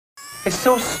It's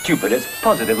so stupid, it's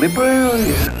positively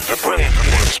brilliant. The Brilliant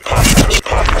Idiots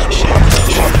podcast.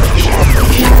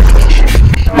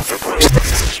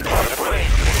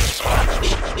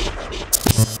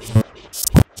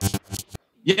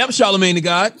 Yep, Charlamagne the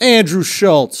God. Andrew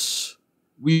Schulz.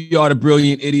 We are the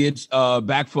Brilliant Idiots.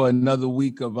 Back for another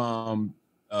week of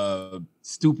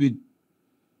stupid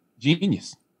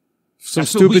genius. Some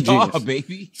That's stupid who we genius, are,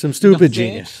 baby. Some stupid You know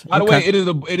genius. By the way,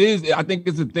 it is. I think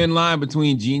it's a thin line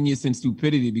between genius and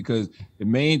stupidity, because the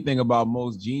main thing about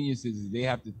most geniuses is they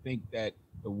have to think that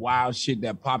the wild shit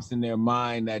that pops in their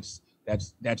mind that's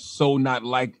so not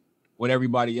like what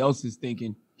everybody else is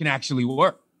thinking can actually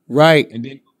work. Right.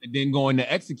 And then going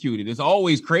to execute it. It's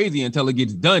always crazy until it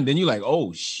gets done. Then you're like,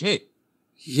 oh shit.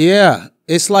 Yeah.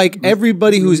 It's like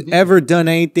everybody who's ever done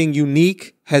anything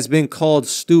unique has been called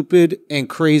stupid and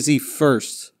crazy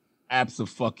first.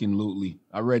 Abso-fucking-lutely.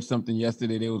 I read something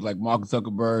yesterday. They was like Mark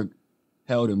Zuckerberg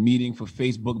held a meeting for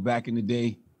Facebook back in the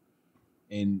day,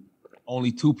 and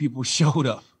only 2 people showed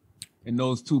up. And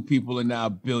those 2 people are now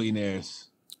billionaires,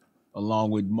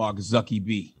 along with Mark Zucky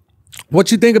B.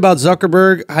 What you think about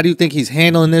Zuckerberg? How do you think he's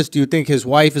handling this? Do you think his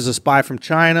wife is a spy from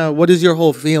China? What is your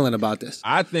whole feeling about this?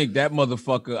 I think that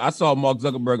motherfucker, I saw Mark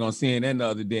Zuckerberg on CNN the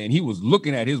other day, and he was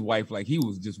looking at his wife like he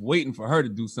was just waiting for her to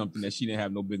do something that she didn't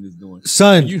have no business doing.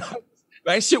 Son.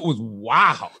 That shit was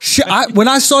wild. When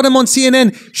I saw them on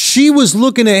CNN, she was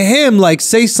looking at him like,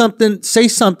 say something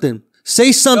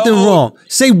wrong.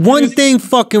 Say one thing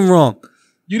fucking wrong.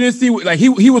 You didn't see, like,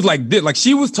 he was like this. Like,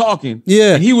 she was talking.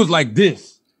 Yeah. And he was like this.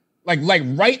 Like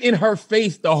right in her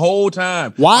face the whole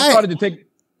time. Why? I started to take.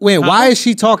 Why is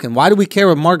she talking? Why do we care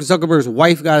what Mark Zuckerberg's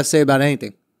wife got to say about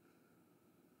anything?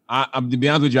 I'm to be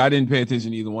honest with you, I didn't pay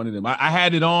attention to either one of them. I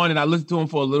had it on and I listened to them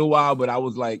for a little while, but I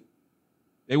was like,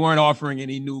 they weren't offering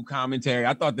any new commentary.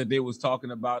 I thought that they was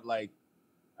talking about, like,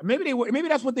 maybe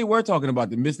that's what they were talking about,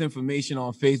 the misinformation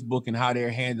on Facebook and how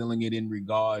they're handling it in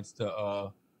regards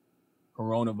to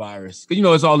coronavirus. Because, you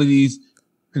know, it's all of these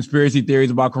conspiracy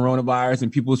theories about coronavirus and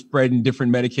people spreading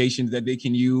different medications that they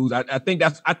can use. I think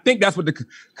that's what the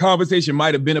conversation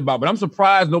might have been about. But I'm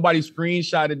surprised nobody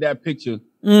screenshotted that picture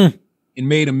and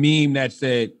made a meme that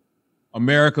said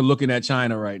America looking at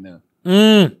China right now.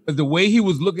 Because the way he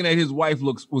was looking at his wife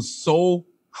was so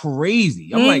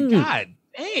crazy. I'm like, God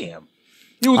damn.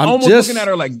 He was almost looking at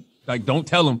her like don't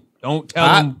tell him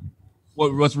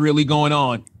what's really going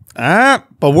on.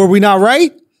 But were we not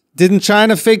right? Didn't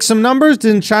China fake some numbers?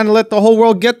 Didn't China let the whole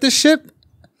world get this shit?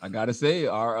 I gotta say,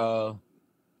 our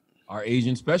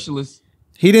Asian specialist.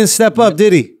 He didn't step up,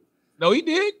 did he? No, he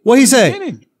did. What'd he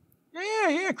say?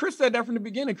 Yeah. Chris said that from the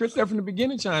beginning. Chris said from the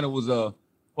beginning China was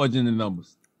fudging the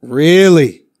numbers.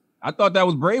 Really? I thought that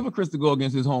was brave of Chris to go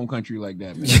against his home country like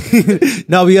that, man.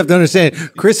 No, but you have to understand,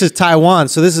 Chris is Taiwan,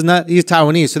 so he's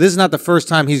Taiwanese, so this is not the first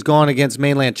time he's gone against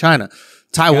mainland China.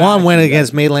 Taiwan went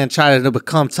against mainland China to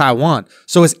become Taiwan.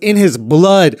 So it's in his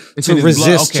blood to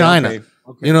resist China.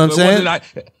 Okay. You know what I'm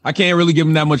saying? I can't really give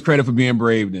him that much credit for being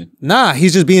brave then. Nah,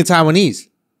 he's just being Taiwanese.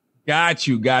 Got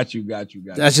you.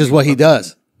 That's just what he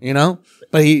does, you know?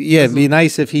 But it'd be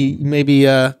nice if he maybe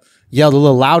yelled a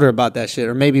little louder about that shit,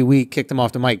 or maybe we kicked him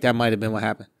off the mic. That might have been what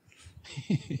happened.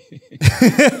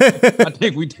 I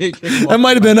think we did. That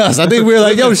might have been us. I think we were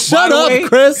like, "Yo, shut up,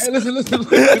 Chris." Hey, listen.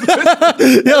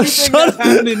 Yo, shut up.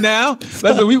 Happening now.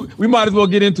 Listen, we might as well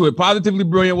get into it. Positively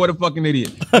brilliant. What a fucking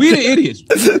idiot. We the idiots.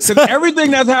 Because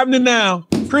everything that's happening now,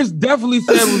 Chris definitely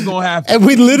said was gonna happen. And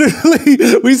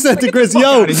we said to Chris,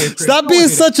 "Yo, stop being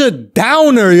such a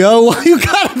downer, yo. Why you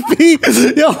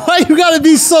gotta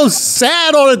be so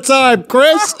sad all the time,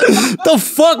 Chris? The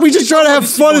fuck? We just trying to have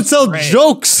fun and tell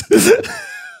jokes."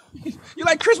 You're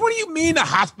like, Chris, what do you mean the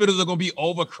hospitals are gonna be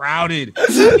overcrowded?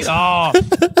 Get off.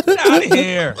 Get out of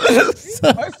here.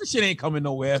 This shit ain't coming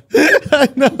nowhere. I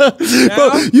know.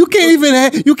 Bro, you can't even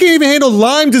handle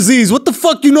Lyme disease. What the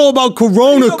fuck you know about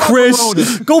Corona, Chris?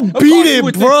 Go beat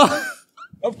it, bro.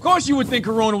 Of course you would think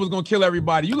Corona was going to kill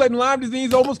everybody. You letting Lyme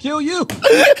disease almost kill you.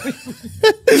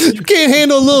 You can't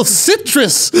handle a little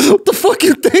citrus. What the fuck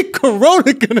you think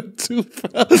Corona gonna do,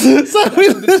 bro?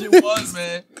 That shit was,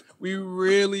 man. We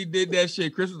really did that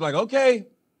shit. Chris was like, okay,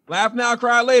 laugh now,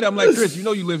 cry later. I'm like, Chris, you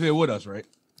know you live here with us, right?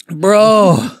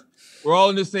 Bro. We're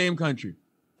all in the same country.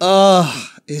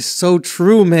 It's so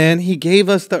true, man. He gave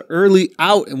us the early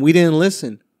out and we didn't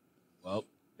listen. Well,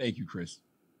 thank you, Chris.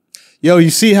 Yo, you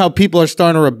see how people are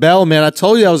starting to rebel, man. I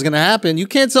told you that was going to happen. You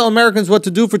can't tell Americans what to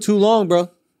do for too long, bro.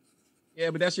 Yeah,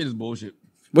 but that shit is bullshit.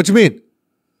 What you mean?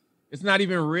 It's not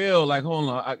even real. Like, hold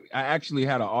on. I actually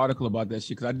had an article about that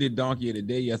shit because I did Donkey of the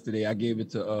Day yesterday. I gave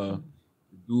it to the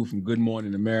dude from Good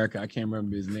Morning America. I can't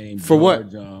remember his name. For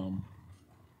George, what?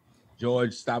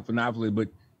 George Stephanopoulos, but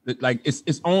like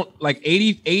it's on like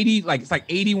 80, like it's like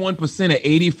 81% or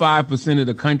 85% of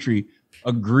the country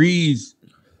agrees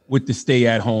with the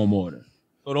stay-at-home order.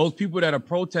 So those people that are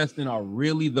protesting are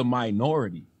really the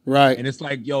minority. Right. And it's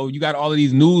like, yo, you got all of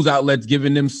these news outlets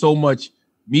giving them so much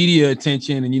media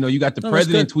attention, and you got the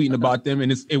president tweeting about them,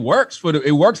 and it works for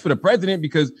the president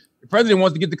because the president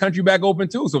wants to get the country back open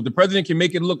too. So if the president can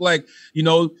make it look like,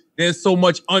 there's so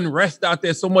much unrest out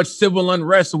there, so much civil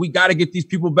unrest, so we got to get these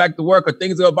people back to work, or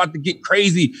things are about to get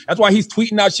crazy. That's why he's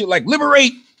tweeting out shit like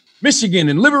liberate Michigan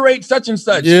and liberate such and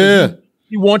such. Yeah.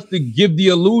 He wants to give the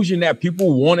illusion that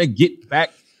people want to get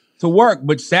back to work.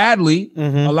 But sadly,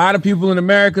 a lot of people in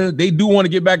America, they do want to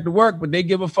get back to work, but they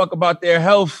give a fuck about their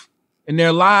health and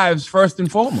their lives first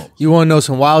and foremost. You want to know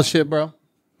some wild shit, bro?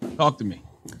 Talk to me.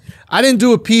 I didn't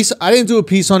do a piece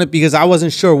on it because I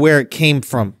wasn't sure where it came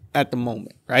from at the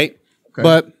moment, right? Okay.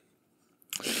 But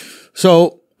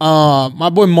so my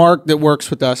boy Mark that works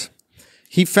with us,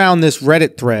 he found this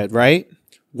Reddit thread, right?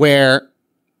 Where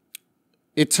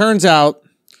it turns out,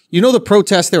 the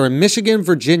protests, they were in Michigan,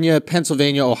 Virginia,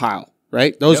 Pennsylvania, Ohio,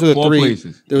 right? Those were the 3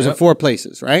 places. There was 4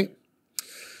 places, right?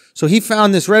 So he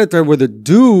found this Reddit thread where the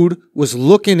dude was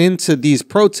looking into these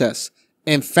protests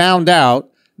and found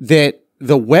out that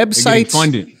the websites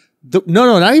funded.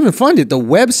 No, not even funded. The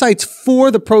websites for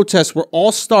the protests were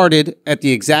all started at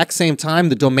the exact same time.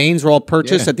 The domains were all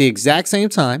purchased at the exact same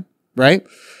time, right?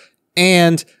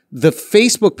 And the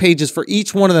Facebook pages for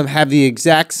each one of them have the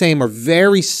exact same or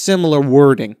very similar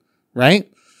wording, right?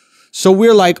 So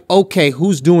we're like, okay,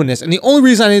 who's doing this? And the only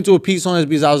reason I didn't do a piece on it is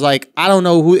because I was like, I don't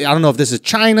know if this is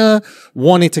China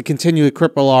wanting to continue to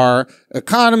cripple our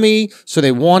economy. So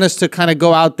they want us to kind of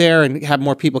go out there and have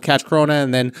more people catch corona.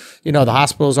 And then, the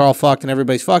hospitals are all fucked and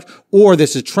everybody's fucked. Or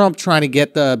this is Trump trying to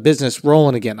get the business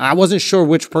rolling again. I wasn't sure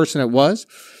which person it was.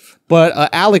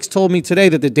 But Alex told me today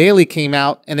that the Daily came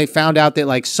out and they found out that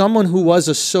like someone who was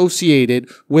associated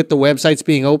with the websites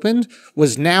being opened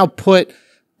was now put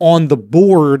on the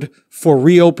board for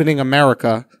reopening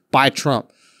America by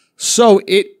Trump. So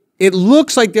it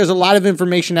looks like there's a lot of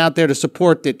information out there to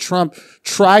support that Trump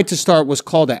tried to start what's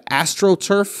called an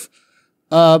AstroTurf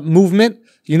movement,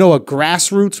 a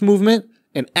grassroots movement.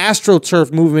 An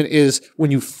AstroTurf movement is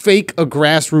when you fake a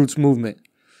grassroots movement.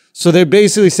 So they're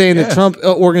basically saying the Trump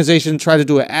organization tried to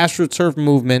do an AstroTurf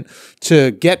movement to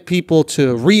get people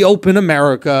to reopen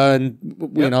America and,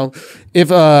 if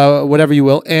whatever you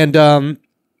will. And I'm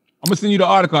going to send you the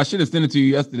article. I should have sent it to you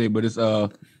yesterday, but it's a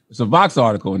Vox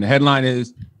article. And the headline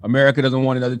is, America doesn't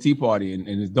want another Tea Party. And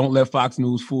it's, don't let Fox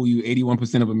News fool you.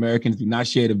 81% of Americans do not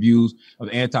share the views of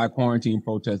anti-quarantine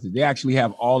protesters. They actually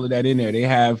have all of that in there. They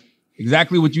have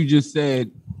exactly what you just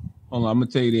said. Hold on, I'm going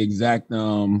to tell you the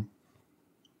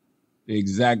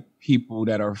exact people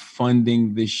that are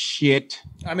funding this shit.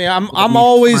 I mean, I'm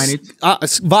always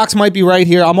Vox might be right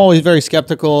here. I'm always very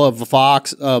skeptical of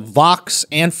Vox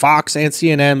and Fox and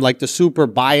CNN, like the super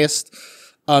biased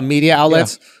media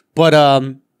outlets.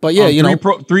 Yeah. But yeah,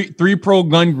 three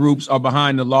pro-gun groups are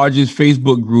behind the largest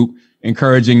Facebook group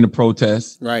encouraging the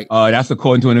protests. Right. That's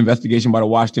according to an investigation by the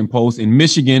Washington Post. In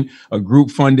Michigan, a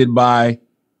group funded by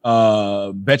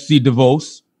Betsy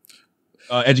DeVos.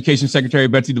 Education Secretary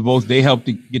Betsy DeVos, they helped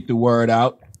to get the word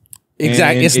out.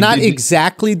 Exactly. It's not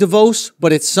exactly DeVos,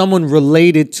 but it's someone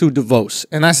related to DeVos.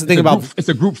 And that's the thing about... It's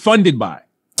a group funded by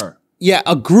her. Yeah,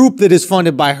 a group that is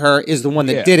funded by her is the one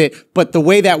that did it. But the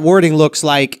way that wording looks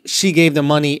like she gave the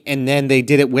money and then they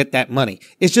did it with that money.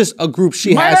 It's just a group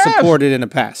she has supported in the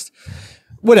past.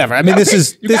 Whatever. I mean,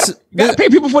 you gotta pay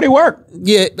people for their work.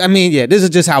 Yeah, I mean, this is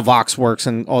just how Vox works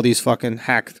and all these fucking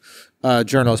hacked...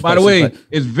 journals. By the way,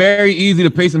 it's very easy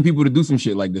to pay some people to do some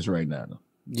shit like this right now. Though.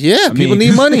 Yeah, people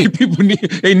need money.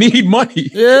 They need money.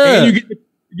 Yeah, and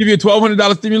give you a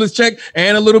 $1,200 stimulus check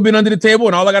and a little bit under the table,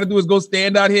 and all I got to do is go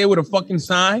stand out here with a fucking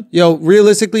sign. Yo,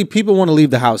 realistically, people want to leave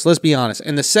the house. Let's be honest.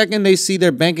 And the second they see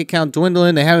their bank account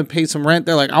dwindling, they haven't paid some rent,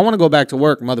 they're like, I want to go back to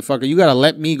work, motherfucker. You got to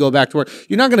let me go back to work.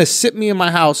 You're not going to sit me in my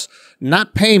house,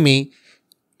 not pay me.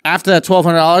 After that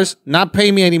 $1,200, not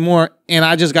pay me anymore, and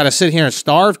I just got to sit here and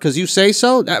starve because you say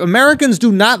so? Americans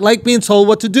do not like being told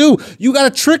what to do. You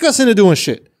got to trick us into doing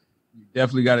shit. You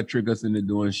definitely got to trick us into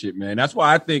doing shit, man. That's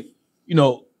why I think,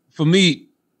 for me,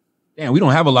 we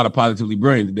don't have a lot of Positively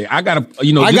Brilliant today. I got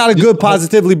a good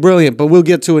Positively Brilliant, but we'll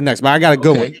get to it next. But I got a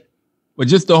good one. But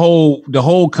just the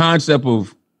whole concept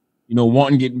of,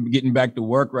 wanting getting back to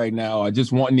work right now, or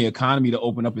just wanting the economy to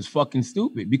open up is fucking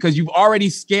stupid because you've already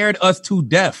scared us to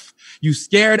death. You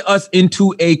scared us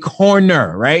into a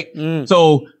corner, right?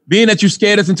 So being that you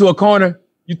scared us into a corner,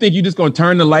 You think you just gonna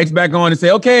turn the lights back on and say,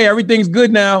 okay, everything's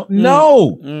good now?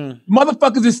 No.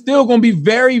 Motherfuckers is still gonna be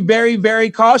very, very,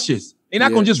 very cautious. They're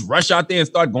not gonna just rush out there and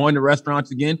start going to restaurants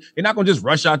again. They're not gonna just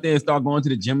rush out there and start going to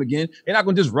the gym again. They're not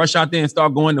gonna just rush out there and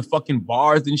start going to fucking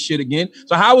bars and shit again.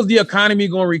 So how is the economy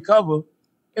gonna recover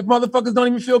if motherfuckers don't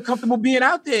even feel comfortable being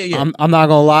out there yet? I'm not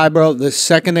gonna lie, bro. The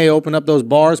second they open up those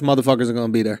bars, motherfuckers are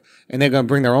gonna be there, and they're gonna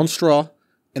bring their own straw,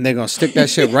 and they're gonna stick that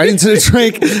shit right into the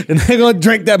drink, and they're gonna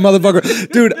drink that motherfucker.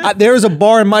 Dude, there is a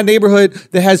bar in my neighborhood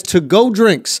that has to-go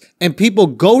drinks, and people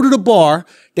go to the bar.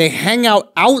 They hang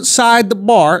out outside the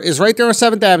bar. It's right there on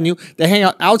 7th Avenue. They hang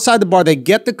out outside the bar. They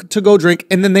get the to-go drink,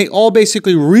 and then they all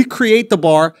basically recreate the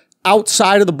bar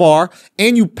outside of the bar,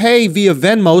 and you pay via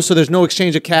Venmo, so there's no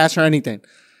exchange of cash or anything.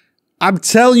 I'm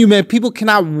telling you, man, people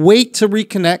cannot wait to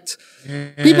reconnect. Yeah,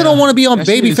 people don't want to be on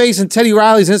Babyface and Teddy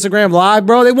Riley's Instagram Live,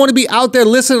 bro. They want to be out there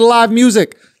listening to live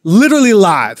music, literally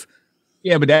live.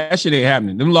 Yeah, but that shit ain't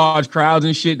happening. Them large crowds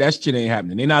and shit, that shit ain't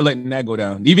happening. They're not letting that go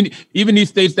down. Even these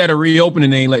states that are reopening,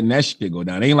 they ain't letting that shit go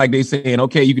down. They ain't like they saying,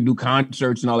 okay, you can do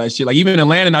concerts and all that shit. Like even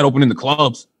Atlanta not opening the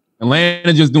clubs.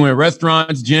 Atlanta just doing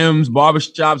restaurants, gyms,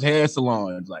 barbershops, hair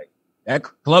salons. Like that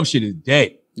club shit is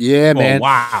dead. Yeah, man.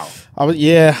 Wow. I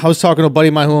was talking to a buddy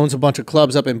of mine who owns a bunch of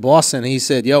clubs up in Boston, and he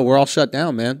said, yo, we're all shut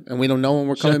down, man, and we don't know when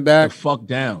we're coming back. The fuck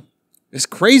down. It's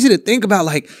crazy to think about.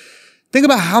 Like, think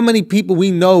about how many people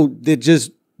we know that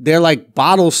just, they're like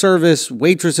bottle service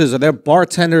waitresses or they're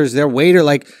bartenders, they're waiter.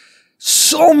 Like,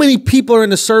 so many people are in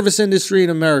the service industry in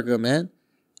America, man.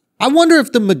 I wonder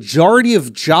if the majority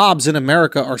of jobs in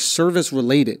America are service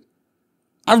related.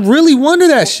 I really wonder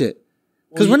that shit.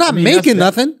 Because we're not making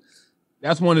nothing.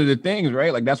 That's one of the things,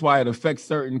 right? Like that's why it affects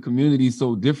certain communities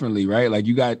so differently, right? Like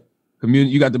you got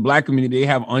the black community, they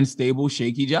have unstable,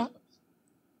 shaky jobs.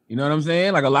 You know what I'm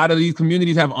saying? Like a lot of these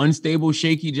communities have unstable,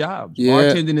 shaky jobs.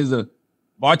 Yeah.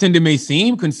 Bartender may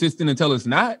seem consistent until it's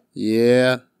not.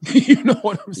 Yeah. You know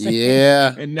what I'm saying?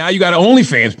 Yeah. And now you got an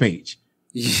OnlyFans page.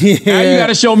 Yeah. Now you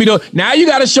gotta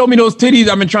show me those titties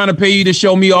I've been trying to pay you to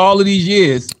show me all of these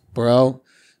years. Bro.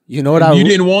 You know what you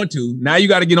didn't want to. Now you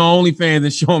got to get on OnlyFans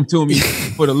and show them to me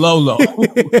for the low.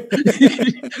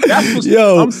 That's what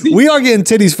Yo, we are getting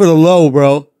titties for the low,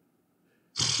 bro.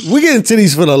 We're getting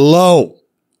titties for the low.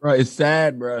 Bro, it's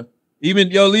sad, bro. Even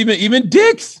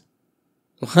dicks.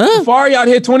 Huh? Safari out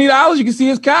here, $20. You can see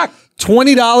his cock.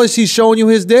 $20 he's showing you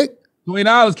his dick?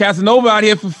 $20. Casanova out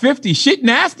here for $50. Shit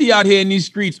nasty out here in these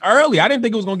streets early. I didn't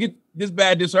think it was going to get this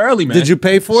bad this early, man. Did you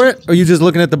pay for it? Or are you just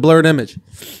looking at the blurred image?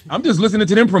 I'm just listening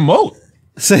to them promote.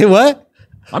 Say what?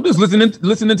 I'm just listening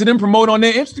to them promote on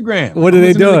their Instagram. What are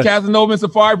they doing? To Casanova and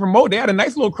Safari promote. They had a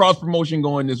nice little cross promotion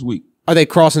going this week. Are they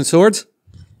crossing swords?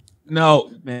 No,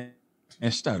 man.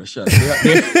 And shut up.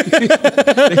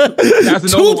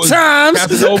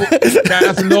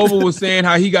 Casanova was saying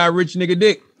how he got rich nigga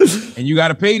dick. And you got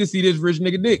to pay to see this rich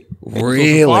nigga dick.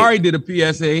 Really? So Safari did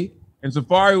a PSA. And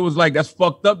Safari was like, that's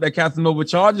fucked up that Casanova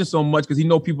charges so much because he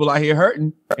know people out here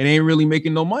hurting and ain't really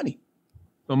making no money.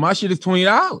 So my shit is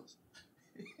 $20.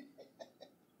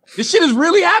 This shit is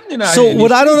really happening out here. So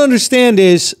what I don't understand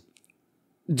is,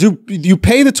 do you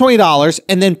pay the $20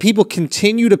 and then people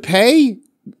continue to pay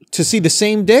to see the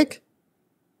same dick?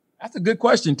 That's a good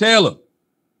question. Taylor,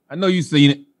 I know you've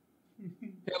seen it.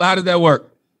 Taylor, how does that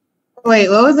work? Wait,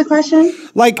 what was the question?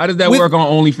 Like, how does that work on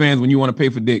OnlyFans when you want to pay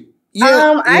for dick?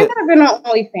 I've never been on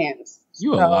OnlyFans.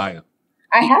 You a liar.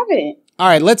 I haven't. All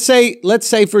right, let's say,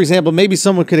 for example, maybe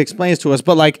someone could explain this to us,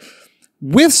 but like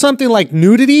with something like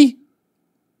nudity,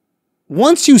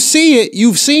 once you see it,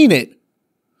 you've seen it,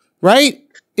 right?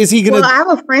 Is he gonna? Well, I have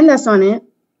a friend that's on it.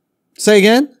 Say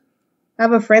again? I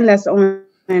have a friend that's on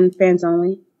Fans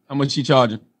Only. How much she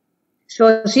charging?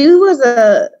 So she was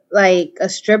a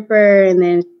stripper, and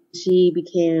then she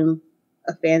became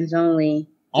a Fans Only.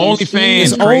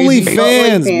 OnlyFans,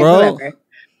 OnlyFans, bro.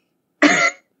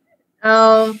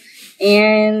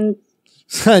 And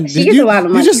son, she gets a lot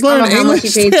of money. You just learned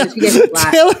English. She gets a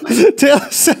lot of money.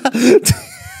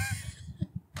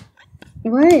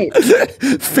 What?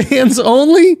 Fans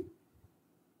only?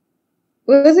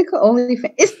 What is it called?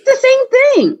 OnlyFans. It's the same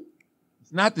thing.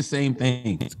 It's not the same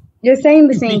thing. You're saying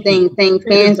the same thing. Saying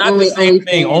fans only. It's not the same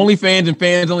thing. OnlyFans and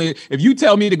fans only. If you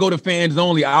tell me to go to fans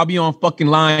only, I'll be on fucking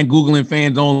line Googling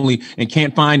fans only and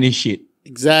can't find this shit.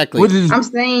 Exactly. I'm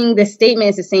saying the statement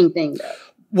is the same thing, though.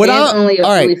 All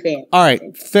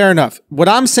right, fair enough. What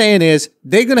I'm saying is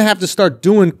they're going to have to start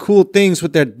doing cool things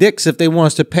with their dicks if they want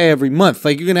us to pay every month.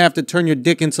 Like you're going to have to turn your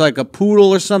dick into like a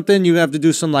poodle or something. You have to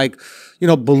do some like,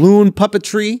 balloon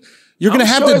puppetry. You're going to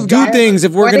have to do things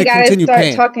if we're going to continue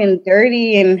paying. Start talking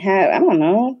dirty and I don't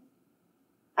know.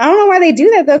 I don't know why they do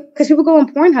that though, because people go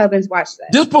on Pornhub and watch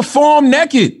that. Just perform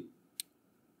naked.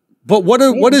 But what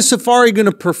is Safari going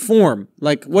to perform?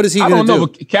 Like, what is he going to do? I don't know.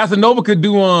 But Casanova could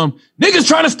do niggas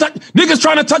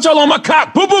trying to touch all on my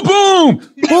cock. Boom, boom, boom.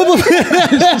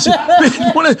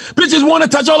 Bitches want to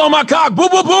touch all on my cock. Boom,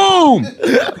 boom, boom.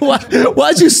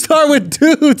 Why'd you start with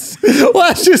dudes?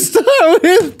 That's the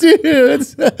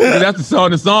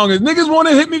song. The song is niggas want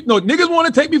to hit me. No, niggas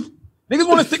want to take me. Niggas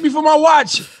want to stick me for my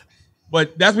watch.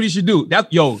 But that's what he should do.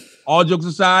 All jokes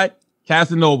aside,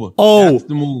 Casanova. Oh, that's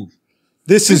the move.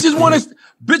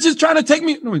 Bitches trying to take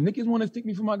me. No, niggas want to stick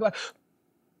me for my Glock.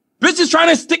 Bitches trying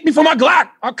to stick me for my Glock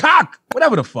or cock.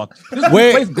 Whatever the fuck.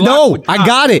 Wait, no, I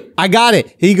got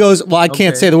it. He goes, well, I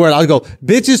can't say the word. I'll go,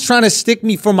 bitches trying to stick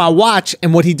me for my watch.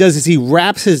 And what he does is he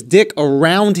wraps his dick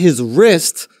around his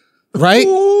wrist, right?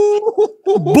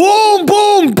 Boom,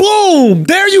 boom, boom.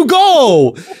 There you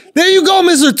go.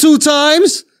 Mr. Two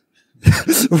Times.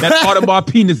 That Audemars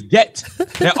penis get.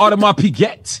 That Audemars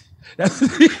get. That's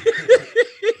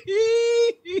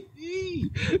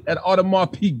that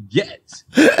Audemars get.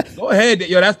 Go ahead.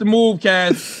 Yo, that's the move,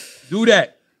 Cass. Do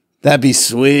that. That'd be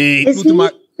sweet. Is he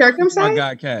circumcised? My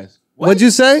God, Cass. What'd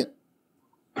you say?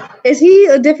 Is he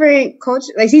a different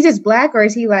culture? Like, is he just black or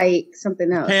is he like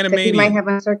something else? Panamanian. He might have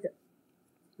uncircumcised.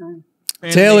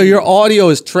 Taylor, your audio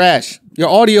is trash. Your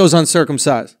audio is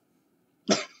uncircumcised.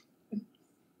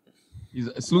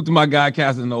 Salute to my guy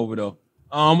Casanova, though.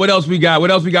 What else we got?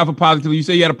 What else we got for positively? You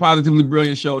say you had a positively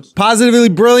brilliant show. Positively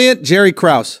brilliant, Jerry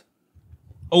Krause.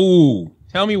 Oh,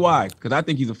 tell me why? Because I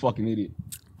think he's a fucking idiot.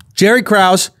 Jerry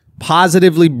Krause,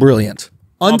 positively brilliant.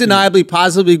 Undeniably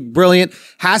positively brilliant.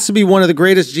 Has to be one of the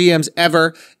greatest GMs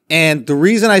ever. And the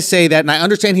reason I say that, and I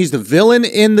understand he's the villain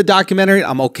in the documentary.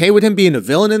 I'm okay with him being the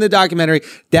villain in the documentary.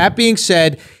 That being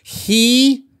said,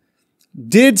 he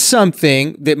did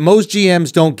something that most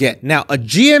GMs don't get. Now, a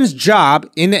GM's job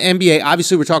in the NBA,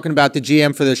 obviously we're talking about the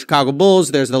GM for the Chicago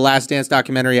Bulls. There's the Last Dance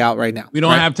documentary out right now. We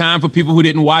don't have time for people who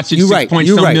didn't watch it. You're right. 6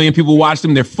 million people watched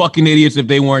them. They're fucking idiots if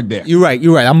they weren't there. You're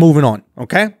right. I'm moving on,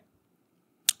 okay?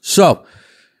 So,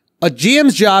 a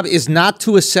GM's job is not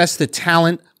to assess the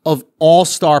talent of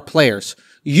all-star players.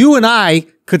 You and I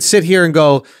could sit here and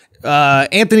go,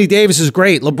 Anthony Davis is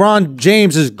great. LeBron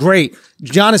James is great.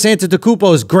 Giannis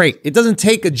Antetokounmpo is great. It doesn't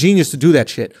take a genius to do that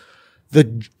shit. The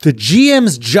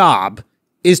GM's job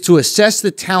is to assess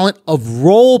the talent of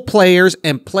role players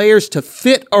and players to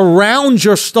fit around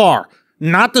your star,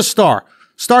 not the star.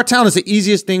 Star talent is the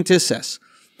easiest thing to assess.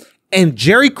 And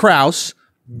Jerry Krause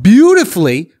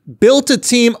beautifully built a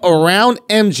team around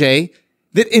MJ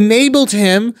that enabled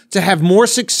him to have more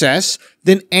success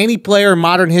than any player in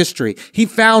modern history. He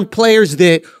found players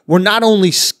that were not only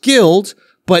skilled,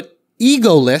 but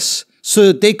egoless, so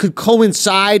that they could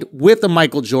coincide with a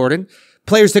Michael Jordan,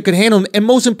 players that could handle him, and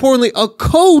most importantly, a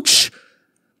coach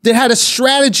that had a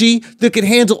strategy that could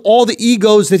handle all the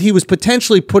egos that he was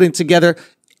potentially putting together,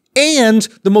 and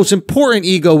the most important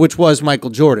ego, which was Michael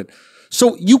Jordan.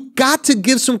 So you got to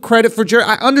give some credit for Jerry.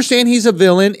 I understand he's a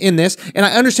villain in this, and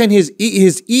I understand his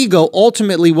ego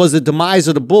ultimately was the demise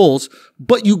of the Bulls,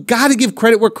 but you got to give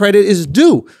credit where credit is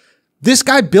due. This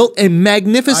guy built a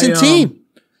magnificent team.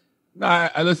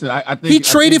 Listen, I think he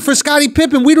traded for Scottie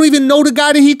Pippen. We don't even know the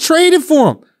guy that he traded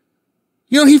for him.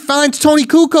 You know, he finds Tony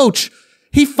Kukoc.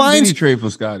 He finds he trade for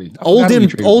Scottie.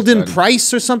 Olden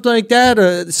Price or something like that,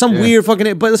 or some weird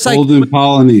fucking. But it's like Olden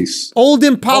Polynice.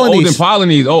 Olden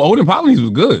Polynice. Olden Polynice was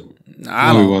good. He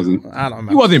wasn't. I don't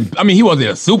know. He wasn't. I mean, he wasn't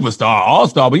a superstar,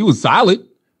 all-star, but he was solid.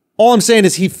 All I'm saying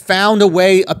is he found a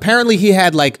way. Apparently, he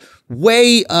had like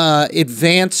way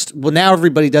advanced. Well, now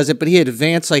everybody does it, but he had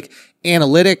advanced like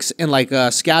analytics and like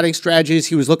scouting strategies.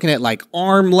 He was looking at like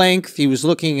arm length. He was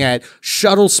looking at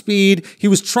shuttle speed. He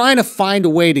was trying to find a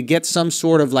way to get some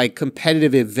sort of like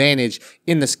competitive advantage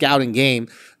in the scouting game.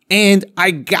 And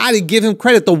I got to give him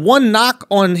credit. The one knock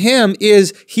on him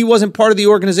is he wasn't part of the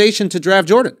organization to draft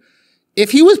Jordan.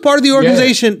 If he was part of the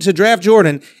organization to draft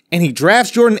Jordan and he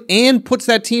drafts Jordan and puts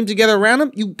that team together around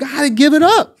him, you got to give it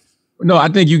up. No, I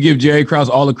think you give Jerry Krause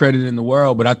all the credit in the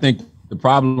world, but I think the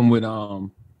problem with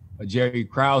Jerry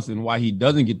Krause and why he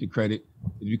doesn't get the credit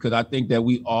is because I think that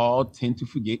we all tend to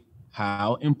forget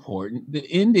how important the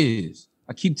end is.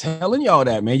 I keep telling y'all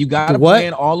that, man. You got to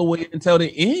plan all the way until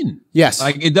the end. Yes.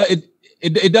 Like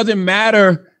it doesn't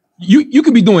matter. You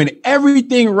could be doing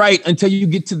everything right until you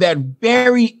get to that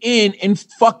very end and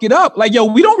fuck it up. Like, yo,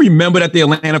 we don't remember that the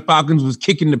Atlanta Falcons was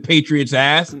kicking the Patriots'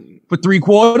 ass for 3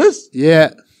 quarters.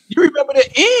 Yeah. You remember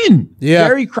the end. Yeah.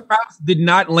 Jerry Krause did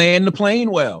not land the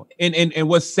plane well. And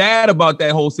what's sad about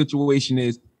that whole situation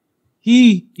is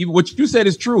what you said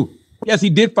is true. yes, he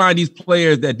did find these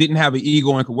players that didn't have an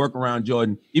ego and could work around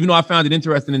Jordan. Even though I found it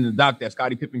interesting in the doc that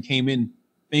Scottie Pippen came in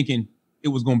thinking it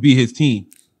was going to be his team.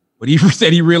 But he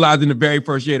said he realized in the very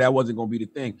first year that wasn't going to be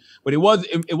the thing. But it was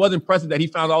impressive that he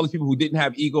found all these people who didn't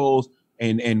have egos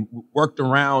and worked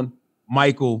around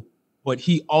Michael, but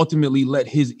he ultimately let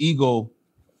his ego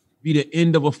be the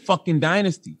end of a fucking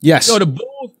dynasty. Yes. So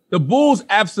the Bulls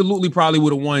absolutely probably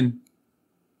would have won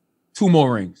 2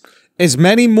 more rings. As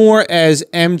many more as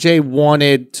MJ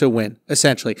wanted to win,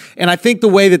 essentially. And I think the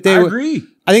way that they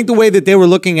I think the way that they were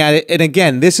looking at it, and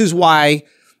again, this is why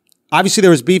obviously there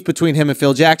was beef between him and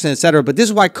Phil Jackson, et cetera, but this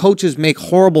is why coaches make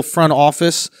horrible front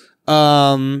office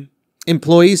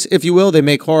employees, if you will. They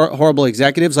make horrible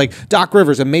executives. Like Doc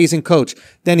Rivers, amazing coach.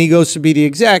 Then he goes to be the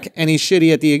exec, and he's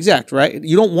shitty at the exec, right?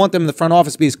 You don't want them in the front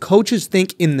office because coaches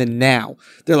think in the now.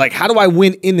 They're like, how do I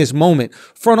win in this moment?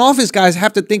 Front office guys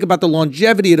have to think about the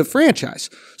longevity of the franchise.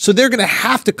 So they're going to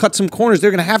have to cut some corners. They're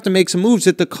going to have to make some moves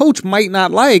that the coach might not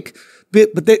like,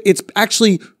 but it's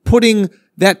actually putting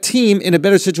that team in a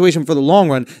better situation for the long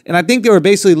run. And I think they were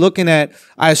basically looking at,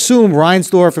 I assume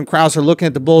Reinsdorf and Krause are looking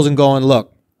at the Bulls and going,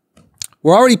 look,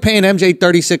 we're already paying MJ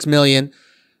 $36 million.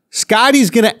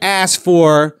 Scotty's going to ask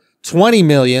for $20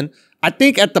 million. I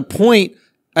think at that point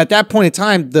in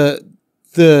time,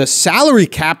 the salary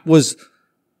cap was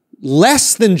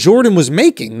less than Jordan was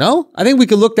making. No, I think we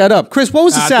could look that up. Chris, what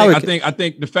was the salary? I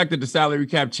think the fact that the salary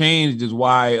cap changed is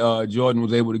why Jordan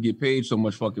was able to get paid so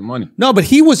much fucking money. No, but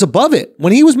he was above it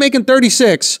when he was making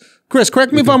 36. Chris,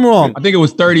 correct me if I'm wrong. I think it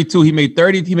was 32. He made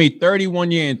 30. He made 30 one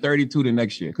year and 32 the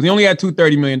next year because he only had 2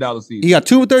 $30 million seasons. He got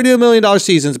 2 $30 million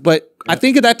seasons, but I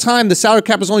think at that time the salary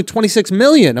cap was only $26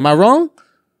 million. Am I wrong?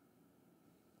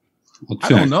 I'll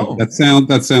check. I don't know. That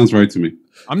sounds right to me.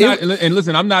 I'm not, and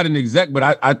listen, I'm not an exec,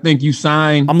 but I think you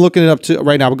sign. I'm looking it up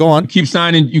right now. But go on. You keep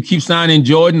signing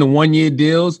Jordan the 1-year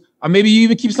deals. Or maybe you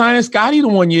even keep signing Scotty the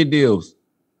 1-year deals.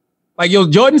 Like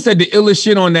Jordan said the illest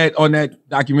shit on that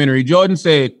documentary. Jordan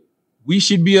said we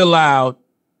should be allowed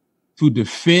to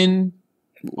defend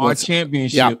our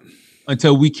championship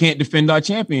until we can't defend our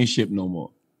championship no more.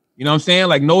 You know what I'm saying?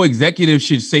 Like no executive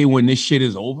should say when this shit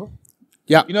is over.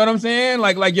 Yeah. You know what I'm saying?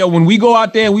 Like when we go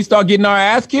out there and we start getting our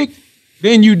ass kicked,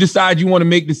 then you decide you want to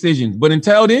make decisions. But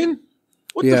until then,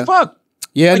 what the fuck?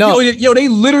 Yeah, like, no. They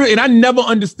literally, and I never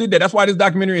understood that. That's why this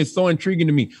documentary is so intriguing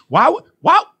to me. Why?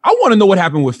 I want to know what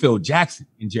happened with Phil Jackson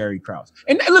and Jerry Krause.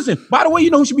 And listen, by the way,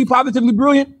 you know who should be positively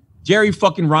brilliant? Jerry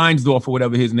fucking Reinsdorf or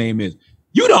whatever his name is.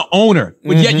 You the owner,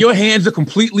 but yet your hands are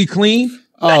completely clean.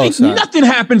 Nothing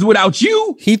happens without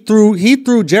you. He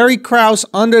threw Jerry Krause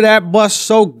under that bus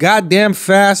so goddamn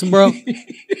fast, bro.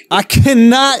 I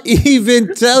cannot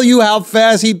even tell you how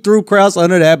fast he threw Krause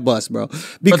under that bus, bro.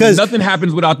 Because nothing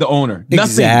happens without the owner.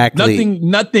 Exactly.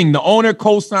 Nothing. The owner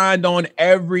co-signed on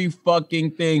every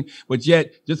fucking thing, but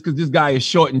yet just because this guy is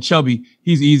short and chubby,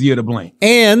 he's easier to blame.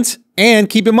 And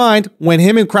keep in mind, when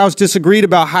him and Krause disagreed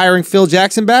about hiring Phil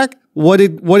Jackson back, what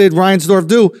did Reinsdorf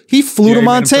do? He flew to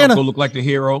Montana. Go look like the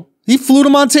hero. He flew to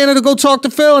Montana to go talk to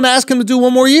Phil and ask him to do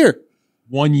 1 more year.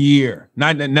 1 year.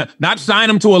 Not sign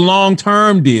him to a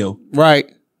long-term deal. Right.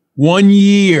 1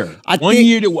 year.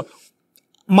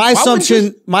 My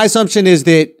assumption is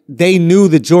that they knew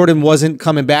that Jordan wasn't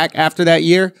coming back after that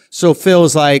year. So Phil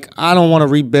was like, I don't want to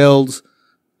rebuild.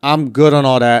 I'm good on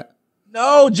all that.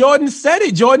 No, Jordan said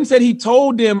it. Jordan said he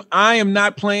told them, I am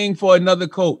not playing for another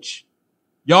coach.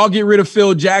 Y'all get rid of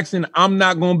Phil Jackson. I'm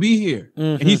not going to be here.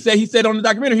 And he said on the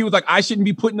documentary, he was like, I shouldn't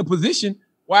be put in a position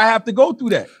where I have to go through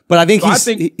that. But I think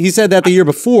he said that the year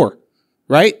before,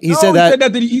 right? He said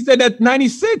that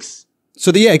 96.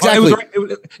 So exactly.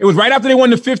 It was right after they won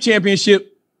the 5th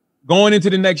championship going into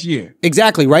the next year.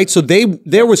 Exactly, right? So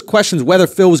there was questions whether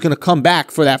Phil was going to come back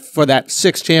for that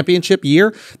 6th championship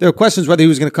year. There were questions whether he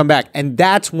was going to come back. And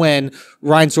that's when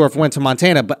Reinsdorf went to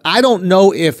Montana. But I don't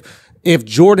know if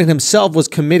Jordan himself was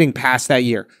committing past that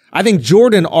year. I think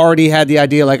Jordan already had the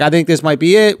idea, like, I think this might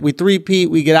be it. We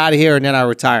three-peat, we get out of here, and then I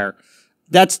retire.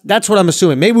 That's what I'm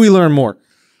assuming. Maybe we learn more.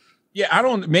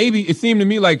 Yeah, maybe it seemed to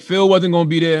me like Phil wasn't going to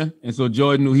be there, and so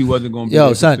Jordan knew he wasn't going to be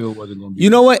there. Son, Phil wasn't going to be you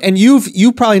know what? And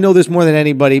you probably know this more than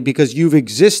anybody because you've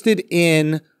existed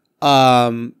in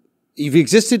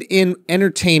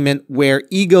entertainment where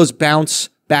egos bounce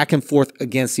back and forth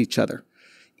against each other.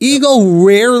 Ego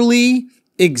rarely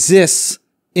exists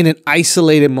in an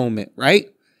isolated moment, right?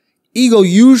 Ego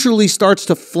usually starts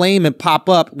to flame and pop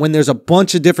up when there's a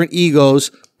bunch of different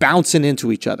egos bouncing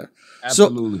into each other.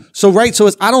 Absolutely. So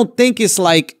I don't think it's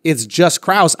like it's just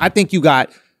Krause. I think you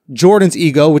got Jordan's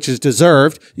ego, which is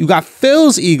deserved. You got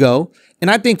Phil's ego,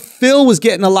 and I think Phil was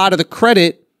getting a lot of the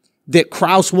credit that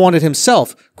Krause wanted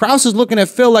himself. Krause is looking at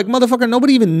Phil like, motherfucker,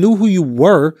 nobody even knew who you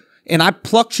were, and I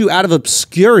plucked you out of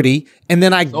obscurity, and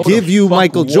then I give you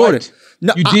Michael Jordan.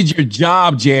 No, you did your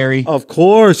job, Jerry. Of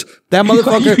course. That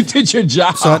motherfucker. You did your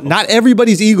job. So not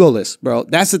everybody's egoless, bro.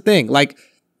 That's the thing. Like,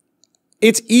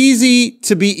 it's easy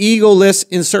to be egoless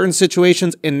in certain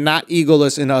situations and not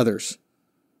egoless in others.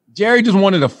 Jerry just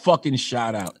wanted a fucking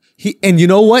shout out. And you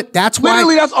know what? That's why.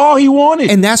 Literally, that's all he wanted.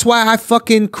 And that's why I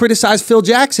fucking criticized Phil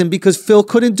Jackson, because Phil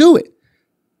couldn't do it.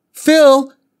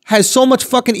 Phil has so much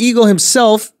fucking ego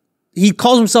himself. He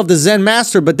calls himself the Zen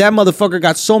master, but that motherfucker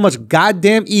got so much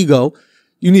goddamn ego.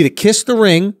 You need to kiss the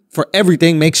ring for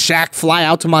everything. Make Shaq fly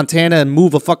out to Montana and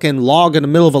move a fucking log in the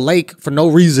middle of a lake for no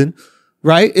reason,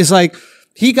 right? It's like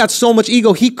he got so much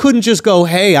ego. He couldn't just go,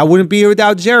 hey, I wouldn't be here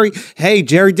without Jerry. Hey,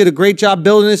 Jerry did a great job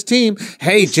building his team.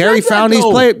 Hey, Jerry found these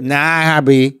players. Nah,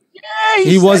 B. Yeah,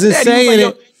 he wasn't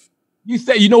saying it. You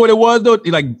said, you know what it was though?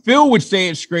 Like Phil would say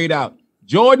it straight out.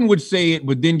 Jordan would say it,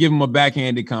 but then give him a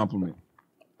backhanded compliment.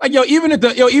 Like, even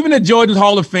at Jordan's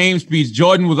Hall of Fame speech,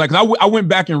 Jordan was like, I went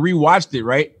back and rewatched it,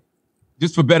 right?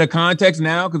 Just for better context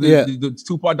now, because it's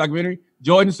a 2-part documentary.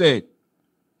 Jordan said,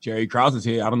 Jerry Krause is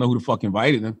here. I don't know who the fuck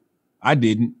invited him. I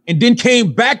didn't. And then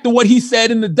came back to what he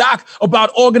said in the doc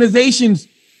about organizations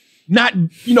not,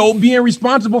 being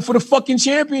responsible for the fucking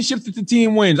championships that the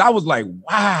team wins. I was like,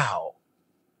 wow.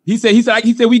 He said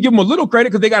we give them a little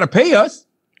credit because they got to pay us.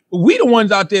 We the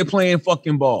ones out there playing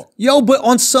fucking ball. Yo, but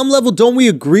on some level, don't we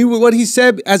agree with what he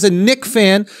said? As a Knicks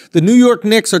fan, the New York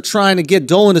Knicks are trying to get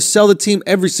Dolan to sell the team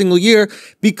every single year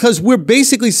because we're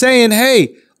basically saying,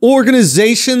 hey,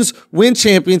 organizations win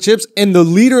championships and the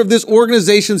leader of this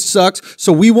organization sucks,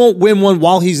 so we won't win one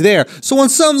while he's there. So on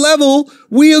some level,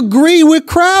 we agree with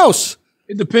Krause.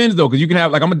 It depends, though, because you can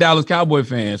have, I'm a Dallas Cowboy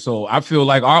fan, so I feel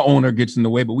like our owner gets in the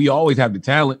way, but we always have the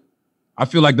talent. I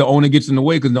feel like the owner gets in the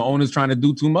way because the owner's trying to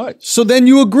do too much. So then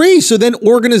you agree. So then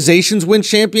organizations win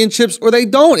championships or they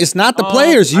don't. It's not the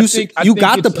players. You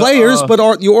got the players,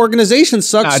 but your organization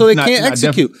sucks, so they can't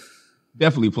execute.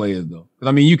 Definitely players, though.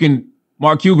 Because,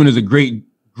 Mark Cuban is a great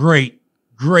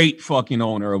fucking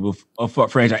owner of a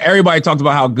franchise. Everybody talks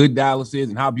about how good Dallas is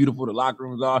and how beautiful the locker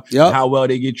rooms are and how well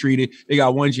they get treated. They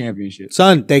got one championship.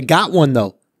 Son, they got one,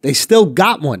 though. They still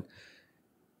got one.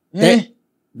 No.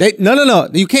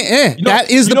 You can't. That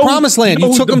is the promised land.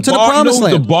 You took them to the promised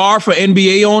land. The bar for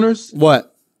NBA owners?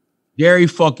 What? Jerry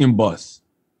fucking Buss.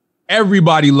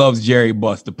 Everybody loves Jerry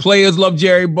Buss. The players love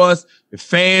Jerry Buss. The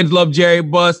fans love Jerry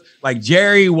Buss. Like,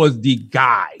 Jerry was the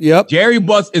guy. Yep. Jerry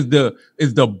Buss is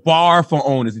the bar for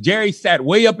owners. Jerry sat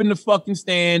way up in the fucking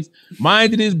stands,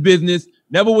 minded his business,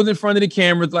 never was in front of the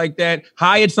cameras like that.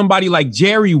 Hired somebody like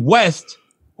Jerry West,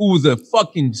 who was a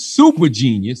fucking super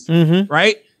genius,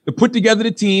 right? To put together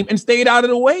the team and stayed out of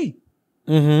the way.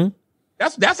 Mm-hmm.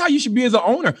 That's how you should be as an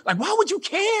owner. Like, why would you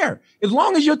care? As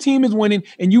long as your team is winning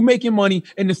and you making money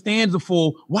and the stands are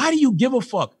full, why do you give a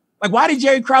fuck? Like, why did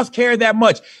Jerry Krause care that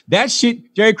much? That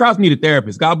shit, Jerry Krause needed a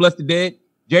therapist. God bless the dead.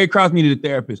 Jerry Krause needed a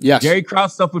therapist. Yes. Jerry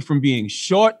Krause suffered from being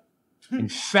short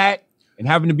and fat and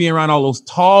having to be around all those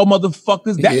tall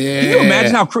motherfuckers. Can you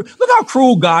imagine look how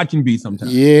cruel God can be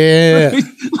sometimes. Yeah.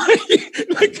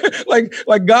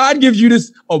 like God gives you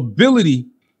this ability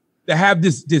to have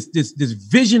this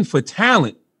vision for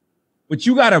talent, but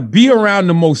you got to be around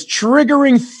the most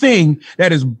triggering thing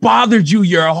that has bothered you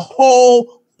your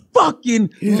whole fucking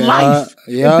life.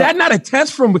 Yeah. Is that not a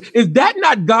test is that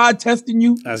not God testing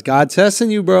you? That's God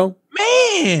testing you, bro.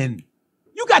 Man,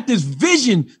 you got this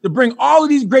vision to bring all of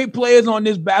these great players on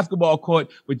this basketball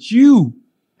court, but you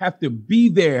have to be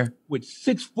there with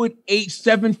 6'8",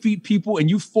 7 feet people, and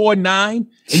you 4'9", and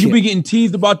you be getting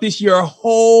teased about this your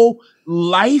whole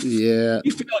life. Yeah.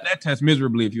 He failed that test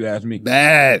miserably, if you ask me.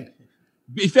 Bad.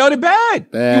 He failed it bad.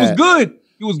 He was good.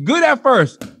 He was good at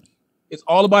first. It's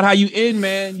all about how you end,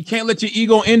 man. You can't let your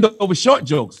ego end over short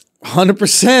jokes.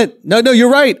 100%. No,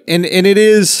 you're right. And it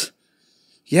is,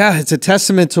 it's a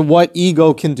testament to what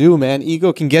ego can do, man.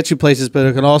 Ego can get you places, but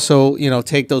it can also,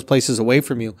 take those places away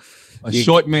from you. A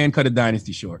short man cut a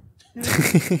dynasty short.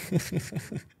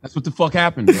 That's what the fuck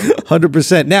happened, bro.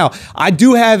 100%. Now, I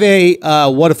do have a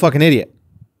what a fucking idiot.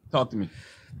 Talk to me.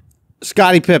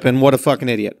 Scottie Pippen, what a fucking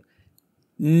idiot.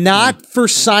 Not for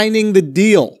signing the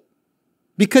deal.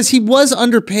 Because he was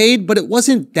underpaid, but it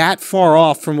wasn't that far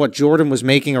off from what Jordan was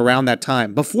making around that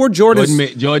time. Before Jordan had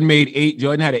an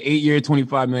 8-year,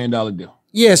 $25 million deal.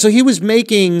 Yeah, so he was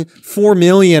making $4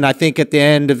 million, I think, at the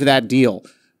end of that deal.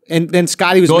 And then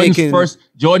Scotty was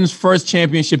Jordan's first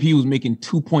championship, he was making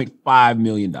 $2.5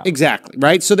 million. Exactly,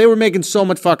 right? So they were making so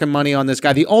much fucking money on this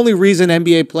guy. The only reason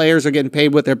NBA players are getting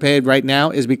paid what they're paid right now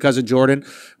is because of Jordan,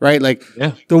 right? Like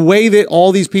the way that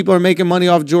all these people are making money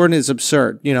off Jordan is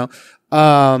absurd, you know?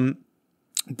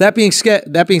 That being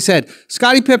said,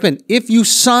 Scottie Pippen, if you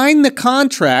sign the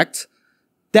contract,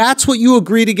 that's what you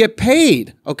agree to get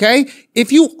paid, okay?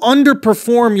 If you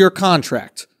underperform your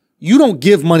contract, you don't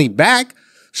give money back.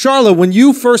 Charlotte, when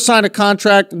you first signed a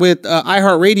contract with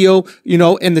iHeartRadio, you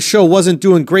know, and the show wasn't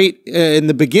doing great in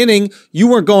the beginning, you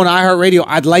weren't going to iHeartRadio,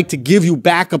 I'd like to give you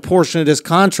back a portion of this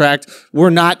contract. We're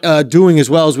not doing as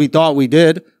well as we thought we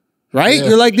did, right? Yeah.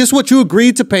 You're like, this is what you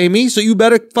agreed to pay me, so you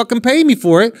better fucking pay me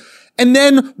for it. And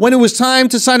then when it was time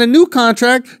to sign a new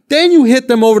contract, then you hit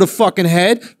them over the fucking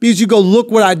head because you go, look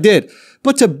what I did.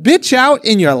 But to bitch out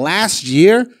in your last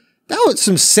year, that was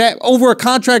some sad, over a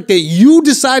contract that you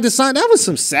decided to sign. That was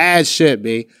some sad shit,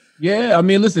 B. Yeah, I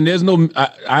mean, listen, there's no.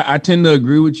 I tend to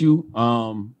agree with you.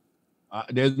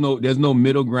 There's no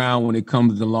middle ground when it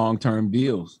comes to long-term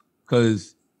deals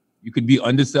because you could be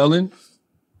underselling,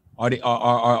 or they could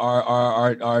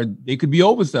be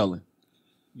overselling.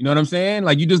 You know what I'm saying?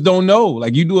 Like you just don't know.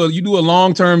 Like you do a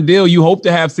long-term deal. You hope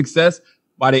to have success.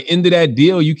 By the end of that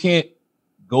deal, you can't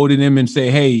go to them and say,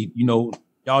 hey, you know,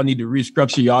 y'all need to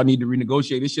restructure. Y'all need to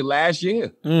renegotiate. It's your last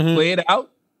year. Play it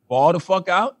out, ball the fuck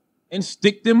out, and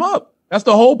stick them up. That's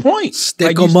the whole point.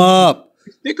 Stick them up.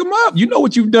 Stick them up. You know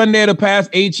what you've done there the past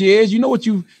 8 years. You know what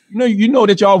you know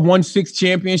that y'all won 6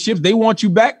 championships. They want you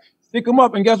back. Stick them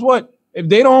up. And guess what? If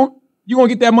they don't, you're gonna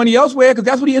get that money elsewhere because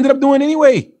that's what he ended up doing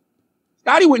anyway.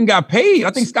 Scotty wouldn't got paid.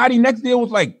 I think Scotty next deal was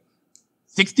like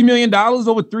 $60 million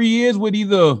over 3 years with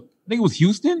either. I think it was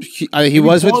Houston. He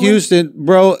was with Houston,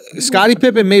 bro. Scottie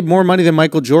Pippen made more money than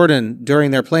Michael Jordan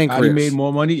during their playing careers. Scotty made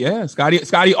more money. Yeah,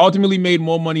 Scotty ultimately made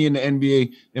more money in the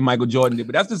NBA than Michael Jordan did.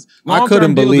 But that's just I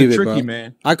couldn't believe it, tricky, bro.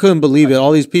 Man. I couldn't believe it.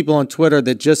 All these people on Twitter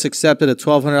that just accepted a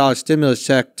 $1,200 stimulus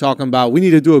check talking about we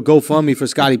need to do a GoFundMe for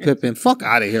Scottie Pippen. Fuck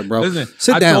out of here, bro. Listen,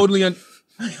 sit down.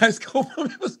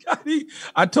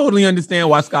 I totally understand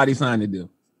why Scotty signed the deal.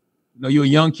 You know, you're a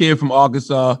young kid from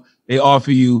Arkansas. They offer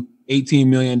you $18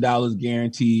 million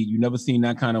guaranteed. You've never seen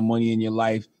that kind of money in your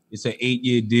life. It's an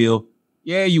 8-year deal.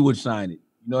 Yeah, you would sign it.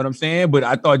 You know what I'm saying? But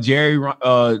I thought Jerry,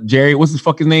 what's his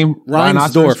fucking name?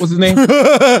 Reinsdorf. What's his name?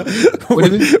 What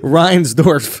is it?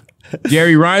 Reinsdorf.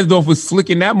 Jerry Reinsdorf was slick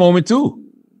in that moment too.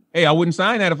 Hey, I wouldn't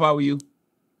sign that if I were you.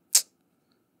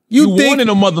 You warning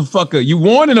a motherfucker. You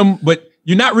warning him, but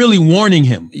you're not really warning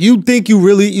him. You think he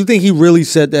really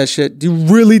said that shit? Do you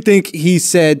really think he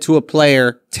said to a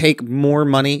player, take more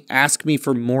money, ask me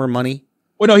for more money?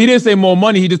 Well, no, he didn't say more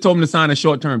money. He just told him to sign a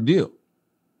short-term deal.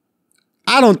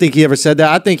 I don't think he ever said that.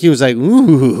 I think he was like,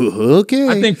 ooh, okay.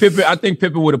 I think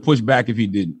Pippen would have pushed back if he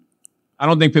didn't. I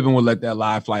don't think Pippen would let that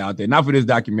lie fly out there. Not for this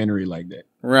documentary like that.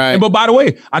 Right. But by the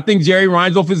way, I think Jerry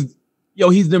Reinsdorf is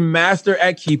he's the master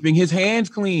at keeping his hands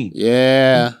clean.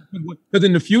 Yeah. Because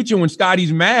in the future, when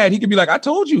Scotty's mad, he could be like, I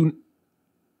told you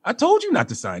not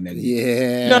to sign that.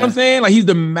 Yeah. You know what I'm saying? Like, he's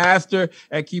the master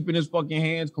at keeping his fucking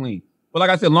hands clean. But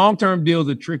like I said, long-term deals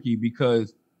are tricky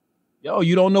because,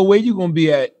 you don't know where you're going to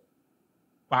be at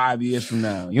 5 years from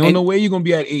now. You don't know where you're going to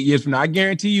be at 8 years from now. I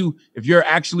guarantee you, if you're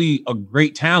actually a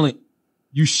great talent,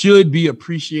 you should be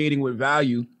appreciating with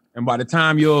value. And by the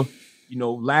time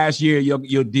last year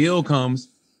your deal comes,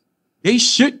 you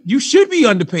should be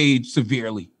underpaid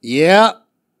severely. Yeah.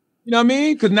 You know what I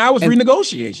mean? Because now it's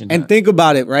renegotiation. And think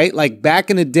about it, right? Like back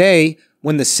in the day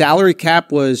when the salary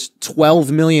cap was $12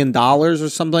 million or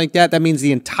something like that, that means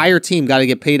the entire team got to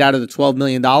get paid out of the $12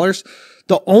 million.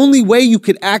 The only way you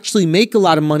could actually make a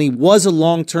lot of money was a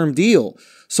long-term deal.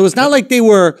 So it's not like they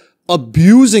were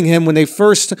abusing him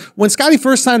when Scotty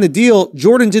first signed the deal.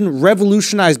 Jordan didn't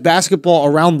revolutionize basketball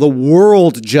around the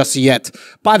world just yet.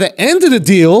 By the end of the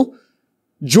deal,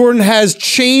 Jordan has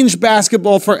changed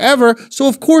basketball forever, so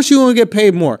of course you're going to get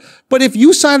paid more. But if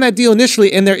you sign that deal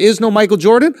initially and there is no Michael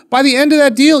Jordan, by the end of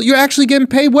that deal, you're actually getting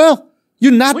paid well.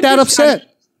 You're not that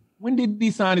upset. When did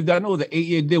he sign it? I know it was an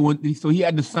 8-year deal, so he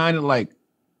had to sign it like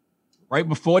right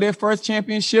before their first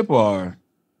championship or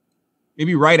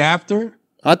maybe right after?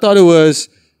 I thought it was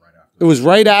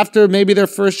right after maybe their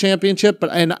first championship,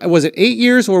 and was it 8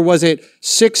 years or was it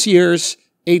 6 years,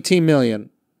 18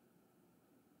 million?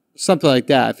 Something like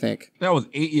that, I think. That was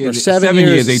 8 years. Or 7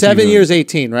 years, 18 7 years,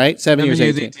 18, right? 7 years,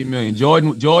 18 million.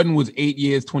 Jordan was 8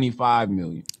 years, 25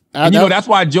 million. And that's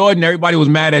why everybody was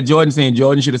mad at Jordan saying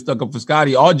Jordan should have stuck up for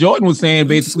Scotty. All Jordan was saying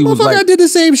basically was like, I did the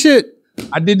same shit.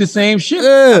 I did the same shit.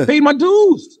 Yeah. I paid my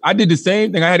dues. I did the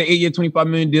same thing. I had an 8-year, $25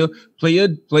 million deal.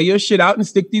 Play your shit out and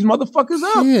stick these motherfuckers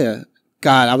up. Yeah.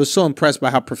 God, I was so impressed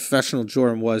by how professional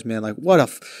Jordan was, man. Like, what a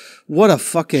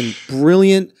fucking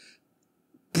brilliant,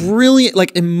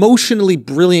 like emotionally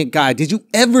brilliant guy. Did you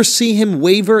ever see him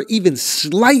waver even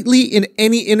slightly in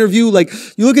any interview? Like,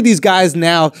 you look at these guys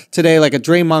now today, like a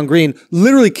Draymond Green,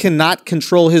 literally cannot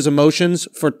control his emotions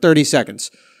for 30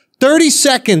 seconds. 30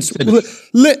 seconds.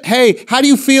 Hey, how do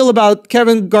you feel about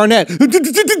Kevin Garnett?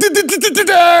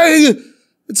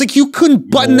 It's like you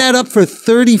couldn't button that up for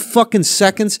 30 fucking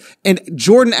seconds, and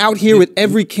Jordan out here with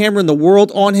every camera in the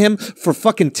world on him for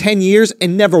fucking 10 years,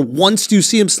 and never once do you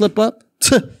see him slip up?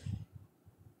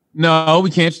 No, we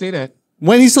can't say that.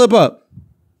 When he slip up?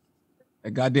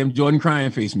 That goddamn Jordan crying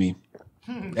face me.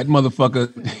 That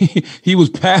motherfucker, he was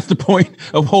past the point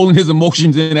of holding his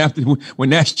emotions in after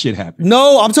when that shit happened.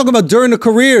 No, I'm talking about during the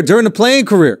career, during the playing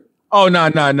career. Oh,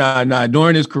 nah.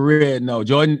 During his career, no.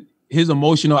 Jordan, his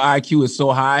emotional IQ is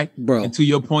so high. Bro. And to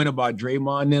your point about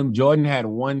Draymond and them, Jordan had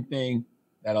one thing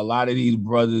that a lot of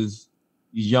these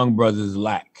young brothers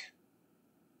lack.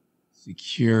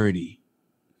 Security.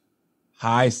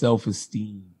 High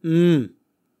self-esteem. You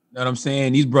know what I'm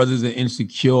saying? These brothers are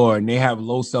insecure and they have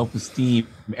low self-esteem.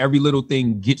 Every little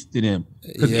thing gets to them.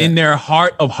 Because in their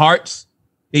heart of hearts,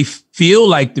 they feel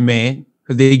like the man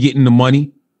because they're getting the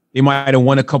money. They might have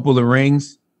won a couple of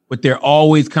rings, but they're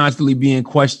always constantly being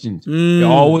questioned. They're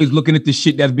always looking at the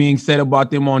shit that's being said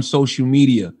about them on social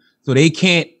media. So they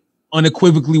can't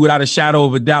unequivocally, without a shadow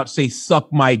of a doubt, say,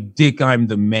 suck my dick, I'm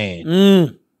the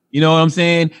man. You know what I'm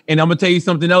saying? And I'm going to tell you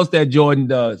something else that Jordan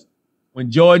does.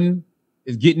 When Jordan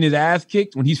is getting his ass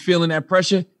kicked, when he's feeling that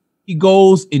pressure, he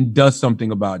goes and does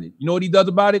something about it. You know what he does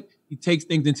about it? He takes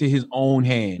things into his own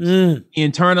hands. He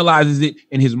internalizes it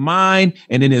in his mind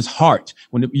and in his heart.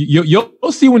 When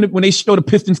you'll see when they show the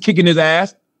Pistons kicking his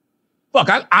ass, fuck,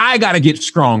 I got to get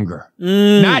stronger.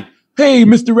 Not, hey,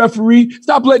 Mr. Referee,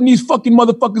 stop letting these fucking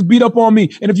motherfuckers beat up on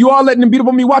me. And if you are letting them beat up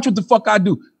on me, watch what the fuck I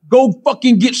do. Go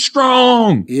fucking get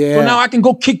strong. Yeah. So now I can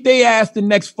go kick their ass the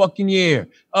next fucking year.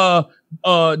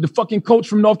 The fucking coach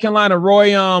from North Carolina,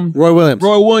 Roy Williams.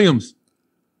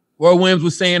 Roy Williams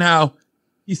was saying how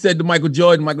he said to Michael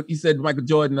Jordan, Michael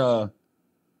Jordan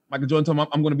told him,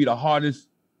 I'm going to be the hardest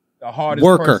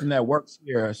worker. Person that works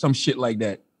here, or some shit like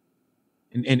that.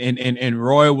 And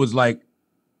Roy was like,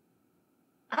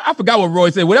 I forgot what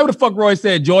Roy said. Whatever the fuck Roy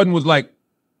said, Jordan was like,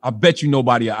 I bet you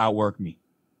nobody will outwork me.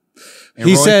 And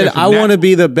he Roy said, I want to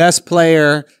be the best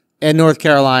player in North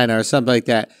Carolina or something like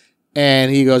that.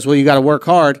 And he goes, well, you got to work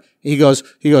hard. He goes,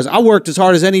 I worked as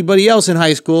hard as anybody else in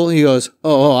high school. He goes,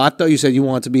 oh, I thought you said you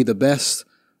wanted to be the best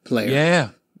player. Yeah.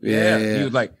 He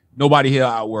was like, nobody here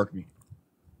outworked me.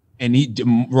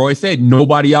 And Roy said,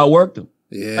 nobody outworked him.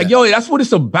 Yeah. Like, yo, that's what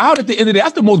it's about at the end of the day.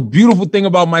 That's the most beautiful thing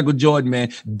about Michael Jordan,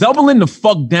 man. Doubling the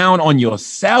fuck down on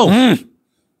yourself.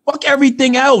 Fuck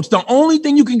everything else. The only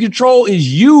thing you can control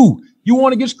is you. You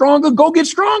want to get stronger? Go get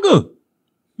stronger.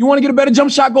 You want to get a better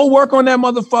jump shot? Go work on that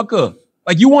motherfucker.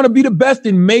 Like, you want to be the best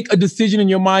and make a decision in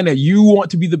your mind that you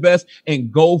want to be the best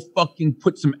and go fucking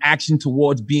put some action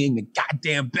towards being the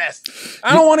goddamn best.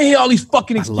 I don't want to hear all these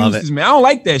fucking excuses, man. I don't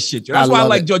like that shit. That's why I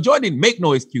like Jordan. Jordan didn't make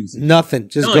no excuses. Nothing.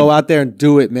 Just go out there and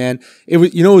do it, man. It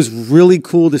was really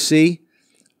cool to see.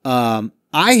 I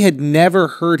had never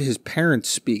heard his parents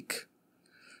speak.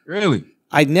 Really?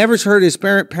 I'd never heard his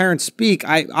parents speak.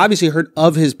 I obviously heard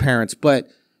of his parents, but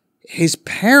his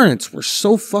parents were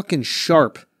so fucking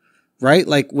sharp, right?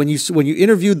 Like when you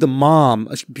interviewed the mom,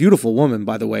 a beautiful woman,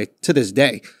 by the way, to this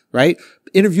day, right?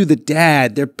 Interview the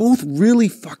dad. They're both really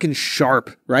fucking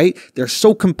sharp, right? They're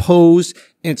so composed.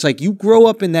 And it's like you grow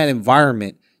up in that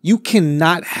environment, you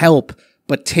cannot help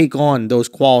but take on those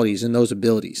qualities and those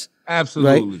abilities.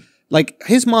 Absolutely. Right? Like,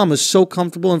 his mom was so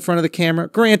comfortable in front of the camera.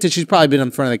 Granted, she's probably been in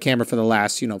front of the camera for the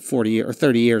last, 40 or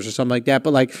 30 years or something like that.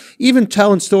 But, like, even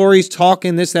telling stories,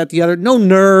 talking, this, that, the other. No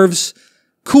nerves.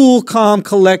 Cool, calm,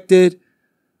 collected.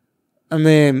 I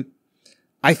mean,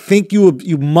 I think you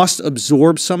must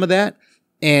absorb some of that.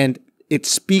 And it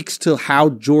speaks to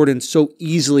how Jordan so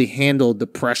easily handled the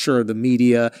pressure of the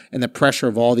media and the pressure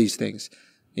of all these things,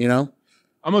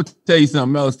 I'm going to tell you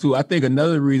something else, too. I think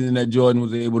another reason that Jordan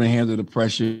was able to handle the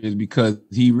pressure is because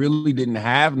he really didn't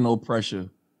have no pressure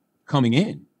coming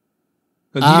in.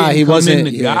 Because he wasn't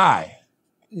the guy.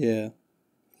 Yeah.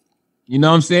 You know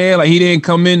what I'm saying? Like, he didn't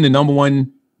come in the number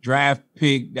one draft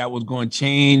pick that was going to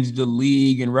change the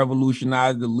league and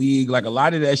revolutionize the league. Like, a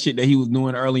lot of that shit that he was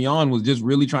doing early on was just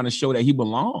really trying to show that he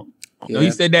belonged. Yeah.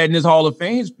 He said that in his Hall of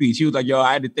Fame speech. He was like, yo,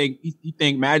 I had to think, he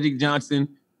thanked Magic Johnson,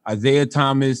 Isaiah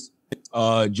Thomas,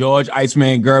 George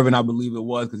Iceman Gervin, I believe it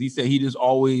was, because he said he just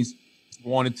always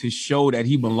wanted to show that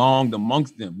he belonged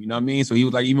amongst them. You know what I mean? So he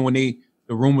was like, even when the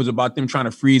rumors about them trying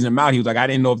to freeze him out, he was like, I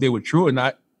didn't know if they were true or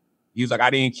not. He was like, I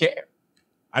didn't care.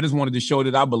 I just wanted to show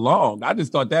that I belonged. I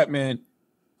just thought that, man,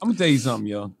 I'm gonna tell you something,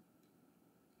 yo.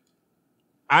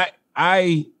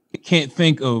 I can't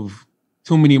think of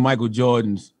too many Michael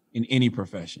Jordans in any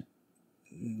profession.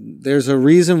 There's a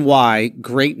reason why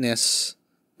greatness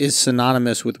is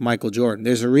synonymous with Michael Jordan.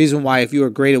 There's a reason why if you are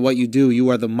great at what you do, you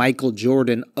are the Michael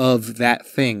Jordan of that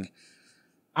thing.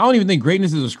 I don't even think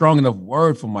greatness is a strong enough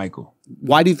word for Michael.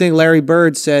 Why do you think Larry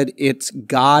Bird said it's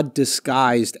God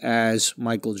disguised as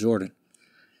Michael Jordan?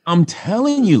 I'm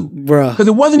telling you, bruh, because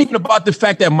it wasn't even about the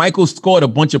fact that Michael scored a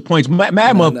bunch of points. Mad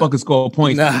motherfucker scored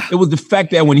points. It was the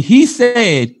fact that when he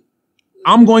said,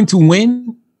 I'm going to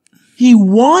win, he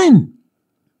won.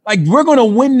 Like, we're going to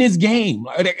win this game.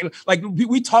 Like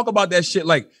we talk about that shit,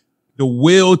 like the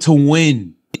will to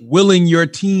win, willing your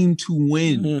team to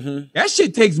win. Mm-hmm. That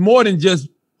shit takes more than just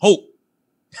hope.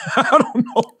 I don't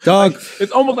know. Dog. Like,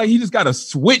 it's almost like he just got a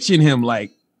switch in him.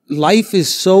 Like, life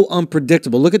is so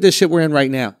unpredictable. Look at this shit we're in right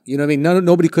now. You know what I mean?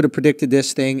 Nobody could have predicted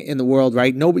this thing in the world,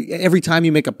 right? Nobody. Every time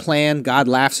you make a plan, God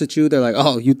laughs at you. They're like,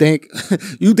 "Oh, you think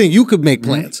you could make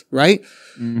plans, right?"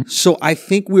 Mm-hmm. So I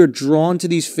think we're drawn to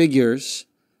these figures.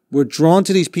 We're drawn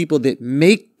to these people that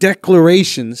make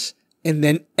declarations and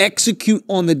then execute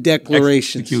on the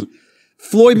declarations.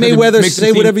 Floyd Mayweather,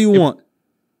 say whatever you want.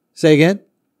 Say again.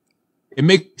 It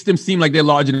makes them seem like they're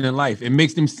larger than life. It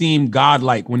makes them seem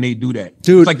godlike when they do that.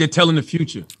 Dude, it's like they're telling the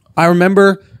future. I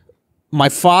remember my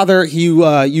father, he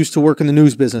used to work in the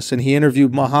news business, and he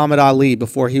interviewed Muhammad Ali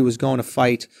before he was going to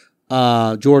fight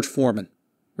George Foreman,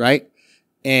 right?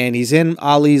 And he's in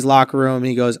Ali's locker room, and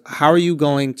he goes, how are you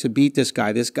going to beat this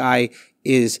guy? This guy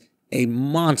is a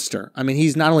monster. I mean,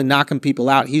 he's not only knocking people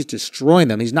out, he's destroying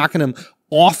them. He's knocking them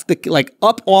off the, like,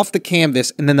 up off the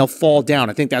canvas, and then they'll fall down.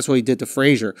 I think that's what he did to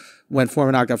Frazier when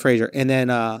Foreman knocked out Frazier. And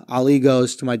then Ali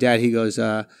goes to my dad, he goes,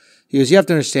 you have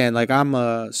to understand, like, I'm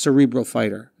a cerebral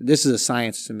fighter. This is a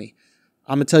science to me.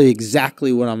 I'm going to tell you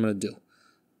exactly what I'm going to do.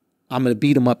 I'm going to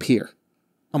beat him up here.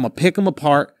 I'm going to pick him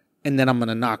apart, and then I'm going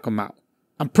to knock him out.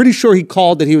 I'm pretty sure he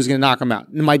called that he was going to knock him out.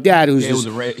 And my dad, who's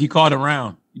he called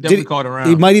around. He definitely called around.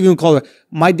 He might even call it.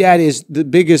 My dad is the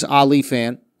biggest Ali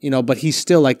fan, you know, but he's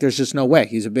still like, there's just no way.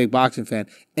 He's a big boxing fan.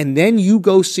 And then you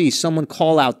go see someone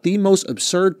call out the most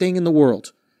absurd thing in the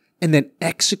world and then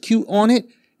execute on it.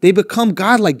 They become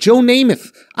godlike. Joe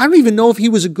Namath, I don't even know if he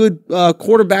was a good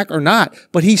quarterback or not,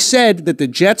 but he said that the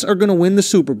Jets are going to win the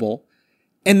Super Bowl,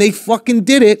 and they fucking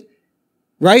did it,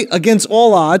 right, against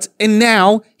all odds, and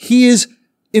now he is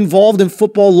involved in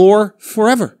football lore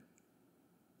forever.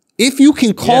 If you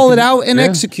can call it out and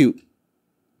execute.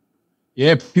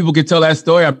 Yeah, people can tell that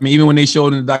story. I mean, even when they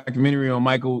showed in the documentary on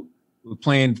Michael was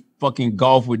playing fucking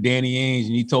golf with Danny Ainge,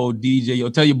 and he told DJ, yo,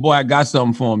 tell your boy I got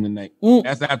something for him tonight.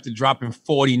 That's after dropping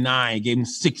 49, gave him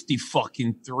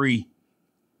 60-3.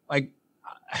 Like,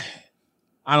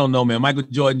 I don't know, man. Michael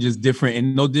Jordan just different,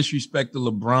 and no disrespect to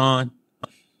LeBron.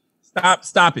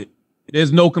 Stop it.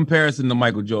 There's no comparison to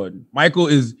Michael Jordan. Michael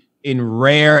is in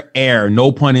rare air,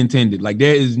 no pun intended. Like,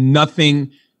 there is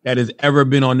nothing that has ever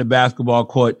been on the basketball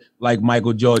court like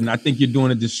Michael Jordan. I think you're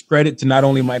doing a discredit to not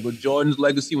only Michael Jordan's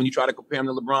legacy when you try to compare him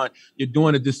to LeBron, you're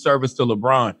doing a disservice to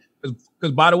LeBron.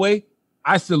 Because, by the way,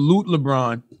 I salute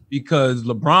LeBron because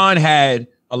LeBron had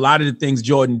a lot of the things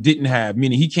Jordan didn't have,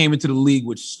 meaning he came into the league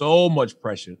with so much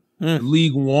pressure. The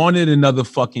league wanted another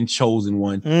fucking chosen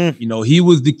one. You know, he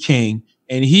was the king,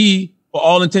 and he, for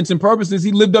all intents and purposes,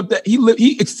 he lived up that.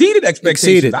 He exceeded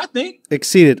expectations. I think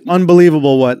exceeded.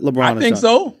 Unbelievable what LeBron. I think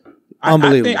so.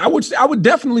 Unbelievable. I would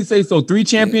definitely say so. 3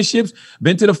 championships,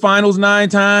 been to the finals 9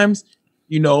 times.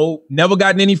 You know, never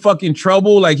gotten any fucking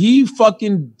trouble. Like, he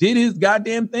fucking did his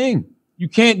goddamn thing. You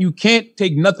can't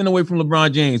take nothing away from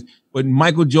LeBron James, but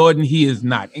Michael Jordan, he is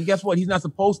not. And guess what? He's not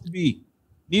supposed to be.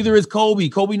 Neither is Kobe.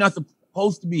 Kobe not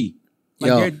supposed to be.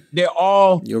 Like, they're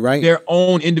all you're right. Their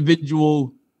own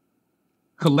individual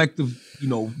collective, you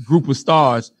know, group of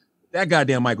stars. That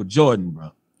goddamn Michael Jordan,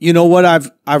 bro. You know what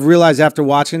I've realized after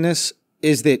watching this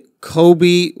is that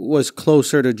Kobe was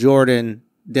closer to Jordan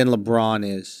than LeBron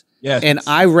is. Yes. And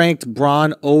I ranked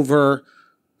Bron over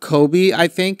Kobe, I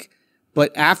think.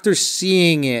 But after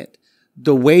seeing it,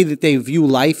 the way that they view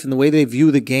life and the way they view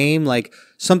the game, like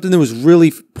something that was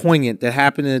really poignant that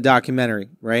happened in the documentary,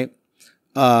 right?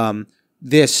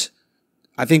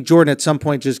 I think Jordan at some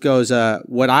point just goes,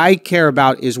 what I care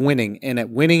about is winning, and at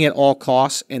winning at all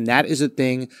costs, and that is a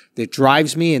thing that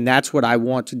drives me, and that's what I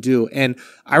want to do. And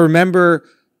I remember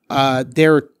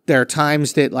there There are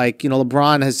times that, like, you know,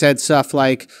 LeBron has said stuff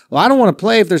like, well, I don't want to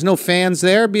play if there's no fans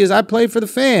there because I play for the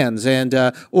fans. And,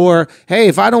 or, hey,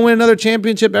 if I don't win another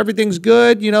championship, everything's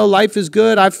good. You know, life is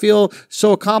good. I feel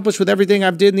so accomplished with everything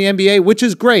I've did in the NBA, which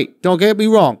is great. Don't get me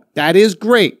wrong. That is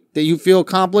great that you feel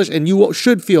accomplished, and you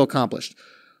should feel accomplished.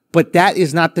 But that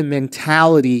is not the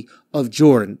mentality of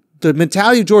Jordan. The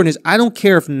mentality of Jordan is, I don't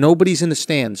care if nobody's in the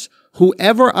stands.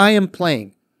 Whoever I am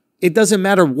playing, it doesn't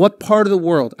matter what part of the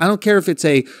world. I don't care if it's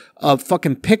a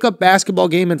fucking pickup basketball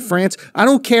game in France. I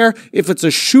don't care if it's a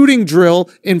shooting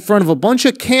drill in front of a bunch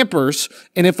of campers,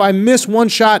 and if I miss one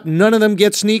shot, none of them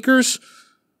get sneakers.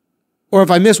 Or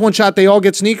if I miss one shot, they all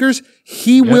get sneakers.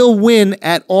 He will win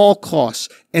at all costs,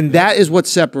 and that is what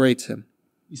separates him.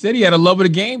 He said he had a love of the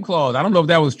game clause. I don't know if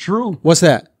that was true. What's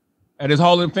that? At his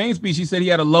Hall of Fame speech, he said he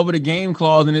had a love of the game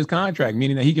clause in his contract,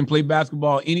 meaning that he can play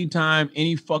basketball anytime,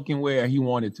 any fucking where he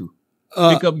wanted to.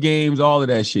 Pick up games, all of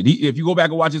that shit. If you go back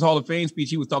and watch his Hall of Fame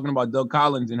speech, he was talking about Doug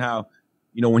Collins and how,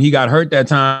 you know, when he got hurt that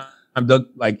time, Doug,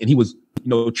 like, and he was, you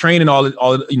know, training all,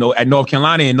 you know, at North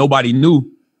Carolina and nobody knew.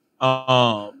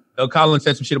 Doug Collins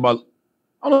said some shit about,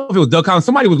 I don't know if it was Doug Collins,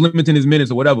 somebody was limiting his minutes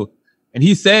or whatever. And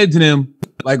he said to them,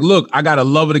 like, look, I got a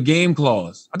love of the game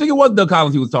clause. I think it was Doug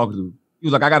Collins he was talking to. He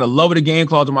was like, I got a love of the game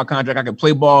clause in my contract. I can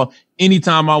play ball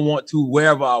anytime I want to,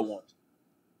 wherever I want.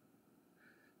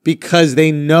 Because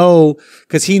they know,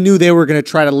 because he knew they were going to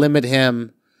try to limit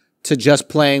him to just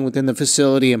playing within the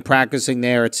facility and practicing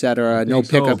there, et cetera. No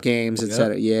pickup games, et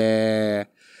cetera. Yeah.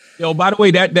 Yo, by the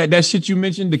way, that shit you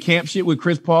mentioned, the camp shit with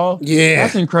Chris Paul. Yeah.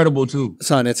 That's incredible too.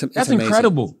 Son, it's that's amazing.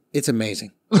 Incredible. It's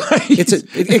amazing.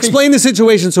 Explain the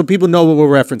situation so people know what we're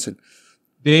referencing.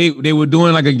 They were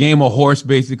doing like a game of horse,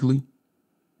 basically.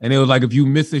 And it was like, if you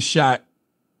miss a shot,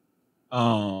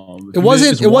 it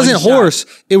wasn't horse.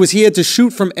 It was, he had to shoot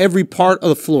from every part of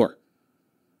the floor.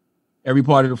 Every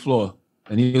part of the floor.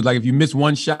 And he was like, if you miss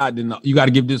one shot, then you got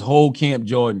to give this whole camp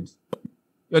Jordans.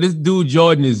 Yo, this dude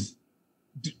Jordan is,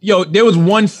 yo, there was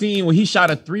one scene where he shot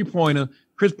a 3-pointer.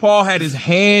 Chris Paul had his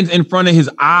hands in front of his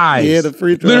eyes. Yeah, the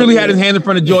free throw. Literally had his hand in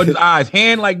front of Jordan's eyes.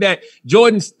 Hand like that.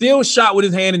 Jordan still shot with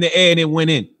his hand in the air and it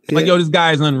went in. Like, yo, this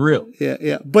guy is unreal.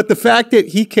 Yeah. But the fact that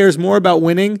he cares more about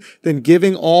winning than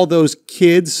giving all those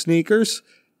kids sneakers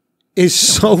is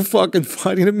so fucking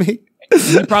funny to me.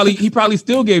 He probably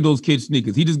still gave those kids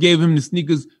sneakers. He just gave him the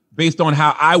sneakers based on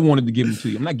how I wanted to give them to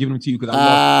you. I'm not giving them to you because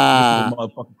I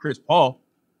love motherfucking Chris Paul.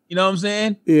 You know what I'm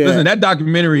saying? Yeah. Listen, that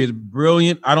documentary is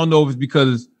brilliant. I don't know if it's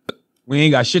because we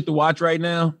ain't got shit to watch right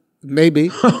now. Maybe.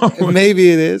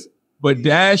 Maybe it is. But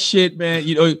that shit, man,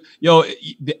 you know, yo,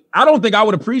 I don't think I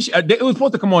would appreciate it. Was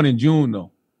supposed to come on in June,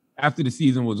 though, after the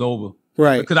season was over.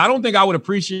 Right. Because I don't think I would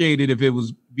appreciate it if it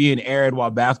was being aired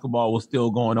while basketball was still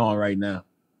going on right now.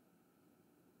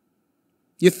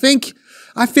 You think?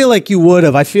 I feel like you would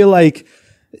have. I feel like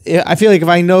if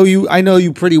I know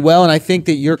you pretty well, and I think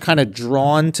that you're kind of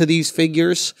drawn to these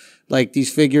figures, like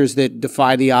these figures that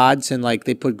defy the odds and like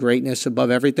they put greatness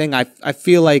above everything. I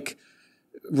feel like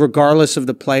regardless of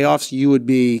the playoffs, you would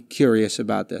be curious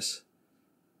about this.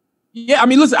 Yeah, I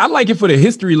mean, listen, I like it for the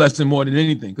history lesson more than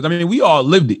anything. Because, I mean, we all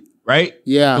lived it, right?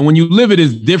 Yeah. And when you live it,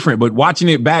 it's different. But watching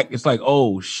it back, it's like,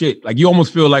 oh, shit. Like, you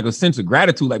almost feel like a sense of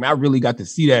gratitude. Like, man, I really got to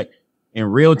see that in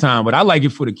real time. But I like it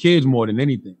for the kids more than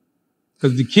anything.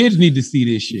 Because the kids need to see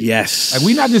this shit. Yes. Like,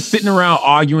 we're not just sitting around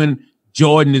arguing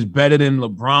Jordan is better than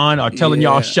LeBron or telling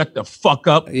y'all shut the fuck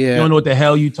up. Yeah. You don't know what the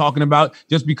hell you talking about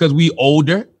just because we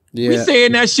older. Yeah. We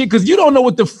saying that shit because you don't know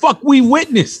what the fuck we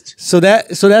witnessed. So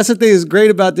that's the thing that's great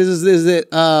about this is that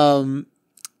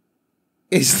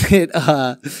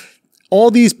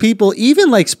all these people, even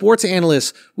like sports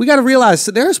analysts, we got to realize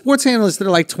that there are sports analysts that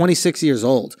are like 26 years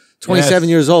old, 27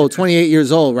 years old, 28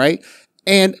 years old, right?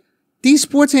 And these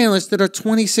sports analysts that are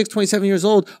 26, 27 years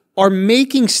old are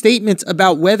making statements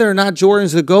about whether or not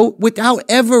Jordan's the GOAT without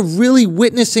ever really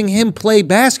witnessing him play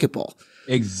basketball.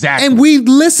 Exactly. And we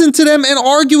listen to them and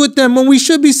argue with them when we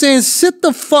should be saying, sit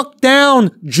the fuck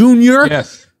down, Junior.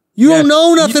 Yes. You don't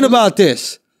know nothing about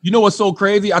this. You know what's so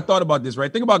crazy? I thought about this,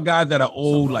 right? Think about guys that are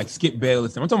old, like Skip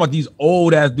Bayless. I'm talking about these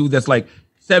old ass dudes that's like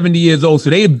 70 years old.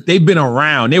 So they've been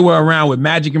around. They were around with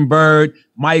Magic and Bird,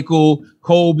 Michael,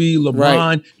 Kobe, LeBron.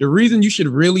 Right. The reason you should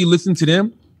really listen to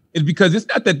them is because it's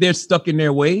not that they're stuck in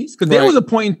their ways. Because there was a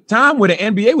point in time where the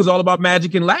NBA was all about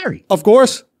Magic and Larry. Of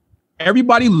course.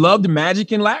 Everybody loved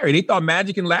Magic and Larry. They thought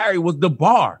Magic and Larry was the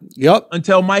bar. Yep.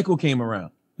 Until Michael came around.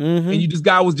 Mm-hmm. And this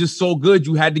guy was just so good,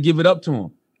 you had to give it up to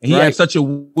him. And he had such a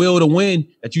will to win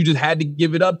that you just had to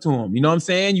give it up to him. You know what I'm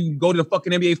saying? You go to the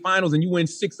fucking NBA finals and you win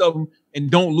 6 of them and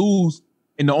don't lose.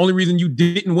 And the only reason you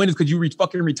didn't win is because you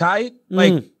fucking retired.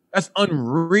 Like, That's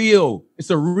unreal. It's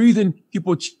a reason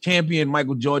people champion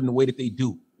Michael Jordan the way that they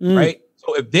do, right?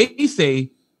 So if they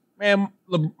say, man,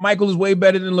 Michael is way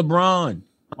better than LeBron,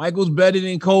 Michael's better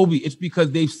than Kobe, it's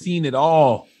because they've seen it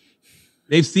all.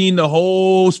 They've seen the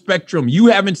whole spectrum. You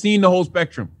haven't seen the whole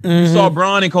spectrum. You saw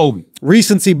Bron and Kobe.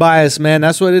 Recency bias, man.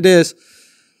 That's what it is.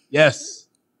 Yes.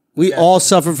 We all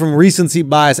suffer from recency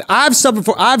bias. I've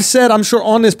said, I'm sure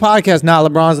on this podcast,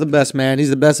 LeBron's the best, man. He's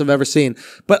the best I've ever seen.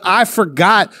 But I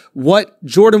forgot what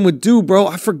Jordan would do, bro.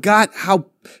 I forgot how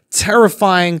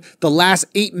terrifying the last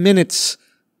 8 minutes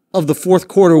of the fourth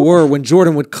quarter were when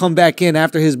Jordan would come back in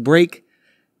after his break.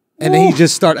 And then he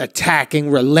just start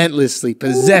attacking relentlessly,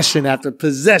 possession after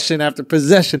possession after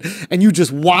possession. And you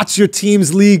just watch your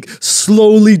team's league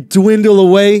slowly dwindle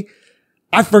away.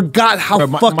 I forgot how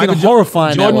fucking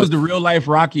horrifying Jordan that was the real life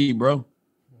Rocky, bro.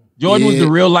 Jordan was the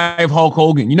real life Hulk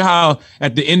Hogan. You know how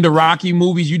at the end of Rocky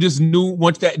movies, you just knew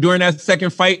during that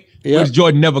second fight, which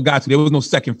Jordan never got to. There was no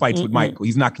second fights with Michael.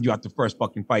 He's knocking you out the first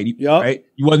fucking fight, right?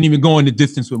 You wasn't even going the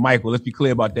distance with Michael. Let's be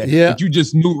clear about that. But you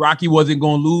just knew Rocky wasn't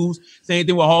going to lose. Same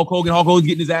thing with Hulk Hogan. Hulk Hogan's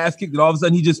getting his ass kicked, and all of a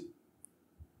sudden he just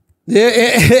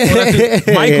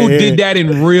Michael did that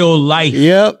in real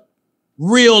life.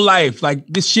 Real life. Like,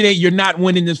 this shit ain't, you're not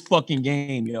winning this fucking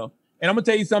game, yo. And I'm gonna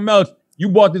tell you something else. You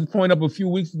brought this point up a few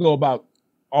weeks ago about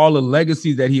all the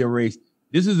legacies that he erased.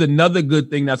 This is another good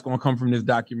thing that's gonna come from this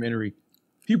documentary.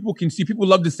 People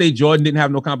love to say Jordan didn't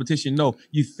have no competition. No,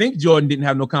 you think Jordan didn't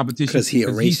have no competition because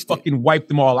he fucking wiped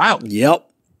them all out.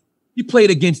 He played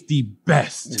against the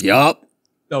best.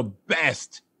 The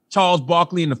best. Charles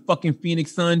Barkley and the fucking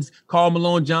Phoenix Suns, Karl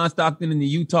Malone, John Stockton and the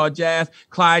Utah Jazz,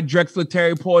 Clyde Drexler,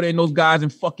 Terry Porter, and those guys in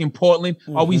fucking Portland.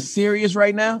 Are we serious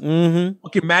right now?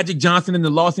 Fucking Magic Johnson and the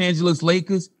Los Angeles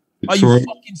Lakers. Are you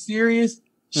fucking serious?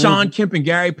 Sean Kemp and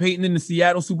Gary Payton in the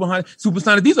Seattle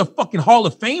Supersonics. These are fucking Hall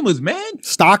of Famers, man.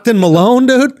 Stockton, Malone,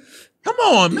 dude. Come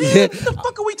on, man. What the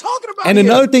fuck are we talking about And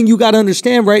another thing you got to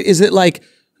understand, right, is that like,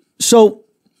 so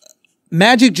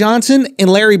Magic Johnson and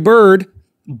Larry Bird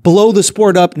blow the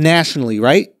sport up nationally,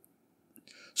 right?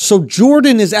 So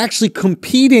Jordan is actually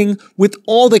competing with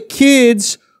all the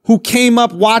kids who came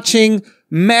up watching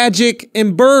Magic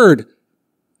and Bird.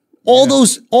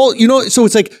 So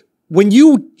it's like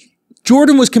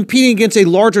Jordan was competing against a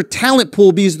larger talent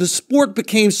pool because the sport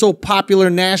became so popular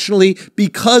nationally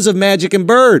because of Magic and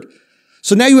Bird.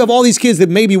 So now you have all these kids that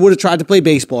maybe would have tried to play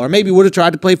baseball or maybe would have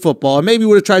tried to play football or maybe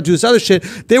would have tried to do this other shit.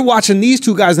 They're watching these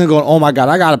two guys and they're going, oh my God,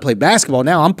 I got to play basketball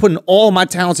now. I'm putting all my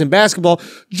talents in basketball.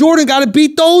 Jordan got to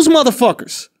beat those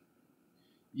motherfuckers.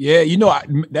 Yeah,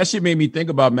 that shit made me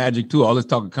think about Magic too. All this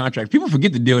talk of contracts. People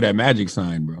forget the deal that Magic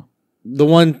signed, bro. The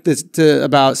one that's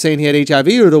about saying he had HIV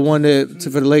or the one for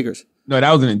the Lakers? No,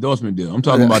 that was an endorsement deal. I'm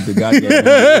talking about the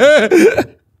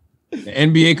goddamn the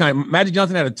NBA Magic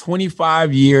Johnson had a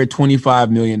 25-year, $25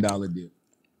 million deal.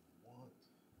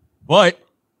 But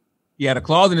he had a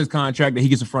clause in his contract that he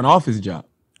gets a front office job.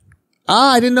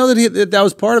 I didn't know that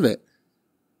was part of it.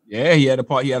 Yeah, he had a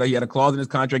clause in his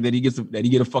contract that he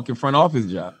get a fucking front office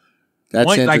job. That's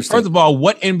interesting. Like, first of all,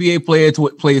 what NBA player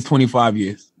plays 25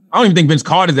 years? I don't even think Vince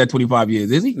Carter's at 25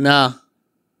 years, is he? Nah.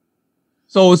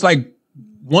 So it's like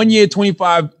 1 year,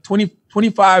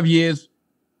 25 years.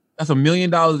 That's $1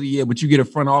 million a year, but you get a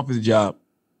front office job.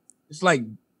 It's like,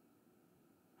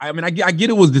 I mean, I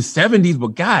get it was the 70s,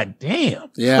 but god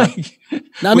damn. Yeah. Was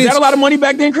that a lot of money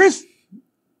back then, Chris?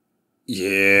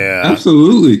 Yeah.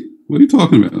 Absolutely. What are you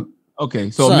talking about? Okay,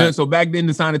 so back then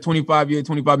to sign a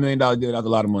 $25 million deal, that's a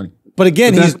lot of money. But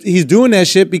again, he's doing that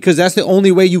shit because that's the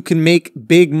only way you can make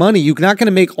big money. You're not going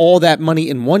to make all that money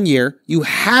in 1 year. You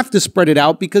have to spread it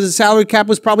out because the salary cap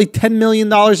was probably $10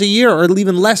 million a year or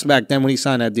even less back then when he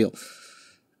signed that deal.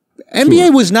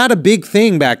 NBA was not a big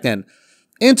thing back then.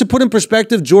 And to put in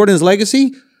perspective Jordan's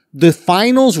legacy, the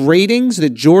finals ratings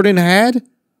that Jordan had,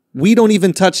 we don't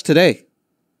even touch today.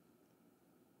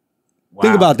 Wow.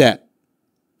 Think about that.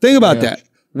 That.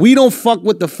 We don't fuck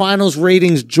with the finals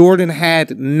ratings Jordan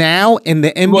had now, and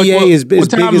the NBA is as big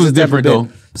as it's ever been. Though?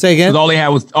 Say again? All they had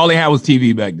was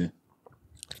TV back then.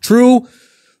 True.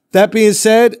 That being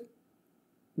said,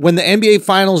 when the NBA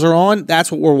finals are on, that's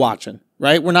what we're watching,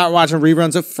 right? We're not watching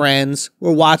reruns of Friends.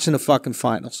 We're watching the fucking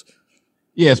finals.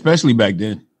 Yeah, especially back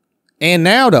then. And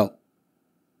now, though.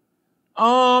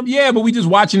 Yeah, but we just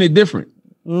watching it different.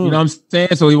 You know what I'm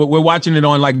saying? So we're watching it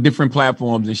on like different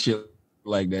platforms and shit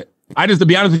like that. To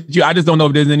be honest with you, I just don't know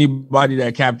if there's anybody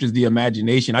that captures the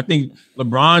imagination. I think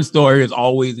LeBron's story is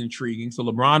always intriguing. So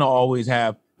LeBron will always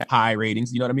have high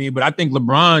ratings. You know what I mean? But I think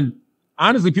LeBron,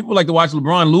 honestly, people like to watch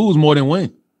LeBron lose more than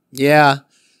win. Yeah.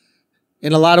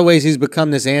 In a lot of ways, he's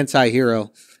become this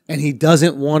anti-hero. and he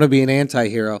doesn't want to be an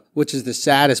anti-hero, which is the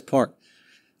saddest part.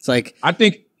 It's like I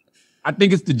think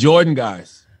it's the Jordan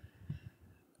guys.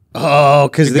 Oh,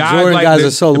 because the Jordan like guys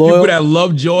are so loyal. People that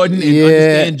love Jordan and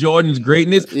understand Jordan's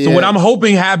greatness. Yeah. So what I'm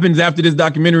hoping happens after this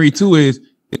documentary too is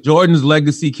Jordan's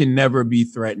legacy can never be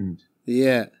threatened.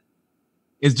 Yeah.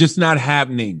 It's just not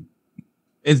happening.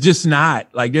 It's just not.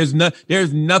 Like there's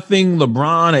nothing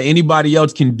LeBron or anybody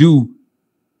else can do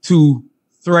to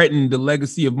threaten the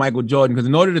legacy of Michael Jordan. Because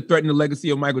in order to threaten the legacy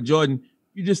of Michael Jordan,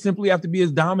 you just simply have to be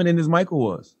as dominant as Michael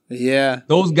was. Yeah.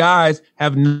 Those guys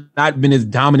have not been as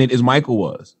dominant as Michael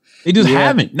was. They just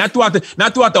haven't. Not throughout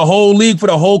the whole league for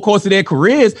the whole course of their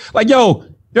careers. Like, yo,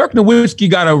 Dirk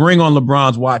Nowitzki got a ring on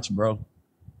LeBron's watch, bro.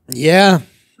 Yeah.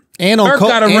 And on, Dirk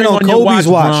got a ring on your Kobe's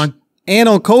watch. LeBron. And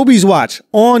on Kobe's watch.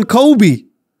 On Kobe.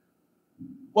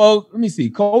 Well, let me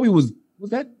see. Kobe was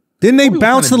that? Didn't they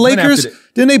bounce the Lakers?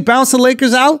 Didn't they bounce the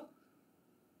Lakers out?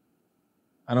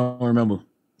 I don't remember.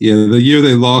 Yeah, the year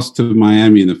they lost to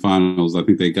Miami in the finals, I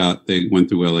think they went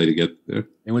through LA to get there.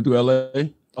 They went through LA?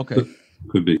 Okay.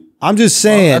 Could be. I'm just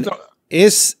saying,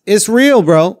 it's real,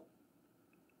 bro.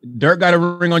 Dirk got a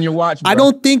ring on your watch, bro. I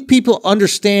don't think people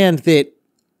understand that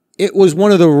it was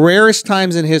one of the rarest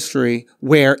times in history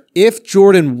where if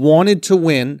Jordan wanted to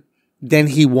win, then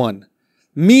he won.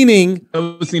 Meaning, I've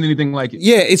never seen anything like it.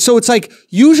 Yeah, it's like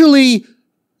usually,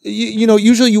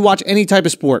 usually you watch any type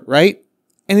of sport, right?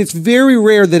 And it's very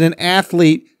rare that an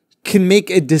athlete can make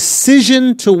a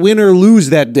decision to win or lose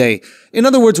that day. In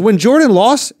other words, when Jordan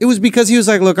lost, it was because he was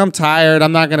like, look, I'm tired.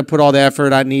 I'm not going to put all the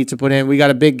effort I need to put in. We got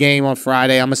a big game on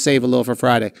Friday. I'm going to save a little for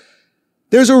Friday.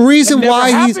 There's a reason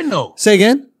why he's... Though. Say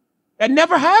again? That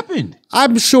never happened.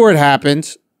 I'm sure it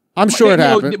happened.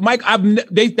 Happened. Mike,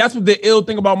 that's what the ill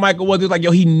thing about Michael was. It's like,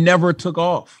 yo, he never took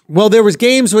off. Well, there was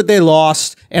games where they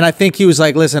lost, and I think he was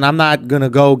like, listen, I'm not going to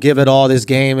go give it all this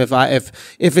game if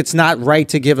it's not right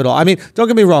to give it all. I mean, don't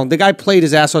get me wrong. The guy played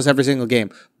his ass off every single game.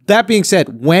 That being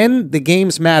said, when the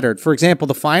games mattered, for example,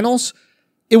 the finals,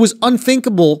 it was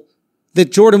unthinkable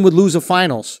that Jordan would lose a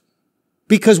finals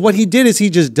because what he did is he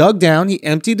just dug down, he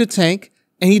emptied the tank,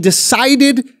 and he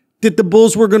decided that the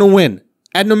Bulls were going to win.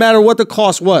 And no matter what the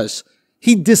cost was,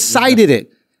 he decided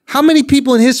it. How many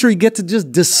people in history get to just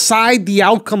decide the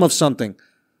outcome of something?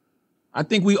 I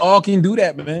think we all can do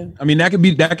that, man. I mean,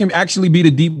 that can actually be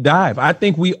the deep dive. I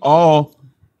think we all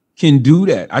can do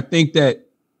that. I think that,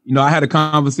 I had a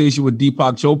conversation with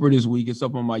Deepak Chopra this week. It's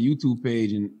up on my YouTube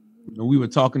page, and we were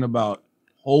talking about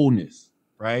wholeness,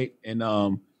 right? And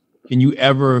can you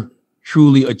ever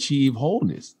truly achieve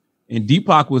wholeness? And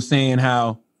Deepak was saying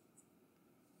how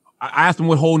I asked him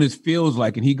what wholeness feels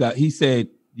like, and he said,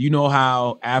 you know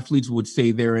how athletes would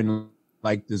say they're in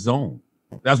like the zone.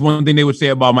 That's one thing they would say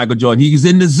about Michael Jordan. He's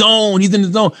in the zone. He's in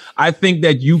the zone. I think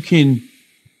that you can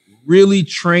really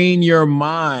train your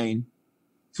mind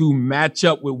to match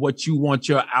up with what you want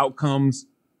your outcomes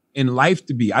in life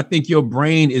to be. I think your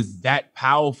brain is that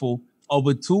powerful of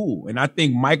a tool. And I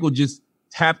think Michael just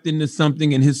tapped into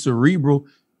something in his cerebral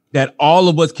that all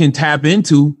of us can tap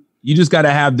into. You just got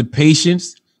to have the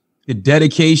patience, the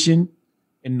dedication,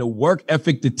 and the work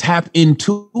ethic to tap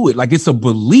into it. Like it's a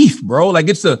belief, bro. Like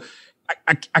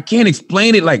I can't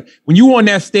explain it. Like when you on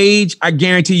that stage, I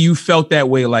guarantee you felt that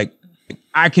way. Like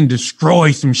I can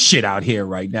destroy some shit out here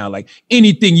right now. Like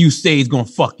anything you say is going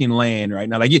to fucking land right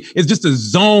now. Like it's just a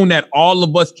zone that all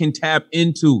of us can tap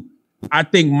into. I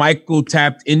think Michael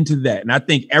tapped into that. And I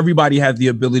think everybody has the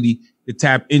ability to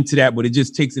tap into that, but it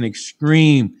just takes an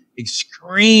extreme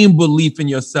belief in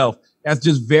yourself. That's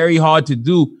just very hard to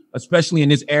do, especially in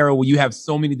this era where you have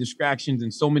so many distractions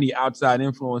and so many outside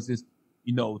influences,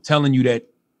 telling you that,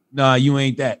 nah, you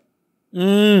ain't that.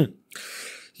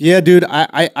 Yeah, dude,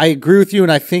 I agree with you.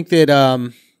 And I think that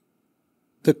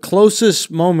the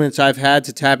closest moments I've had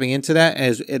to tapping into that,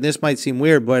 and this might seem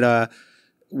weird, but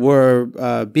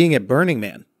were being at Burning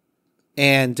Man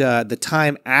and the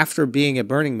time after being at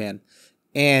Burning Man.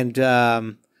 And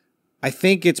I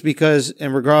think it's because,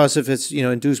 and regardless if it's,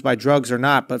 induced by drugs or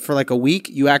not, but for like a week,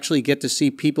 you actually get to see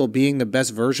people being the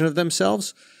best version of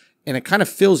themselves. And it kind of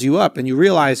fills you up and you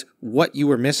realize what you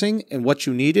were missing and what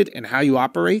you needed and how you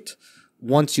operate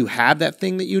once you have that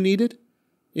thing that you needed.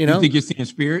 You think you're seeing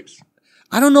spirits?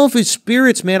 I don't know if it's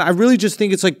spirits, man. I really just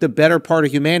think it's like the better part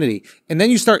of humanity. And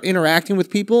then you start interacting with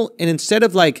people, and instead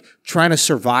of like trying to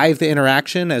survive the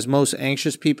interaction, as most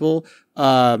anxious people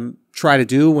try to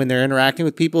do when they're interacting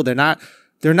with people, they're not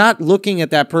looking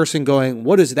at that person going,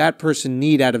 what does that person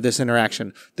need out of this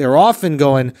interaction? They're often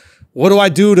going, what do I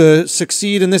do to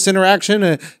succeed in this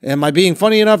interaction? Am I being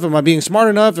funny enough? Am I being smart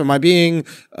enough? Am I being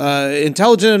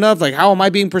intelligent enough? Like, how am I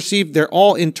being perceived? They're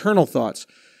all internal thoughts.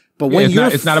 But when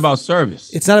it's not about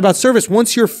service. It's not about service.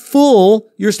 Once you're full,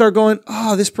 you start going,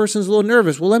 oh, this person's a little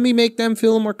nervous. Well, let me make them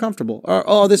feel more comfortable. Or,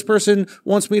 oh, this person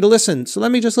wants me to listen, so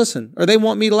let me just listen. Or they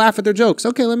want me to laugh at their jokes.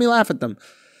 Okay, let me laugh at them.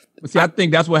 See, I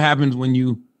think that's what happens when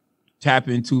you tap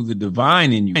into the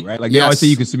divine in you, right? Like they always say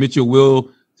you can submit your will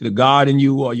to the God in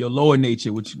you or your lower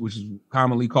nature, which is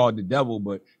commonly called the devil.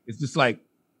 But it's just like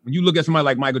when you look at somebody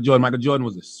like Michael Jordan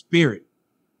was a spirit.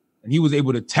 And he was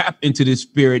able to tap into this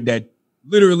spirit that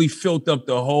literally filled up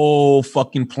the whole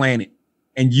fucking planet.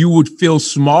 And you would feel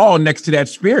small next to that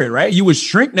spirit, right? You would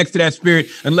shrink next to that spirit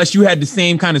unless you had the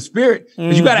same kind of spirit.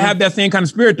 Because you got to have that same kind of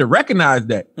spirit to recognize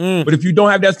that. But if you don't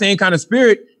have that same kind of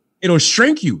spirit, it'll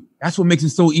shrink you. That's what makes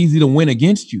it so easy to win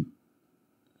against you.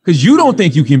 Because you don't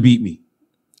think you can beat me.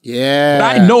 Yeah.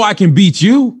 But I know I can beat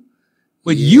you.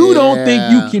 But you don't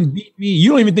think you can beat me. You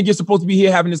don't even think you're supposed to be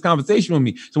here having this conversation with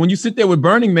me. So when you sit there with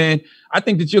Burning Man, I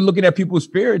think that you're looking at people's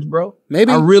spirits, bro.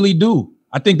 Maybe. I really do.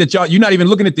 I think that you're not even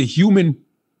looking at the human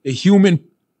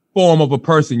form of a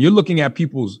person. You're looking at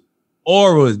people's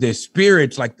auras, their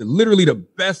spirits, like literally the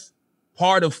best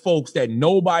part of folks that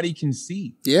nobody can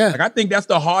see. Yeah. Like I think that's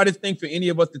the hardest thing for any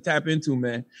of us to tap into,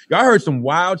 man. Y'all heard some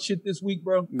wild shit this week,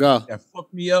 bro. Go. That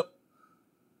fucked me up.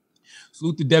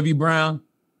 Salute to Debbie Brown.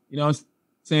 You know what I'm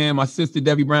saying? My sister,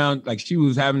 Debbie Brown, like she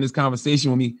was having this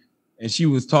conversation with me and she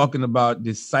was talking about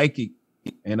this psychic.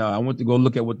 And I went to go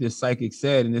look at what this psychic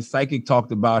said. And this psychic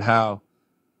talked about how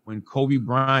when Kobe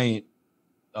Bryant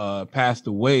passed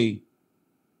away,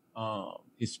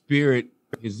 his spirit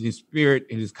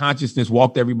and his consciousness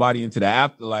walked everybody into the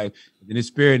afterlife. And then his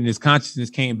spirit and his consciousness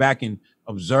came back and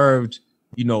observed,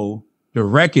 you know, the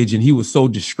wreckage. And he was so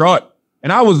distraught.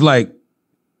 And I was like,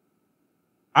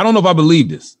 I don't know if I believe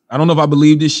this. I don't know if I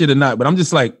believe this shit or not, but I'm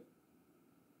just like,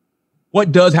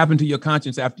 what does happen to your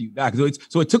conscience after you die?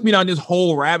 So it took me down this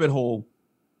whole rabbit hole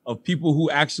of people who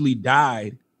actually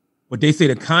died, but they say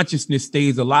the consciousness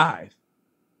stays alive.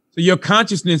 So your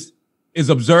consciousness is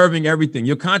observing everything.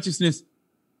 Your consciousness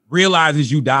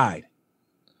realizes you died.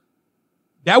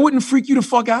 That wouldn't freak you the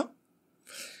fuck out?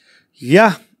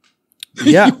 Yeah.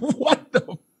 Yeah. What the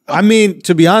fuck? I mean,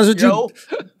 to be honest with you,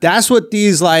 that's what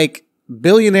these like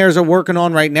billionaires are working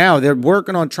on right now. They're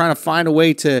working on trying to find a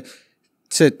way to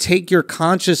take your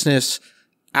consciousness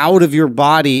out of your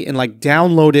body and like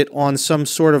download it on some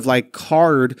sort of like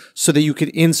card so that you could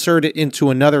insert it into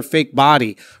another fake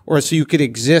body or so you could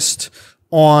exist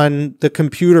on the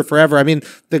computer forever. I mean,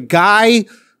 the guy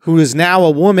who is now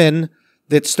a woman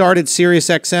that started Sirius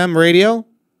XM radio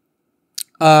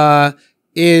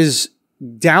is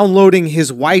downloading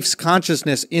his wife's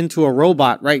consciousness into a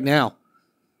robot right now.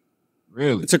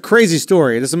 Really? It's a crazy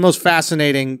story. It's the most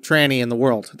fascinating tranny in the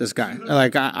world, this guy.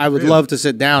 Like, I would love to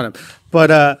sit down him.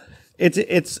 But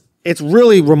it's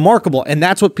really remarkable. And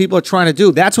that's what people are trying to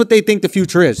do. That's what they think the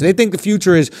future is. They think the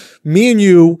future is me and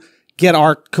you get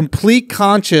our complete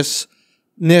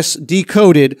consciousness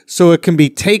decoded so it can be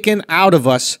taken out of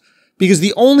us. Because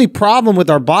the only problem with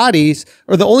our bodies,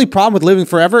 or the only problem with living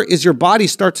forever, is your body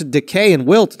starts to decay and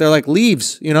wilt. They're like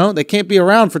leaves, you know? They can't be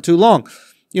around for too long.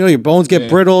 You know, your bones get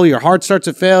brittle, your heart starts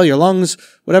to fail, your lungs,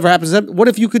 whatever happens. What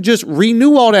if you could just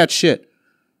renew all that shit?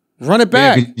 Run it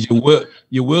back. Yeah,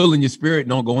 your will and your spirit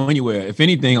don't go anywhere. If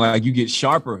anything, like you get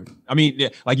sharper. I mean,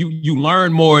 like you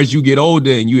learn more as you get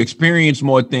older and you experience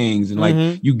more things and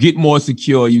like you get more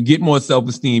secure, you get more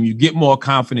self-esteem, you get more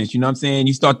confidence. You know what I'm saying?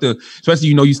 You start to, especially,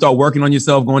 you know, you start working on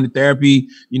yourself, going to therapy,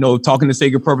 you know, talking to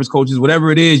sacred purpose coaches,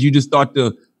 whatever it is, you just start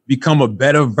to become a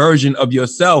better version of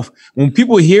yourself. When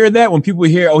people hear that, when people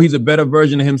hear, oh, he's a better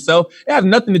version of himself, it has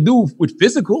nothing to do with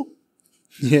physical.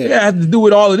 Yeah. It has to do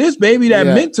with all of this, baby, that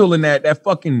mental and that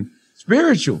fucking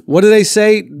spiritual. What do they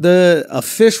say? A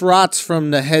fish rots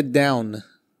from the head down.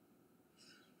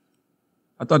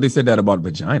 I thought they said that about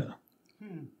vagina.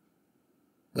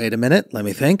 Wait a minute. Let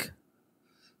me think.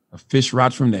 A fish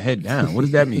rots from the head down. What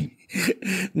does that mean?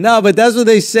 No, but that's what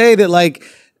they say, that like,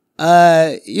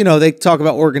 you know, they talk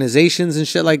about organizations and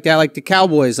shit like that, like the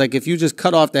Cowboys. Like if you just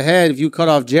cut off the head, if you cut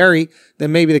off Jerry,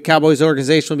 then maybe the Cowboys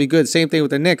organization will be good. Same thing with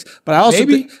the Knicks. But I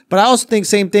also think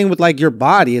same thing with like your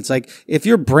body. It's like if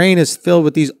your brain is filled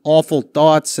with these awful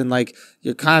thoughts and like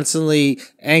you're constantly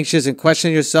anxious and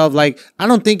questioning yourself, like I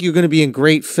don't think you're going to be in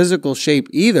great physical shape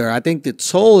either. I think the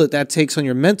toll that takes on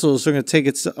your mental is going to take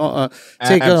it on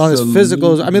his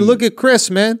physical. I mean, look at Chris,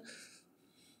 man.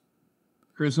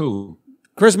 Chris who?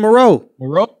 Chris Moreau.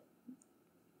 Moreau?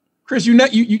 Chris,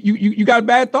 you got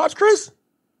bad thoughts, Chris?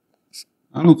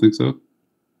 I don't think so.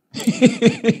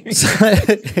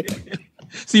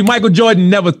 See, Michael Jordan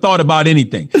never thought about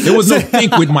anything. There was no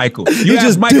think with Michael. You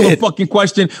ask Michael a fucking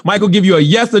question, Michael give you a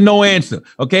yes or no answer.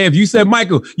 Okay, if you said,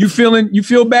 Michael, you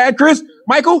feel bad, Chris?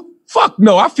 Michael, fuck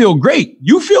no, I feel great.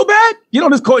 You feel bad? Get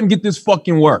on this court and get this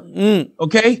fucking work.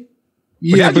 Okay?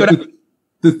 Yeah, but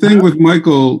the thing with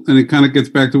Michael, and it kind of gets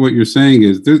back to what you're saying,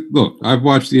 is look, I've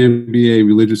watched the NBA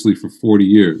religiously for 40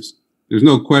 years. There's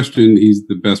no question he's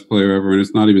the best player ever, and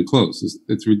it's not even close.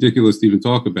 It's ridiculous to even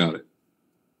talk about it.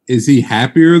 Is he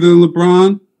happier than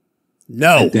LeBron?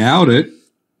 No. I doubt it.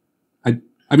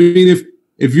 I mean,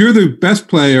 if you're the best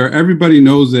player, everybody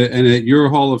knows it, and at your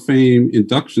Hall of Fame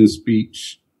induction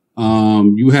speech,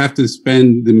 you have to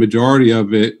spend the majority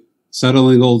of it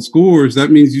settling old scores.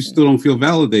 That means you still don't feel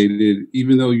validated,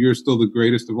 even though you're still the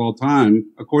greatest of all time,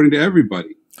 according to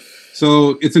everybody.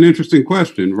 So it's an interesting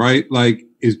question, right? Like,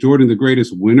 is Jordan the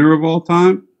greatest winner of all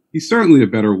time? He's certainly a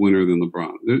better winner than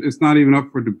LeBron. It's not even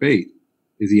up for debate.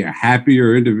 Is he a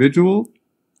happier individual?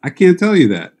 I can't tell you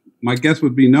that. My guess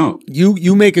would be no.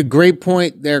 You make a great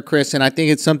point there, Chris, and I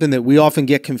think it's something that we often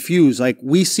get confused. Like,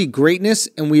 we see greatness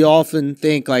and we often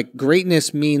think like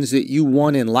greatness means that you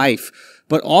won in life.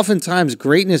 But oftentimes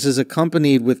greatness is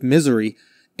accompanied with misery,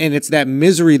 and it's that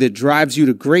misery that drives you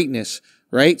to greatness,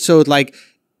 right? So like,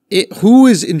 who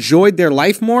has enjoyed their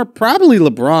life more? Probably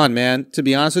LeBron, man, to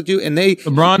be honest with you. And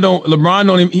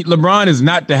LeBron is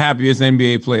not the happiest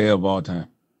NBA player of all time.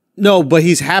 No, but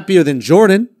he's happier than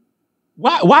Jordan.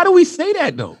 Why do we say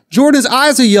that though? Jordan's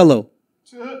eyes are yellow.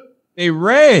 They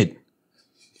red.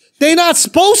 They not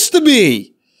supposed to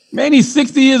be. Man, he's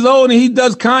 60 years old and he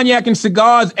does cognac and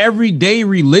cigars every day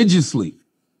religiously.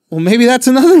 Well, maybe that's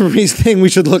another thing we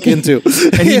should look into.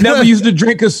 And he never used to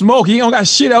drink or smoke. He don't got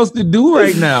shit else to do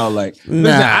right now. Like, listen,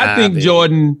 I think baby.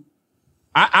 Jordan,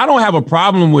 I don't have a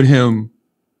problem with him.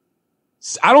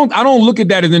 I don't look at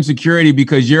that as insecurity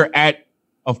because you're at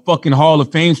a fucking Hall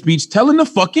of Fame speech telling the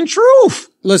fucking truth.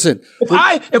 Listen, if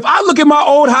I look at my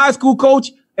old high school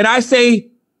coach and I say,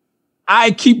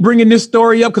 I keep bringing this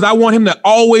story up because I want him to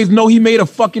always know he made a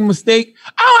fucking mistake,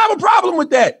 I don't have a problem with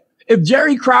that. If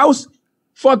Jerry Krause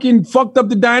fucking fucked up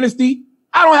the dynasty,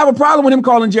 I don't have a problem with him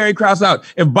calling Jerry Krause out.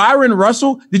 If Byron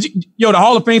Russell, the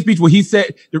Hall of Fame speech where he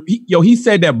said, he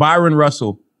said that Byron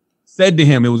Russell said to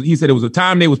him, he said it was a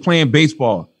time they was playing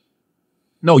baseball.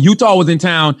 No, Utah was in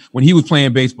town when he was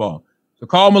playing baseball. So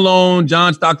Karl Malone,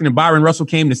 John Stockton, and Byron Russell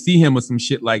came to see him or some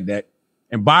shit like that.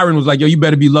 And Byron was like, yo, you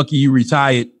better be lucky you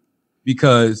retired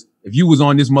because if you was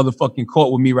on this motherfucking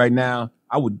court with me right now,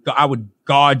 I would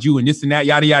guard you and this and that,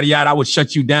 yada, yada, yada. I would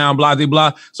shut you down, blah, blah,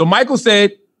 blah. So Michael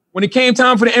said, when it came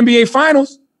time for the NBA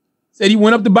Finals, said he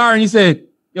went up to Byron and he said,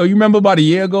 yo, you remember about a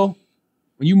year ago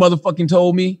when you motherfucking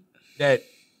told me that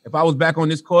if I was back on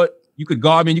this court, you could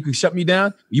guard me and you could shut me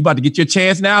down? You about to get your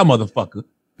chance now, motherfucker.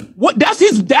 What? That's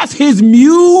his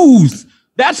muse.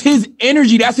 That's his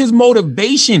energy. That's his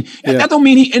motivation. Yeah. That don't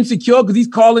mean he insecure because he's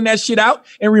calling that shit out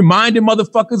and reminding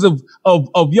motherfuckers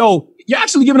of yo, you're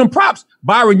actually giving them props.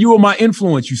 Byron, you were my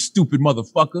influence, you stupid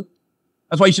motherfucker.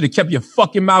 That's why you should have kept your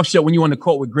fucking mouth shut when you're on the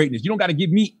court with greatness. You don't got to give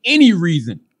me any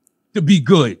reason to be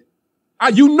good.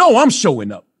 You know I'm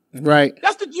showing up. Right.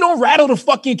 You don't rattle the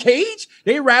fucking cage.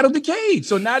 They rattled the cage.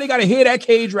 So now they got to hear that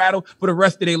cage rattle for the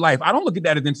rest of their life. I don't look at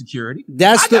that as insecurity.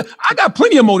 I got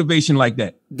plenty of motivation like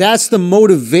that. That's the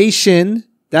motivation.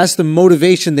 That's the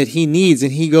motivation that he needs.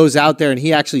 And he goes out there and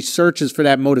he actually searches for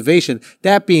that motivation.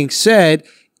 That being said,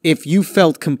 if you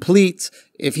felt complete,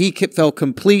 if he felt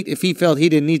complete, if he felt he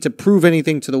didn't need to prove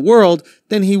anything to the world,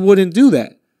 then he wouldn't do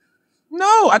that.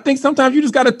 No, I think sometimes you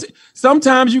just got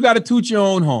to, toot your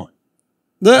own horn.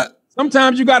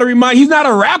 Sometimes you got to remind, he's not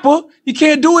a rapper. He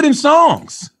can't do it in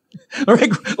songs.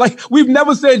 Like we've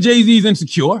never said Jay-Z's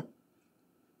insecure.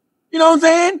 You know what I'm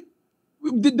saying?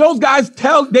 Those guys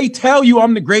tell you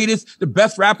I'm the greatest, the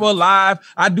best rapper alive.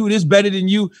 I do this better than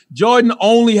you. Jordan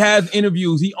only has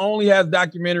interviews. He only has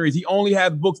documentaries. He only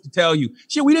has books to tell you.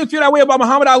 Shit, we didn't feel that way about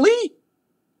Muhammad Ali.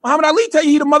 Muhammad Ali tell you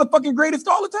he the motherfucking greatest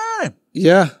all the time.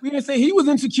 Yeah. We didn't say he was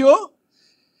insecure.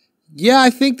 Yeah, I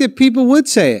think that people would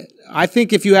say it. I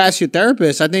think if you ask your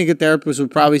therapist, I think a therapist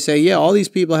would probably say, yeah, all these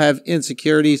people have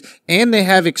insecurities and they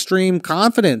have extreme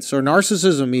confidence or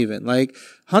narcissism even. Like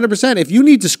 100%. If you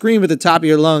need to scream at the top of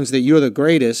your lungs that you're the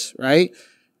greatest, right?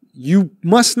 You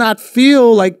must not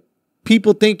feel like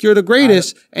people think you're the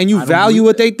greatest and you value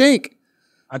what they think.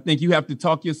 I think you have to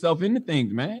talk yourself into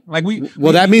things, man. Like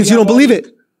that means you don't believe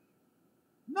it.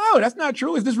 No, that's not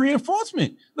true. It's just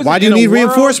reinforcement. Listen, why do you need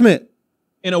reinforcement?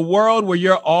 In a world where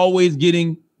you're always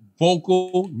getting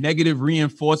vocal negative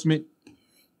reinforcement,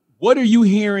 what are you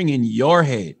hearing in your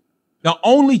head? The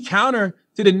only counter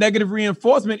to the negative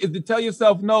reinforcement is to tell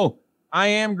yourself, no, I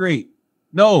am great.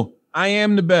 No, I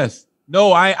am the best.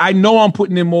 No, I know I'm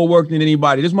putting in more work than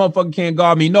anybody. This motherfucker can't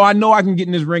guard me. No, I know I can get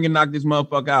in this ring and knock this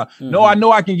motherfucker out. No, I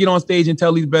know I can get on stage and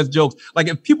tell these best jokes. Like,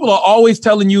 if people are always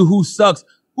telling you who sucks,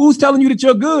 who's telling you that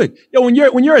you're good? Yo, when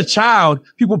you're a child,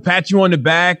 people pat you on the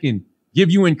back and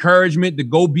give you encouragement to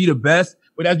go be the best.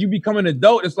 But as you become an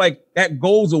adult, it's like that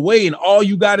goes away and all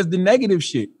you got is the negative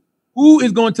shit. Who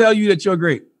is going to tell you that you're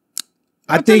great?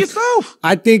 I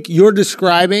think you're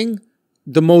describing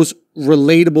the most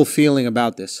relatable feeling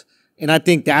about this. And I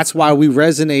think that's why we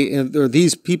resonate, or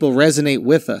these people resonate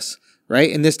with us,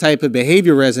 right? And this type of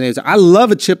behavior resonates. I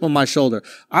love a chip on my shoulder.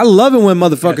 I love it when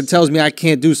motherfucker tells me I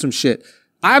can't do some shit.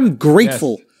 I'm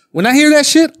grateful. Yes. When I hear that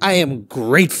shit, I am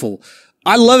grateful.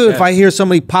 I love it if I hear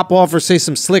somebody pop off or say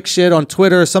some slick shit on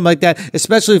Twitter or something like that,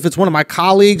 especially if it's one of my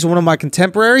colleagues or one of my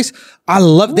contemporaries. I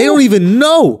love, they don't even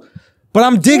know, but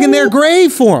I'm digging their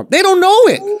grave for them. They don't know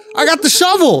it. I got the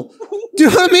shovel. Do you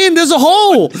know what I mean? There's a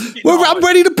hole. I'm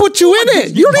ready to put you in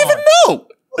it. You don't even know.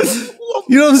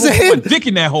 You know what I'm saying? Put dick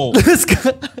in that hole.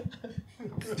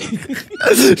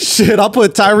 Shit, I'll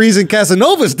put Tyrese and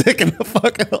Casanova's dick in the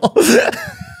fucking hole.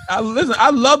 Listen,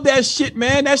 I love that shit,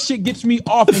 man. That shit gets me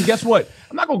off. And guess what?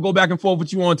 I'm not gonna go back and forth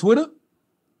with you on Twitter.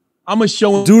 I'm gonna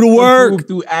show do the work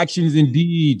through actions and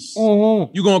deeds.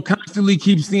 You're gonna constantly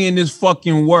keep seeing this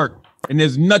fucking work, and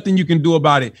there's nothing you can do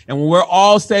about it. And when we're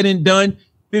all said and done,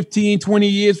 15, 20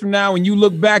 years from now, when you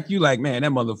look back, you like, man,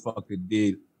 that motherfucker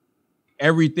did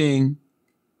everything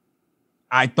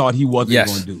I thought he wasn't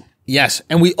going to do. Yes,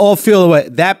 and we all feel the way.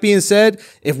 That being said,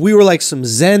 if we were like some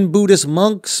Zen Buddhist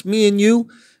monks, me and you,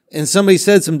 and somebody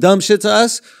said some dumb shit to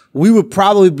us, we would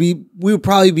probably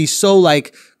be so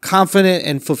like confident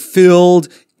and fulfilled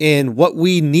in what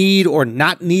we need or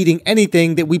not needing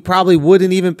anything that we probably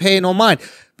wouldn't even pay no mind.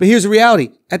 But here's the reality.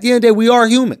 At the end of the day, we are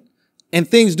human and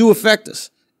things do affect us.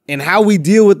 And how we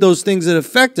deal with those things that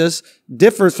affect us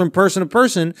differs from person to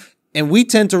person. And we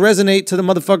tend to resonate to the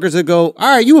motherfuckers that go,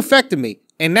 all right, you affected me.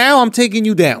 And now I'm taking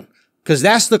you down. Because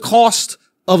that's the cost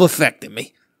of affecting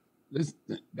me.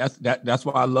 That's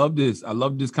why I love this. I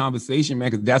love this conversation,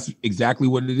 man, because that's exactly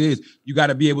what it is. You got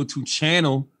to be able to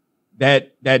channel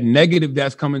that negative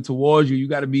that's coming towards you. You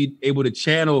got to be able to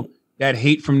channel that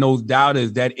hate from those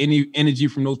doubters, that energy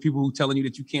from those people who telling you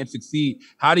that you can't succeed.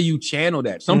 How do you channel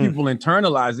that? Some people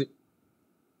internalize it,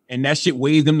 and that shit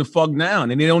weighs them the fuck down,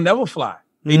 and they don't never fly.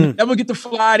 They never get to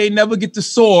fly. They never get to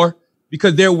soar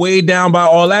because they're weighed down by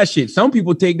all that shit. Some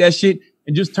people take that shit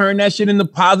and just turn that shit into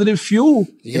positive fuel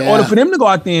in order for them to go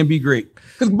out there and be great.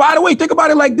 Because, by the way, think about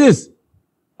it like this.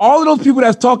 All of those people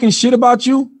that's talking shit about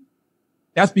you,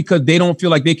 that's because they don't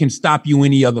feel like they can stop you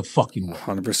any other fucking way.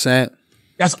 100%.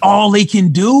 That's all they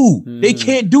can do. They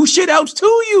can't do shit else to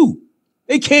you.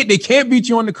 They can't beat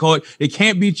you on the court. They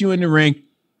can't beat you in the ring.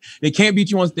 They can't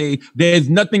beat you on stage. There's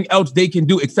nothing else they can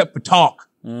do except for talk.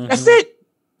 That's it.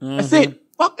 That's it.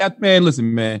 Fuck that, man.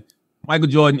 Listen, man. Michael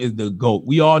Jordan is the GOAT.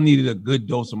 We all needed a good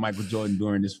dose of Michael Jordan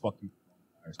during this fucking.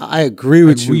 I agree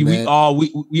with you, man.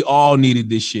 We all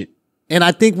needed this shit. And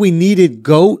I think we needed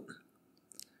GOAT.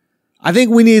 I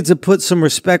think we needed to put some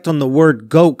respect on the word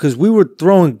GOAT because we were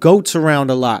throwing goats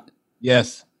around a lot.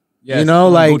 Yes. You know,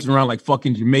 like goats around like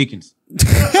fucking Jamaicans.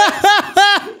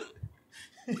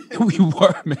 We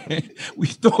were, man. We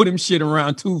throw them shit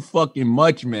around too fucking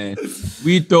much, man.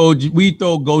 We throw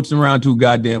goats around too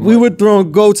goddamn much. We were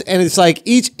throwing goats, and it's like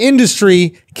each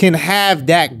industry can have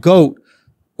that goat,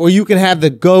 or you can have the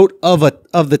goat of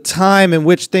the time in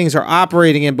which things are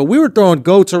operating in. But we were throwing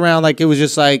goats around like it was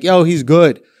just like, yo, he's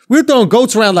good. We were throwing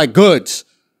goats around like goods.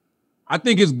 I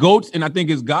think it's goats, and I think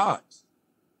it's gods.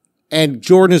 And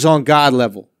Jordan is on God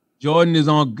level. Jordan is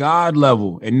on God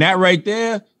level, and that right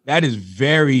there. That is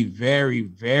very, very,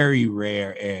 very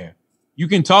rare air. You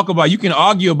can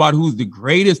argue about who's the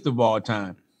greatest of all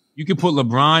time. You can put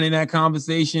LeBron in that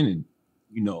conversation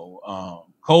and,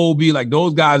 Kobe, like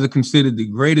those guys are considered the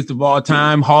greatest of all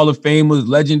time, Hall of Famers,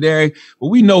 legendary. But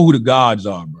we know who the gods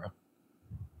are, bro.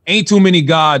 Ain't too many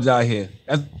gods out here.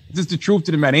 That's just the truth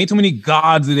to the matter. Ain't too many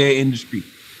gods of their industry,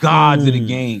 gods of the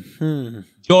game.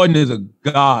 Jordan is a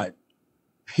god,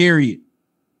 period.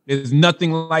 There's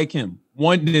nothing like him.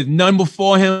 There's none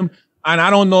before him, and I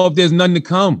don't know if there's none to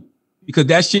come because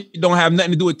that shit don't have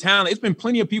nothing to do with talent. It's been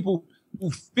plenty of people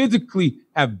who physically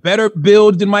have better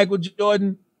builds than Michael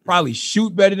Jordan, probably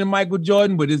shoot better than Michael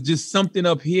Jordan, but it's just something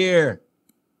up here,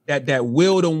 that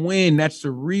will to win, that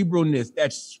cerebralness,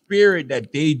 that spirit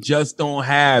that they just don't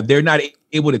have. They're not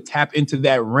able to tap into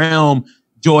that realm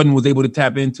Jordan was able to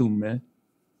tap into, man.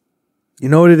 You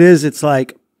know what it is? It's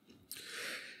like,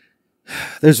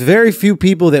 there's very few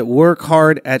people that work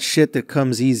hard at shit that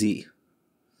comes easy.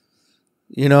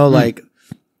 You know, like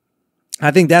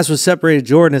I think that's what separated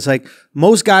Jordan. It's like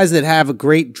most guys that have a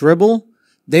great dribble,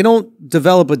 they don't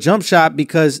develop a jump shot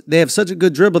because they have such a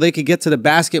good dribble they could get to the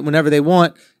basket whenever they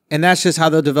want, and that's just how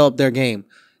they'll develop their game.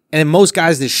 And most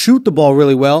guys that shoot the ball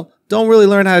really well don't really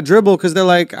learn how to dribble because they're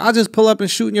like, I'll just pull up and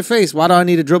shoot in your face. Why do I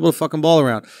need to dribble the fucking ball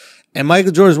around? And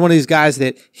Michael Jordan is one of these guys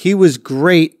that he was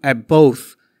great at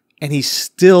both, and he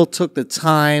still took the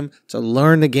time to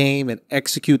learn the game and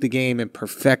execute the game and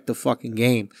perfect the fucking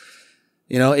game.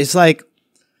 You know, it's like,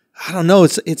 I don't know.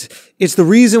 It's the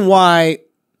reason why,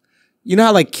 you know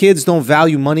how like kids don't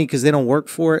value money because they don't work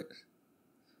for it?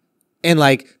 And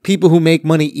like people who make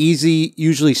money easy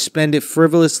usually spend it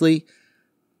frivolously.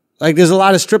 Like there's a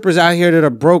lot of strippers out here that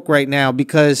are broke right now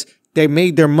because they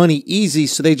made their money easy,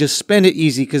 so they just spend it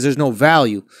easy because there's no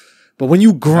value. But when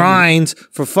you grind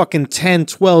for fucking 10,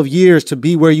 12 years to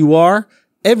be where you are,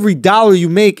 every dollar you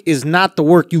make is not the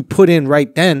work you put in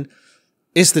right then.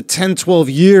 It's the 10, 12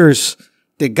 years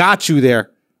that got you there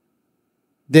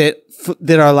that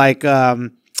are like,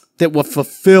 that will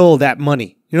fulfill that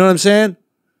money. You know what I'm saying?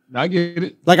 I get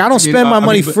it. Like I don't spend my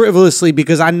money frivolously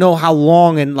because I know how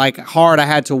long and like hard I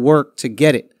had to work to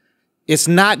get it. It's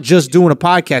not just doing a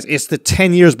podcast. It's the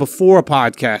 10 years before a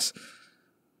podcast.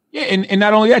 Yeah, and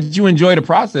not only that, you enjoy the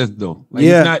process though. Like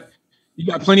you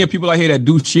got plenty of people out here that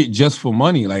do shit just for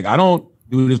money. Like I don't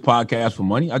do this podcast for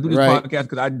money. I do this podcast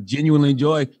because I genuinely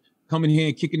enjoy coming here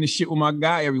and kicking the shit with my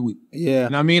guy every week. Yeah.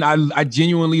 And I mean, I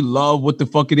genuinely love what the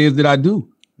fuck it is that I do.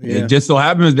 Yeah. It just so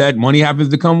happens that money happens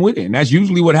to come with it. And that's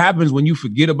usually what happens when you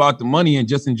forget about the money and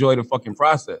just enjoy the fucking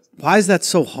process. Why is that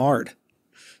so hard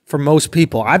for most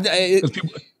people?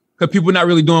 Because people are not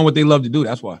really doing what they love to do.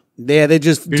 That's why. Yeah, they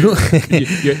just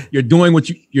you're doing what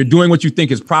you think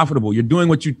is profitable. You're doing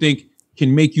what you think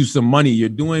can make you some money. You're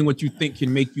doing what you think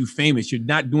can make you famous. You're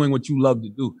not doing what you love to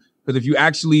do. Because if you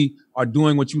actually are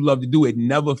doing what you love to do, it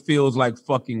never feels like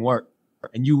fucking work.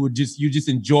 And you just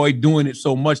enjoy doing it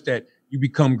so much that you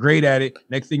become great at it.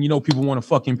 Next thing you know, people want to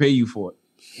fucking pay you for it.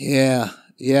 Yeah.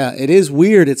 Yeah. It is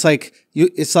weird. It's like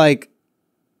it's like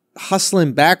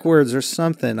hustling backwards or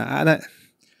something.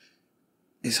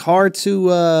 It's hard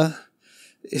to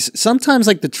sometimes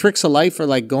like the tricks of life are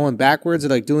like going backwards or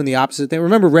like doing the opposite thing.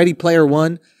 Remember Ready Player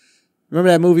One? Remember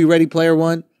that movie Ready Player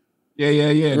One?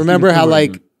 Yeah. Remember how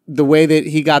like the way that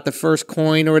he got the first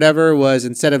coin or whatever was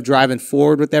instead of driving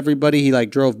forward with everybody, he like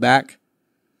drove back.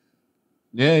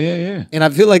 Yeah. And I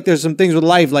feel like there's some things with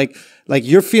life, like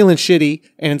you're feeling shitty,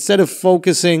 and instead of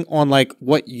focusing on like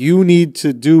what you need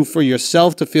to do for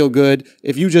yourself to feel good,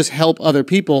 if you just help other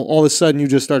people, all of a sudden you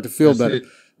just start to feel better,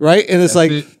 right? And it's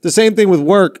the same thing with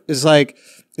work. It's like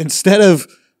instead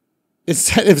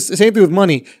same thing with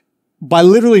money. By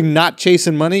literally not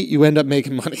chasing money, you end up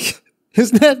making money.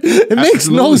 Isn't that? It makes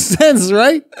no sense,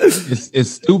 right? It's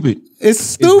stupid. It's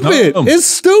stupid. It's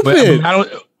stupid.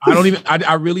 But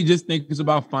I really just think it's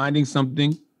about finding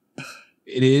something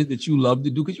it is that you love to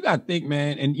do. Because you got to think,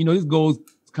 man, and you know, this goes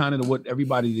kind of to what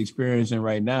everybody's experiencing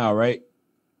right now, right?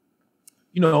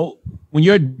 You know, when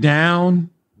you're down,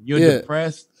 you're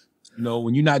depressed, you know,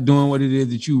 when you're not doing what it is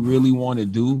that you really want to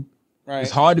do, it's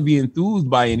hard to be enthused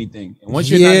by anything. And once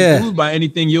you're not enthused by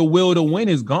anything, your will to win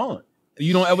is gone.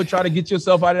 You don't ever try to get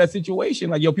yourself out of that situation.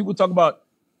 Like, yo, people talk about,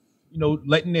 you know,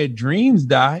 letting their dreams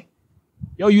die.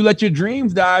 Yo, you let your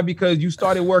dreams die because you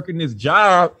started working this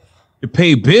job to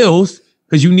pay bills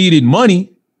because you needed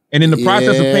money. And in the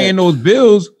process of paying those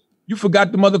bills, you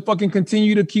forgot to motherfucking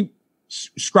continue to keep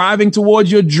striving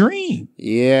towards your dream.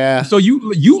 Yeah. So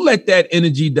you let that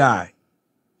energy die.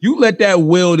 You let that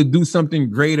will to do something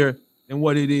greater than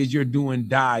what it is you're doing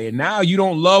die. And now you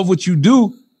don't love what you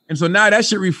do. And so now that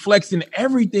shit reflects in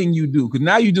everything you do. Because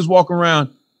now you just walk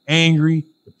around angry,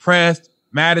 depressed,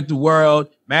 mad at the world,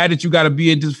 mad that you got to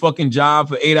be at this fucking job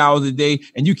for 8 hours a day.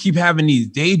 And you keep having these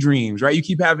daydreams, right? You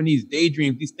keep having these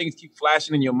daydreams. These things keep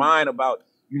flashing in your mind about,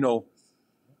 you know,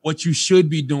 what you should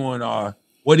be doing or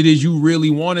what it is you really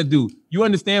want to do. You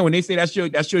understand when they say that's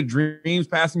your dreams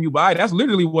passing you by? That's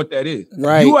literally what that is.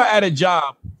 Right. You are at a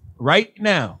job right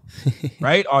now,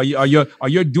 right? Or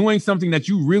you're doing something that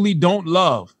you really don't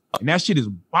love. And that shit is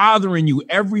bothering you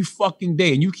every fucking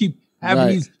day. And you keep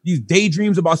having these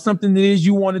daydreams about something that it is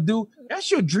you want to do. That's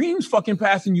your dreams fucking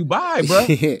passing you by, bro.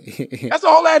 That's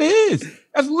all that is.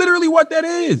 That's literally what that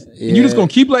is. Yeah. And you're just going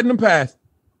to keep letting them pass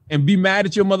and be mad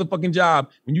at your motherfucking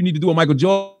job when you need to do what Michael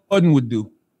Jordan would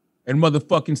do and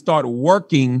motherfucking start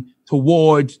working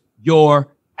towards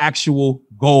your actual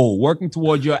goal, working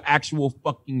towards your actual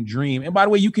fucking dream. And by the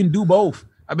way, you can do both.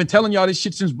 I've been telling y'all this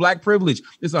shit since Black Privilege.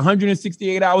 It's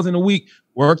 168 hours in a week.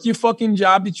 Work your fucking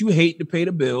job that you hate to pay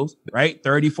the bills, right?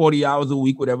 30, 40 hours a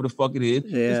week, whatever the fuck it is.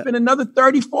 Yeah. And spend another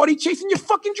 30, 40 chasing your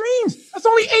fucking dreams. That's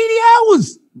only 80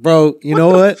 hours. Bro, you know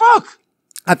what? Fuck?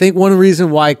 I think one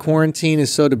reason why quarantine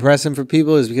is so depressing for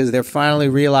people is because they're finally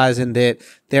realizing that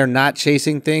they're not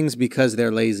chasing things because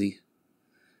they're lazy.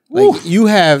 Like, you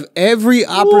have every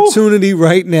opportunity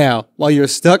right now while you're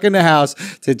stuck in the house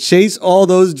to chase all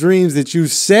those dreams that you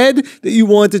said that you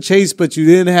wanted to chase, but you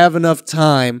didn't have enough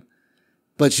time.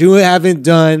 But you haven't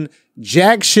done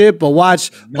jack shit but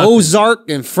watch Ozark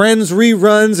and Friends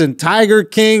reruns and Tiger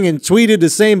King and tweeted the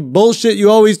same bullshit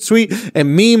you always tweet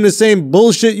and meme the same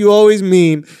bullshit you always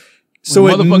meme. So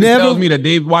when it motherfucker never tells me that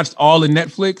they've watched all of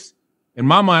Netflix, in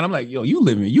my mind, I'm like, yo,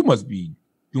 you must be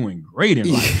doing great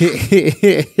in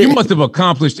life. You must have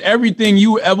accomplished everything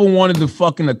you ever wanted to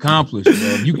fucking accomplish,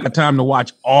 bro. You got time to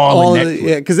watch all of Netflix.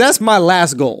 Yeah, because that's my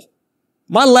last goal.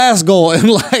 My last goal in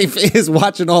life is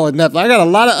watching all of Netflix. I got a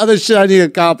lot of other shit I need to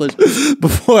accomplish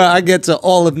before I get to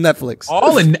all of Netflix.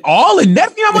 All in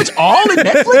Netflix? You know how much all in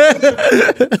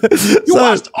Netflix? You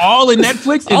watched all in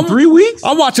Netflix in 3 weeks?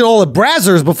 I'm watching all of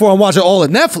Brazzers before I'm watching all of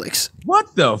Netflix.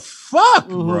 What the fuck,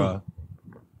 bro?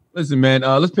 Listen, man,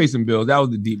 let's pay some bills. That was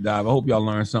the deep dive. I hope y'all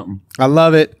learned something. I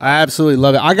love it. I absolutely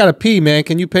love it. I got to pee, man.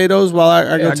 Can you pay those while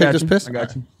I go take this piss? I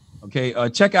got you. Okay,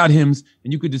 check out Hims,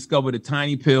 and you could discover the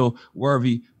tiny pill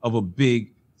worthy of a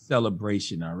big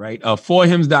celebration, all right?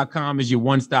 4hims.com is your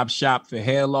one-stop shop for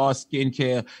hair loss,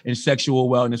 skincare, and sexual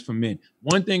wellness for men.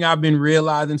 One thing I've been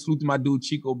realizing, salute to my dude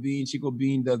Chico Bean. Chico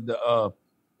Bean does the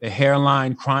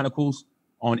Hairline Chronicles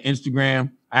on Instagram.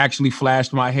 I actually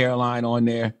flashed my hairline on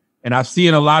there, and I've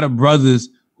seen a lot of brothers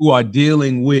who are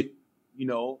dealing with,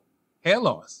 hair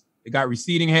loss. They got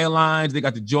receding hairlines. They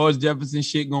got the George Jefferson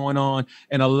shit going on.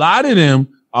 And a lot of them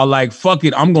are like, fuck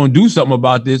it, I'm going to do something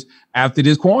about this after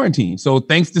this quarantine. So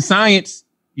thanks to science,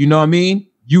 you know what I mean?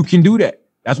 You can do that.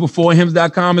 That's what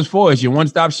 4hims.com is for. It's your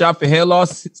one-stop shop for hair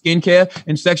loss, skincare,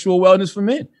 and sexual wellness for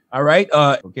men. All right.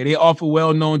 They offer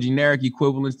well-known generic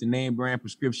equivalents to name brand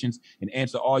prescriptions and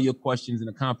answer all your questions in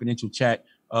a confidential chat.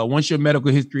 Once your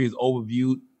medical history is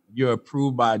overviewed, you're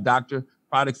approved by a doctor,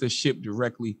 products are shipped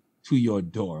directly to your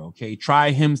door. Okay.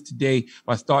 Try Hims today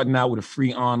by starting out with a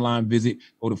free online visit.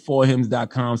 Go to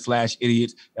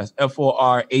 4hims.com/idiots. That's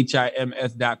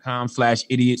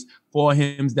FORHIMS.com/idiots.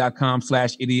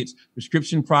 4hims.com/idiots.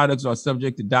 Prescription products are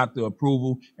subject to doctor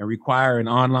approval and require an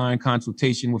online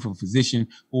consultation with a physician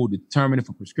who will determine if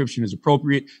a prescription is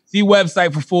appropriate. See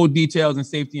website for full details and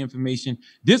safety information.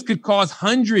 This could cost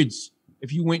hundreds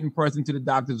if you went in person to the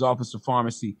doctor's office or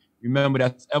pharmacy. Remember,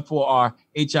 that's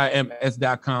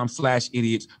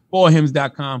FORHIMS.com/idiots,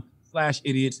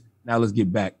 4hims.com/idiots. Now let's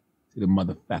get back to the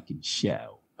motherfucking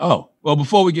show. Oh, well,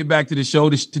 before we get back to the show,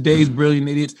 today's Brilliant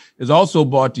Idiots is also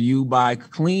brought to you by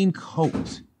Clean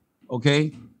Coat.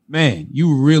 Okay? Man,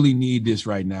 you really need this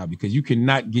right now because you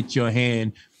cannot get your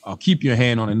hand or keep your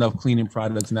hand on enough cleaning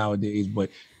products nowadays. But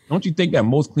don't you think that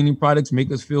most cleaning products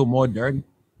make us feel more dirty?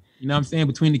 You know what I'm saying?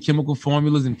 Between the chemical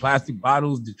formulas and plastic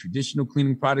bottles, the traditional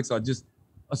cleaning products are just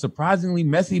a surprisingly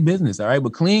messy business, all right?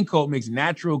 But Clean Coat makes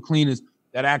natural cleaners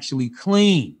that actually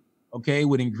clean, okay?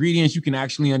 With ingredients you can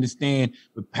actually understand,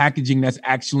 with packaging that's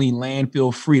actually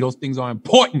landfill free. Those things are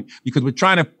important because we're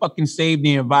trying to fucking save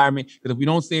the environment. Because if we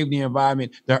don't save the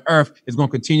environment, the earth is going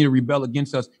to continue to rebel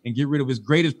against us and get rid of its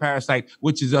greatest parasite,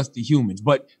 which is us, the humans.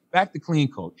 But back to Clean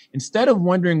Coat. Instead of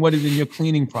wondering what is in your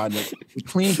cleaning product, with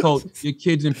Clean Coat, your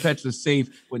kids and pets are safe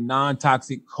with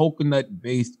non-toxic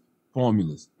coconut-based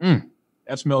formulas.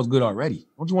 That smells good already.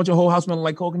 Don't you want your whole house smelling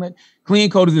like coconut? Clean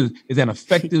Coat is as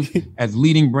effective as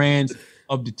leading brands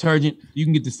of detergent. You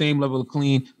can get the same level of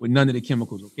clean with none of the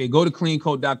chemicals, okay? Go to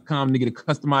cleancoat.com to get a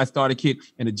customized starter kit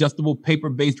and adjustable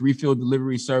paper-based refill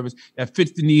delivery service that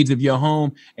fits the needs of your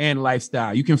home and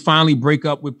lifestyle. You can finally break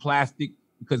up with plastic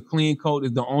because Clean Coat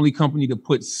is the only company to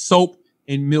put soap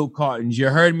in milk cartons. You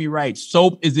heard me right.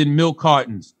 Soap is in milk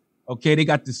cartons. Okay, they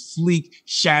got the sleek,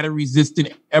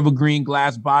 shatter-resistant evergreen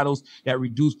glass bottles that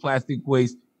reduce plastic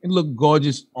waste and look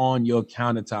gorgeous on your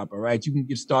countertop, all right? You can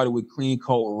get started with Clean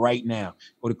Coat right now.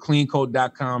 Go to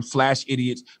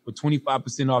cleancoat.com/idiots for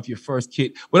 25% off your first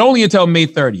kit, but only until May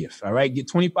 30th, all right? Get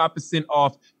 25%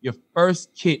 off your first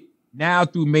kit now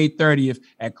through May 30th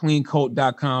at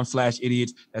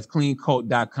cleancoat.com/idiots. That's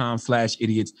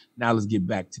cleancoat.com/idiots. Now let's get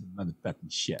back to the motherfucking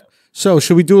show. So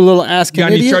should we do a little Ask an Got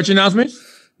any Idiot? church announcements?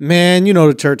 Man, you know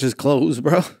the church is closed,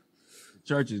 bro. The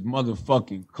church is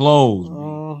motherfucking closed,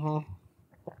 man.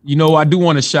 You know, I do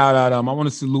want to shout out, I want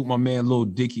to salute my man, Lil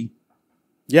Dicky.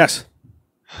 Yes.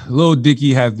 Lil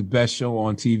Dicky has the best show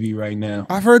on TV right now.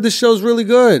 I've heard this show's really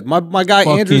good. My guy,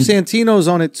 Fucking Andrew Santino's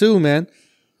on it too, man.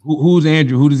 Who's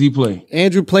Andrew? Who does he play?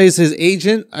 Andrew plays his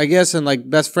agent, I guess, and like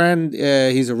best friend.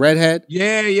 He's a redhead.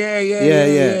 Yeah.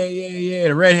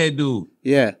 The redhead dude.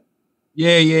 Yeah.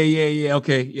 Yeah.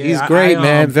 Okay. Yeah, He's great,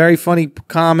 man. Very funny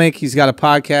comic. He's got a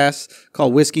podcast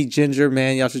called Whiskey Ginger,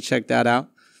 man. Y'all should check that out.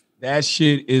 That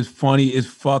shit is funny as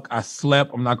fuck. I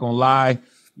slept. I'm not gonna lie.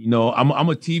 You know, I'm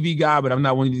a TV guy, but I'm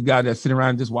not one of these guys that sit around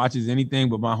and just watches anything.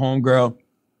 But my homegirl,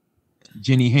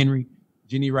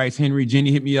 Jenny Rice Henry,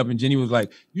 Jenny hit me up and Jenny was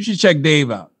like, "You should check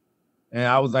Dave out." And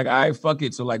I was like, "All right, fuck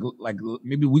it." So like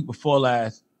maybe a week before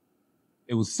last,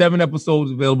 it was 7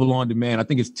 episodes available on demand. I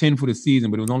think it's 10 for the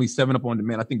season, but it was only 7 up on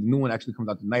demand. I think the new one actually comes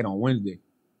out tonight on Wednesday.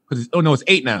 It's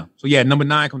 8 now. So yeah, number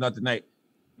 9 comes out tonight.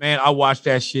 Man, I watched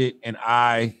that shit and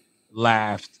I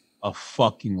laughed a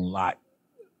fucking lot.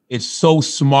 It's so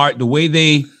smart. The way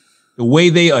they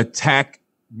attack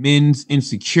men's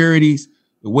insecurities,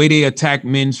 the way they attack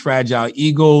men's fragile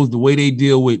egos, the way they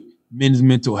deal with men's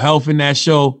mental health in that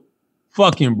show.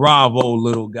 Fucking bravo,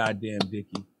 little goddamn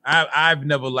Dicky. I've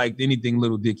never liked anything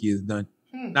Little Dicky has done.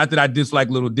 Not that I dislike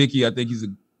Little Dicky. I think he's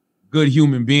a good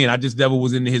human being. I just never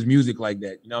was into his music like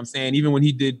that. You know what I'm saying? Even when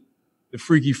he did the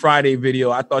Freaky Friday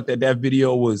video, I thought that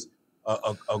video was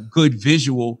a good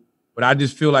visual, but I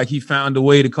just feel like he found a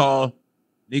way to call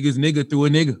niggas nigga through a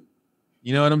nigga.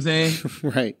 You know what I'm saying?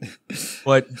 Right.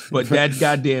 But that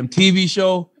goddamn TV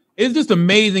show is just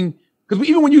amazing. Because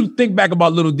even when you think back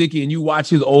about Little Dicky and you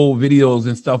watch his old videos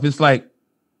and stuff, it's like,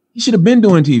 he should have been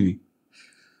doing TV.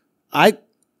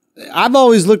 I've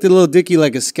always looked at Little Dicky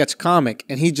like a sketch comic,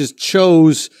 and he just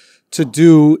chose to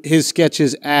do his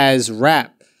sketches as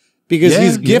rap because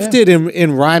he's gifted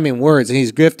in rhyming words, and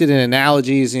he's gifted in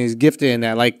analogies, and he's gifted in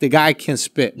that. Like, the guy can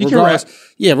spit. Regardless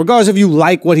if you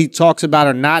like what he talks about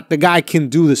or not, the guy can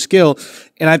do the skill.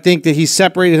 And I think that he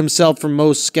separated himself from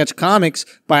most sketch comics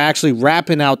by actually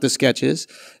rapping out the sketches.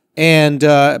 And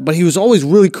but he was always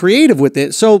really creative with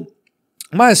it. So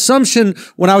my assumption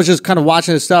when I was just kind of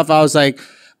watching this stuff, I was like,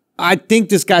 I think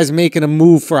this guy's making a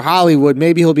move for Hollywood.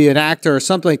 Maybe he'll be an actor or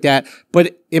something like that.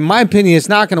 But in my opinion, it's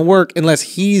not going to work unless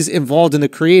he's involved in the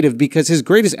creative, because his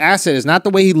greatest asset is not the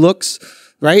way he looks,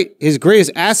 right? His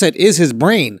greatest asset is his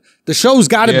brain. The show's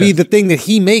got to be the thing that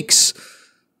he makes.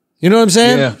 You know what I'm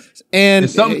saying? Yeah. And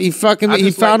he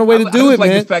found a way to do it, man.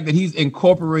 Like the fact that he's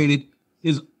incorporated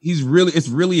it's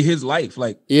really his life.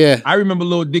 Like, I remember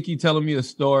Lil Dicky telling me a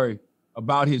story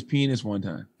about his penis one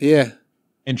time. Yeah.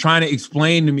 And trying to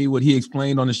explain to me what he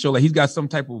explained on the show. Like, he's got some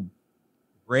type of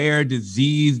rare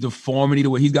disease, deformity,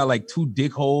 to where he's got like 2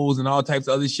 dick holes and all types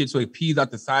of other shit. So he pees out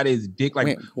the side of his dick,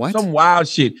 like some wild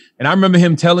shit. And I remember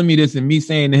him telling me this and me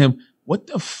saying to him, "What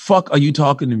the fuck are you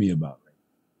talking to me about?"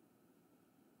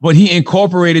 But he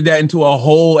incorporated that into a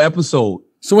whole episode.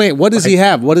 So wait, what does he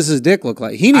have? What does his dick look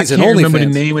like? He needs an OnlyFans. I can't remember the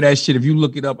name of that shit. If you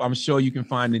look it up, I'm sure you can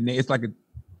find the name.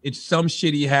 It's some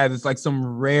shit he has. It's like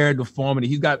some rare deformity.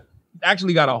 He's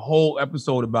actually got a whole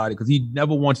episode about it because he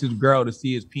never wants his girl to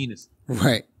see his penis.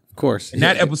 Right, of course. And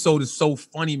that episode is so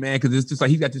funny, man, because it's just like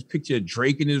he's got this picture of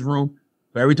Drake in his room.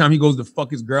 But every time he goes to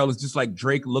fuck his girl, it's just like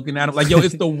Drake looking at him. Like, yo,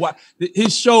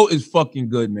 his show is fucking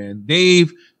good, man.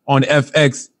 Dave on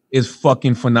FX is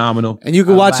fucking phenomenal. And you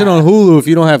can watch it on Hulu if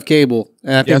you don't have cable.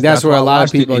 And I think that's where a lot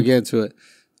of people get into it.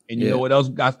 And you know what else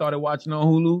I started watching on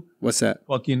Hulu? What's that?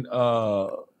 Fucking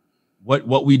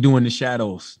What We Do in the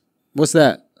Shadows. What's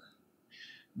that?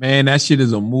 Man, that shit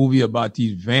is a movie about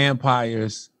these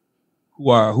vampires who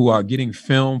are getting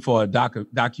filmed for a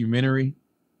documentary.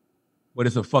 But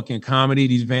it's a fucking comedy.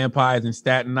 These vampires in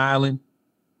Staten Island.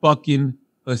 Fucking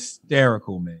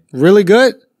hysterical, man. Really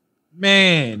good?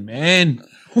 Man.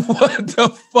 What the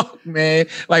fuck, man?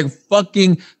 Like,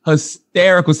 fucking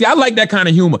hysterical. See, I like that kind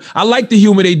of humor. I like the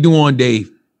humor they do on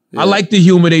Dave. Yeah. I like the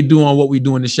humor they do on What We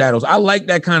Do in the Shadows. I like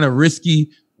that kind of risky,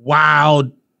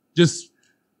 wild, just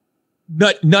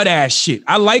nut ass shit.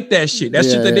 I like that shit. That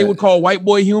shit that they would call white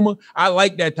boy humor. I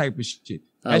like that type of shit.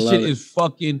 That shit is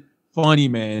fucking funny,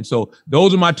 man. So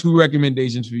those are my 2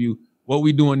 recommendations for you. What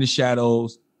We Do in the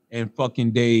Shadows and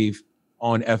fucking Dave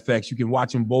on FX. You can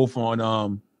watch them both on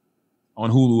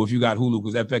Hulu if you got Hulu,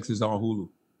 because FX is on Hulu.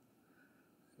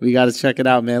 We got to check it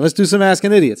out, man. Let's do some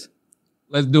Asking Idiots.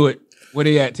 Let's do it. Where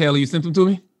they at, Taylor? You sent them to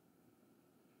me?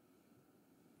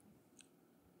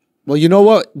 Well, you know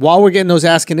what? While we're getting those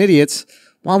Asking Idiots,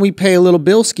 why don't we pay a little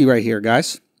Bilski right here,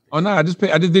 guys? Oh, no, I just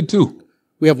did 2.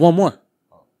 We have 1 more.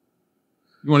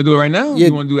 You want to do it right now? Or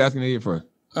you want to do Asking Idiot first?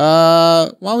 Why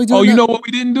don't we do you know what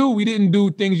we didn't do? We didn't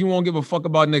do things you won't give a fuck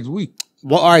about next week.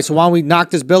 Well, all right, so why don't we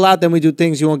knock this bill out, then we do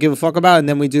things you won't give a fuck about, and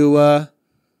then we do Ask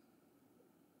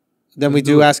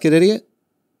It Idiot?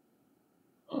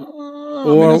 I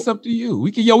mean, it's up to you.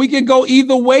 We can go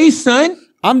either way, son.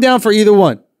 I'm down for either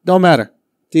one. Don't matter.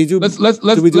 Let's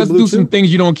do some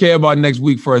things you don't care about next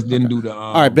week first. Then do the.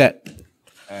 All right, bet.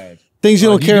 Things you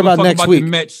don't care about next week.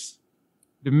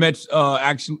 The Mets.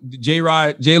 Actually,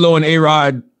 J-Lo and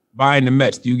A-Rod buying the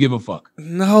Mets. Do you give a fuck?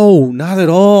 No, not at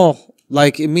all.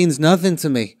 Like, it means nothing to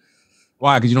me.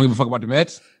 Why? Because you don't give a fuck about the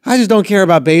Mets? I just don't care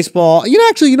about baseball. You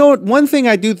know what? One thing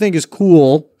I do think is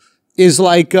cool is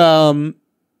like,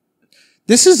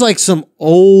 this is like some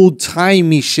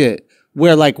old-timey shit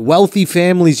where like wealthy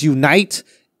families unite,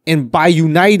 and by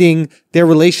uniting, their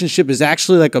relationship is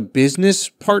actually like a business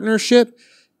partnership,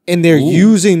 and they're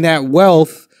using that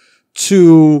wealth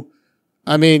to,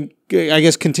 I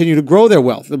guess, continue to grow their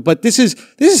wealth. But this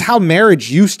is how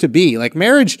marriage used to be. Like,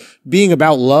 marriage being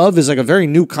about love is like a very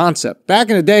new concept. Back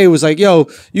in the day, it was like, yo,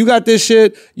 you got this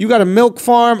shit. You got a milk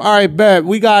farm. All right, bet.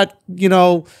 We got,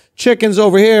 chickens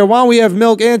over here. Why don't we have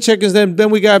milk and chickens? Then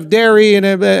we got dairy and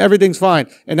everything's fine.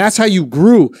 And that's how you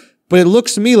grew. But it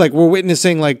looks to me like we're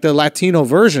witnessing like the Latino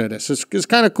version of this. It's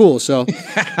kind of cool. So,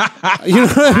 you know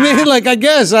what I mean? Like, I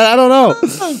guess, I don't know.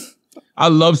 I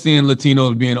love seeing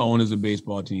Latinos being owners of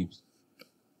baseball teams.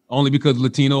 Only because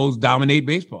Latinos dominate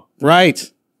baseball. Right.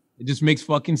 It just makes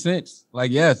fucking sense.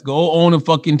 Like, yes, go own a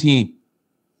fucking team.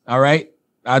 All right?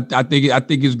 I think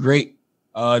it's great.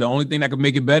 The only thing that could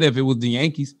make it better if it was the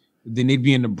Yankees, then they'd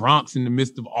be in the Bronx in the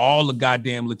midst of all the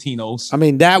goddamn Latinos. I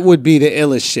mean, that would be the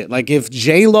illest shit. Like, if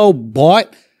J-Lo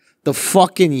bought the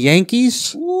fucking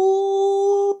Yankees.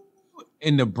 Ooh,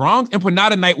 in the Bronx,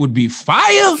 Empanada Night would be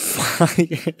fire.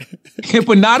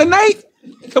 Empanada Night?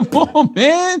 Come on,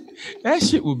 man. That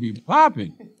shit would be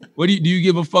popping. What do you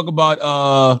give a fuck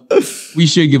about? We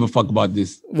should give a fuck about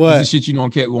this. What? This is shit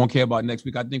won't care about next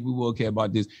week. I think we will care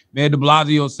about this. Mayor de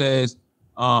Blasio says,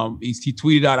 he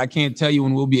tweeted out, I can't tell you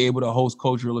when we'll be able to host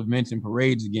cultural events and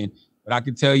parades again, but I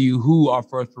can tell you who our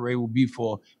first parade will be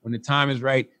for. When the time is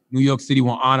right, New York City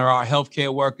will honor our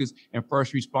healthcare workers and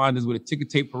first responders with a ticker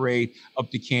tape parade up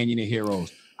the Canyon of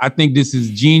Heroes. I think this is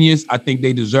genius. I think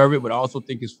they deserve it, but I also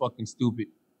think it's fucking stupid.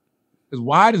 Because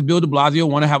why does Bill de Blasio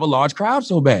want to have a large crowd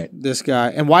so bad? This guy.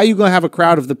 And why are you going to have a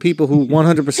crowd of the people who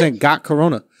 100% got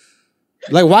corona?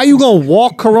 Like, why are you going to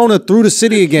walk corona through the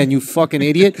city again, you fucking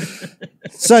idiot?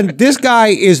 Son, this guy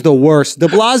is the worst. De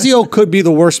Blasio could be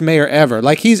the worst mayor ever.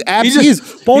 Like, he's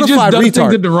bona fide does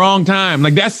things at the wrong time.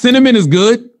 Like, that sentiment is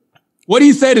good. What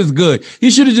he said is good. He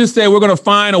should have just said, we're going to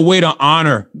find a way to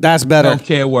honor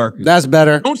healthcare workers. That's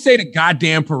better. Don't say the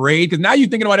goddamn parade, because now you're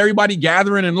thinking about everybody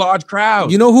gathering in large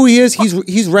crowds. You know who he is?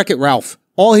 He's Wreck-It Ralph.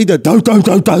 All he does,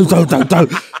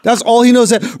 that's all he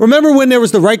knows. Remember when there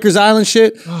was the Rikers Island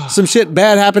shit? Some shit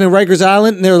bad happened in Rikers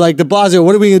Island, and they were like, de Blasio,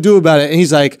 what are we going to do about it? And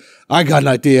he's like, I got an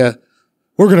idea.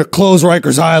 We're going to close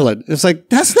Rikers Island. It's like,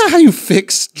 that's not how you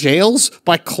fix jails,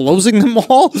 by closing them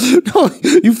all. No,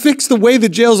 you fix the way the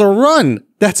jails are run.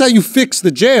 That's how you fix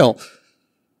the jail.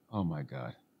 Oh, my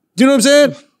God. Do you know what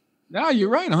I'm saying? No, you're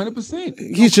right, 100%.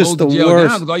 He's just the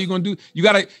worst. All you're going to do,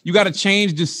 you gotta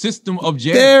change the system of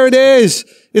jail. There it is.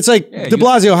 It's like, de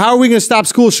Blasio, how are we going to stop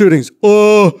school shootings?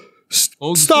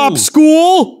 Stop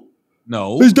school?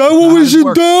 No. Is that what we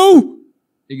should do?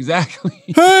 Exactly.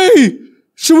 Hey,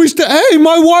 should we hey,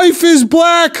 my wife is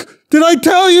black. Did I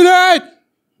tell you that?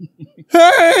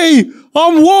 Hey,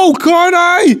 I'm woke, aren't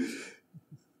I?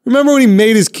 Remember when he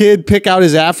made his kid pick out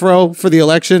his afro for the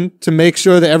election to make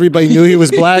sure that everybody knew he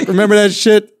was black? Remember that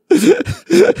shit?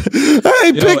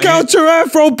 Hey, pick out your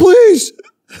afro, please.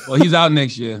 Well, he's out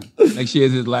next year. Next year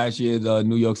is his last year as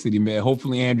New York City mayor.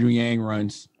 Hopefully Andrew Yang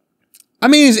runs. I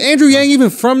mean, is Andrew Yang even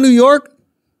from New York?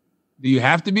 Do you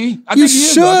have to be? I think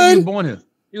he should. He was born here.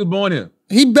 He was born here.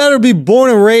 He better be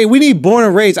born and raised. We need born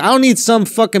and raised. I don't need some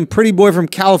fucking pretty boy from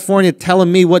California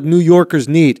telling me what New Yorkers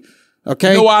need.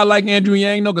 Okay. You know why I like Andrew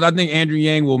Yang? No, because I think Andrew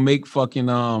Yang will make fucking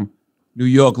New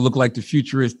York look like the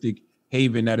futuristic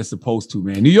haven that it's supposed to,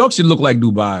 man. New York should look like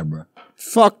Dubai, bro.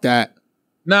 Fuck that.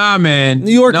 Nah, man.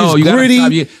 New York is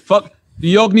gritty. Fuck. New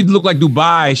York needs to look like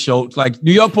Dubai. Show like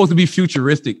New York supposed to be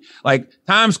futuristic. Like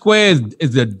Times Square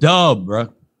is a dub,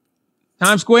 bro.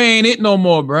 Times Square ain't it no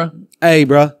more, bro. Hey,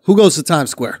 bro, who goes to Times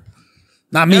Square?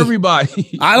 Not me.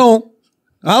 Everybody. I don't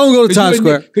go to Times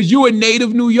Square because you're a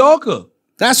native New Yorker.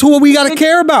 That's who we got to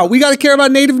care about. We got to care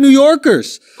about native New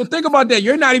Yorkers. Well, think about that.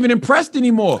 You're not even impressed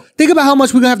anymore. Think about how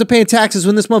much we're going to have to pay in taxes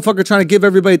when this motherfucker trying to give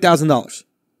everybody $1,000.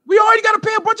 We already got to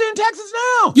pay a bunch of taxes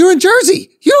now. You're in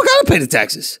Jersey. You don't got to pay the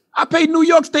taxes. I pay New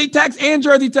York state tax and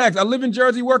Jersey tax. I live in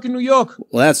Jersey, work in New York.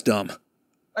 Well, that's dumb.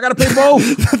 I got to pay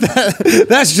both.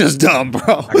 That's just dumb,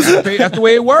 bro. That's the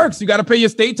way it works. You got to pay your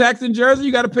state tax in Jersey.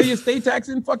 You got to pay your state tax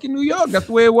in fucking New York. That's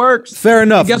the way it works. Fair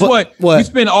enough. And guess what? You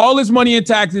spend all this money in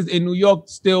taxes and New York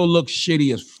still looks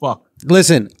shitty as fuck.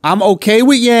 Listen, I'm okay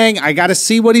with Yang. I got to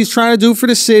see what he's trying to do for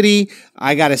the city.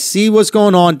 I got to see what's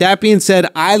going on. That being said,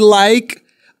 I like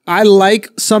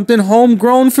something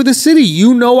homegrown for the city.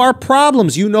 You know our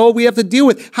problems. You know what we have to deal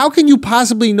with. How can you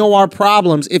possibly know our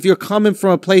problems if you're coming from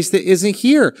a place that isn't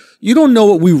here? You don't know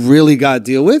what we really got to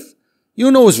deal with. You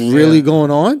don't know what's really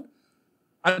going on.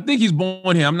 I think he's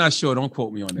born here. I'm not sure. Don't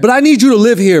quote me on that. But I need you to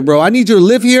live here, bro. I need you to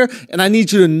live here, and I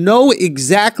need you to know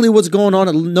exactly what's going on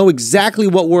and know exactly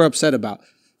what we're upset about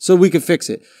so we can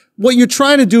fix it. What you're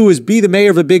trying to do is be the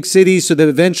mayor of a big city so that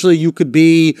eventually you could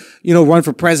be, run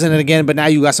for president again, but now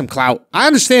you got some clout. I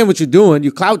understand what you're doing.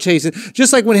 You're clout chasing.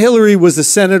 Just like when Hillary was the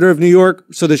senator of New York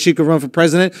so that she could run for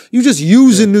president, you just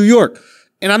using New York.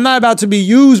 And I'm not about to be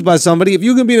used by somebody. If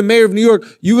you're going to be the mayor of New York,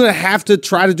 you're going to have to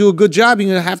try to do a good job. You're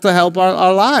going to have to help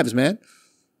our lives, man.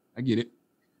 I get it.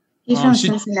 He's from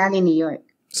Cincinnati, New York.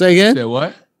 Say again? Say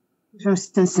what? He's from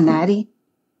Cincinnati.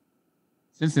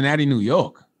 Cincinnati, New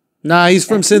York. Nah, he's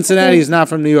from Cincinnati. He's not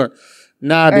from New York.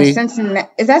 Nah, B. Cincinnati.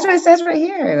 Is that what it says right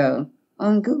here, though,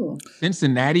 on Google?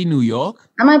 Cincinnati, New York?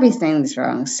 I might be saying this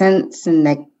wrong.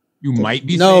 Cincinnati. You might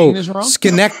be saying this wrong?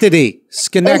 Schenectady.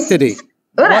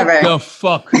 Whatever. What the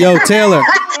fuck? Yo, Taylor.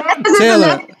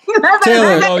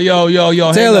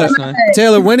 Yo.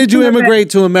 Taylor, when did you immigrate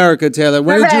to America, Taylor?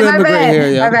 When did you immigrate here,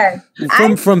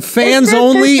 yo? From fans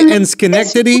only and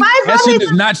Schenectady? That shit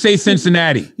does not say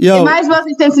Cincinnati. Yo. It might as well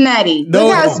say Cincinnati.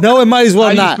 No, it might as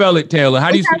well not. How do you spell it, Taylor?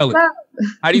 How do you spell it?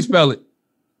 How do you spell it?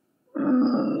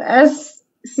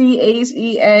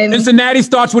 SCHEN. Cincinnati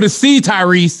starts with a C,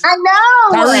 Tyrese. I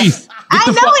know. Tyrese. I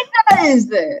know it does.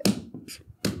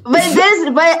 But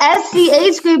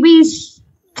SCH could be.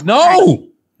 No.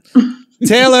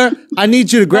 Taylor, I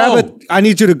need you to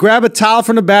grab a towel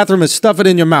from the bathroom and stuff it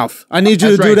in your mouth. I need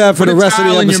you to do that for the rest of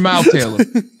the episode. In your mouth, Taylor.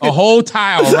 A whole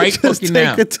tile right fucking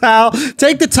now.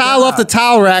 Take the towel off the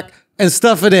towel rack and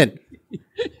stuff it in.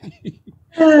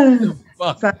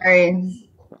 Fuck. Sorry.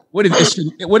 What is this?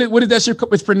 What is that shit?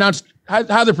 It's pronounced.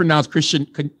 How's it pronounced? Christian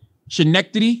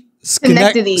Schenectady.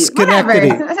 Schenectady. Whatever.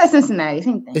 That's Cincinnati.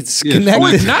 Same thing. It's Schenectady. Oh,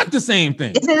 it's not the same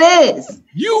thing. Yes, it is.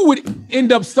 You would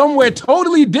end up somewhere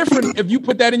totally different if you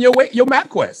put that in your map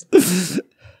quest. You're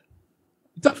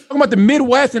talking about the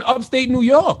Midwest and upstate New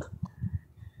York.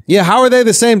 Yeah, how are they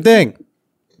the same thing?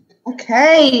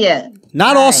 Okay.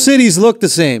 Not all cities look the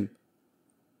same.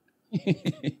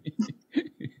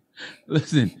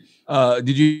 Listen,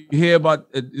 did you hear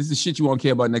about this is shit you won't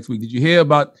care about next week? Did you hear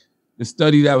about the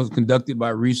study that was conducted by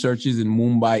researchers in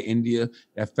Mumbai, India,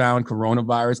 that found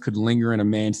coronavirus could linger in a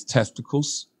man's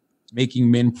testicles, making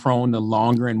men prone to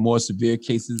longer and more severe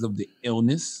cases of the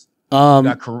illness? You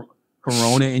got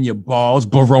corona in your balls,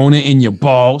 Barona in your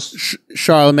balls.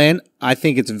 Charlamagne, I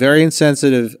think it's very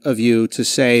insensitive of you to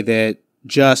say that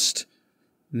just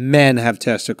men have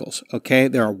testicles, okay?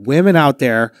 There are women out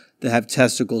there that have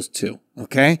testicles too,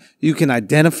 okay? You can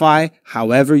identify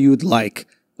however you'd like.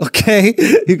 Okay,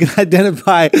 you can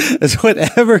identify as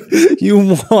whatever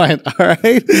you want. All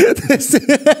right. Listen,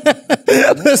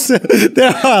 there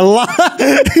are a lot.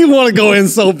 You want to go in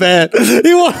so bad.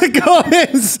 You want to go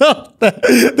in so bad.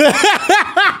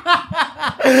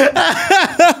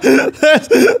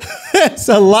 That's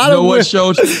a lot of. You know what,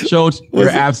 Schulz? You're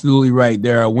absolutely right.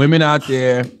 There are women out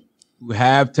there who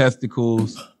have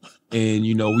testicles. And,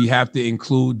 we have to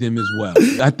include them as well.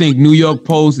 I think New York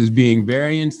Post is being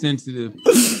very insensitive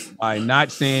by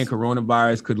not saying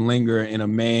coronavirus could linger in a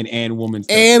man and woman's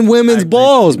and women's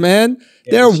balls, man.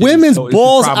 Yeah, there are women's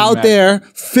balls out there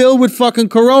filled with fucking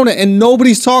corona and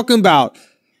nobody's talking about.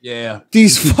 Yeah.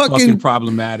 These fucking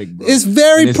problematic, bro. It's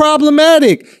very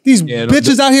problematic. These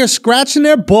bitches out here scratching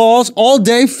their balls all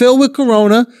day filled with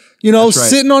corona,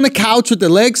 sitting on the couch with their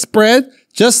legs spread.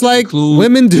 Just like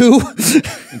women do.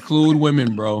 Include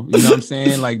women, bro. You know what I'm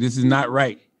saying? Like, this is not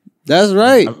right. That's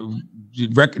right. We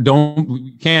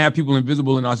can't have people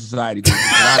invisible in our society.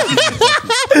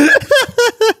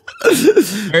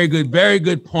 Very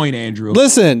good point, Andrew.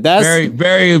 Listen, that's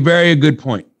very good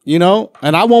point. And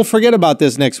I won't forget about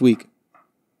this next week.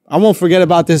 I won't forget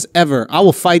about this ever. I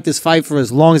will fight this fight for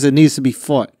as long as it needs to be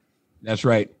fought. That's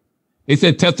right. They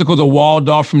said testicles are walled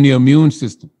off from the immune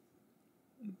system.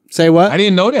 Say what? I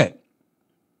didn't know that.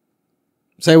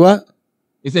 Say what?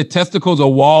 It said testicles are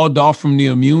walled off from the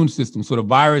immune system, so the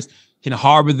virus can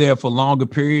harbor there for longer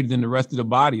periods than the rest of the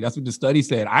body. That's what the study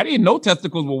said. I didn't know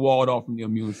testicles were walled off from the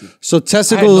immune system. So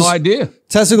testicles, I had no idea.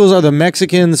 Testicles are the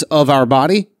Mexicans of our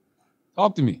body?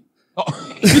 Talk to me. Oh.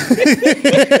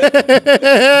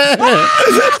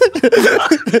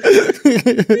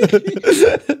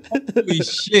 Holy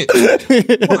shit.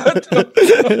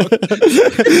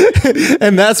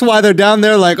 And that's why they're down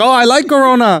there like, oh, I like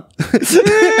Corona.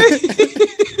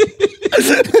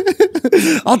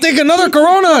 I'll take another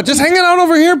Corona. Just hanging out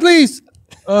over here, please.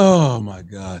 Oh my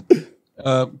God.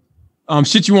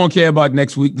 Shit you won't care about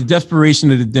next week. The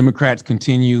desperation of the Democrats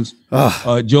continues.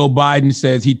 Joe Biden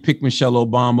says he'd pick Michelle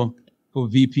Obama for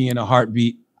VP in a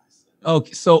heartbeat.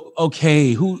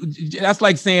 Okay, that's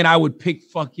like saying I would pick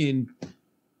fucking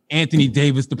Anthony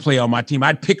Davis to play on my team.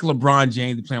 I'd pick LeBron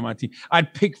James to play on my team.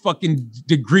 I'd pick fucking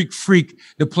the Greek freak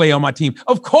to play on my team.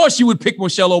 Of course you would pick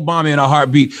Michelle Obama in a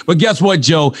heartbeat. But guess what,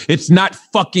 Joe? It's not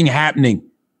fucking happening.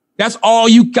 That's all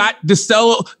you got to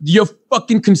sell your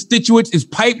fucking constituents is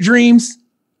pipe dreams.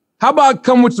 How about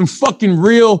come with some fucking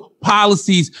real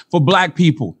policies for black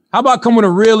people? How about come with a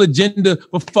real agenda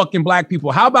for fucking black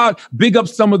people? How about big up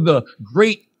some of the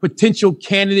great potential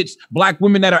candidates, black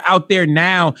women that are out there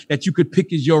now that you could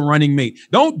pick as your running mate?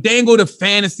 Don't dangle the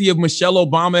fantasy of Michelle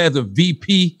Obama as a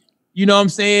VP. You know what I'm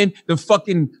saying? The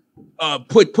fucking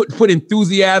put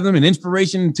enthusiasm and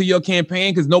inspiration into your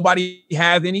campaign because nobody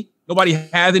has any. Nobody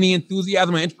has any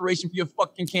enthusiasm or inspiration for your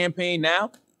fucking campaign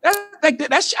now.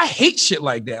 That's I hate shit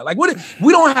like that. Like, what?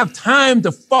 We don't have time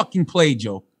to fucking play,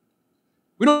 Joe.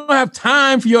 We don't have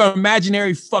time for your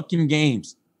imaginary fucking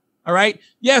games. All right?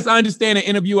 Yes, I understand an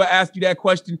interviewer asked you that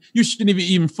question. You shouldn't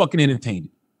even fucking entertain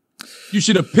it. You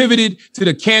should have pivoted to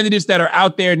the candidates that are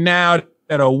out there now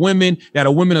that are women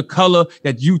of color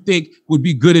that you think would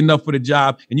be good enough for the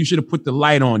job, and you should have put the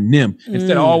light on them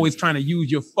instead of always trying to use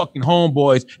your fucking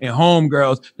homeboys and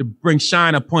homegirls to bring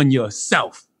shine upon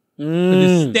yourself.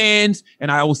 It stands,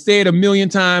 and I will say it a million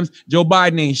times, Joe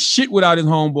Biden ain't shit without his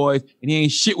homeboys, and he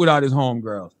ain't shit without his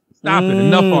homegirls. Stop it.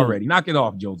 Enough already. Knock it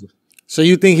off, Joseph. So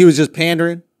you think he was just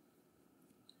pandering?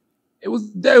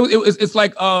 It's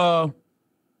like an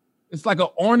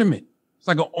ornament. It's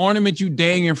like an ornament you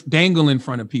dangle in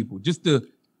front of people just to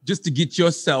get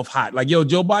yourself hot. Like, yo,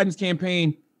 Joe Biden's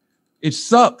campaign, it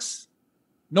sucks.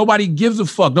 Nobody gives a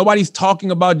fuck. Nobody's talking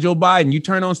about Joe Biden. You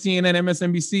turn on CNN,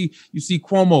 MSNBC, you see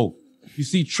Cuomo, you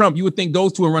see Trump. You would think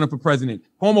those two are running for president.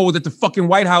 Cuomo was at the fucking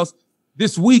White House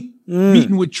this week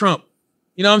meeting with Trump.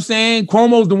 You know what I'm saying?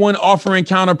 Cuomo's the one offering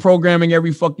counter programming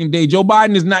every fucking day. Joe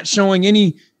Biden is not showing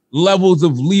any levels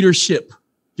of leadership.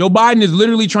 Joe Biden is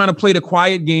literally trying to play the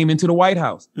quiet game into the White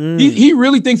House. He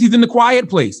really thinks he's in the quiet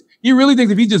place. He really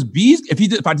thinks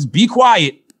if I just be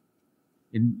quiet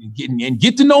and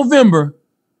get to November,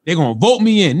 they're gonna vote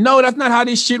me in. No, that's not how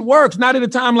this shit works. Not at a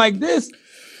time like this.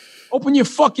 Open your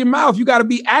fucking mouth. You got to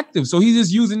be active. So he's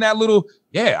just using that little.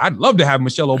 Yeah, I'd love to have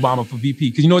Michelle Obama for VP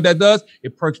because you know what that does?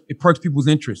 It perks people's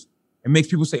interest. It makes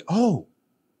people say, "Oh,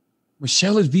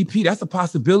 Michelle is VP. That's a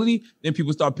possibility." Then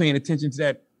people start paying attention to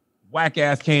that whack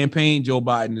ass campaign Joe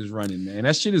Biden is running, man.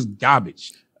 That shit is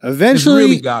garbage. Eventually, it's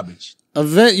really garbage.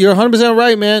 You're 100%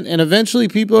 right, man. And eventually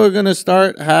people are going to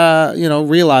start,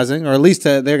 realizing, or at least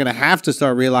they're going to have to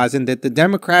start realizing that the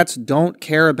Democrats don't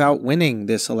care about winning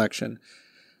this election.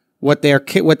 What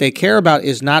they care about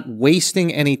is not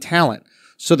wasting any talent.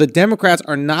 So the Democrats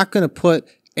are not going to put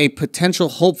a potential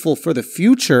hopeful for the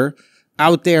future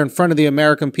out there in front of the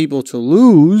American people to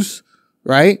lose,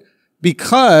 right?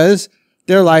 Because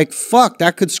they're like, fuck,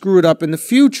 that could screw it up in the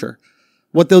future.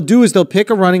 What they'll do is they'll pick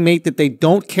a running mate that they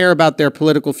don't care about their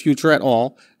political future at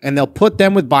all, and they'll put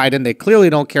them with Biden. They clearly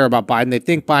don't care about Biden. They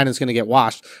think Biden's going to get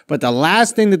washed. But the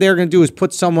last thing that they're going to do is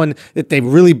put someone that they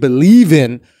really believe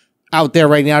in out there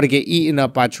right now to get eaten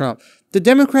up by Trump. The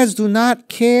Democrats do not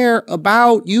care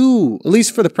about you, at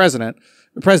least for the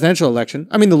presidential election.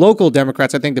 I mean, the local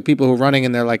Democrats, I think the people who are running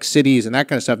in their like cities and that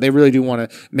kind of stuff, they really do want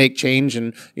to make change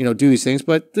and, do these things.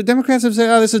 But the Democrats have said,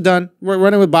 oh, this is done. We're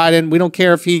running with Biden. We don't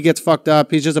care if he gets fucked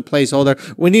up. He's just a placeholder.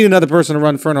 We need another person to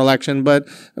run for an election, but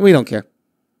we don't care.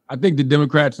 I think the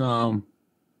Democrats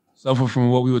suffer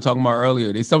from what we were talking about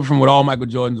earlier. They suffer from what all Michael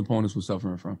Jordan's opponents were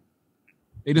suffering from.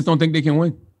 They just don't think they can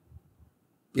win.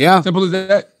 Yeah. Simple as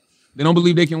that. They don't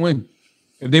believe they can win.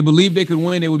 If they believe they could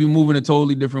win, they would be moving a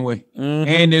totally different way.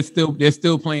 And they're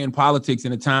still playing politics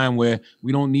in a time where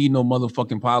we don't need no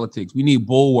motherfucking politics. We need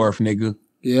Bulworth, nigga.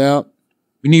 Yeah.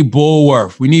 We need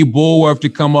Bulworth. We need Bulworth to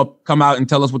come out and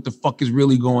tell us what the fuck is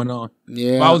really going on.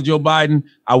 Yeah. If I was Joe Biden,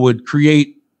 I would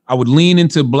lean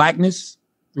into blackness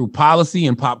through policy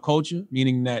and pop culture,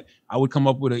 meaning that I would come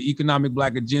up with an economic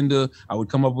black agenda. I would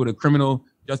come up with a criminal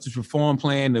justice reform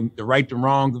plan, the right to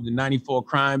wrongs of the 94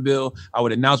 crime bill. I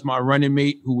would announce my running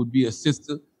mate, who would be a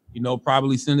sister,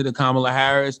 probably Senator Kamala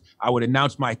Harris. I would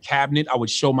announce my cabinet. I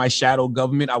would show my shadow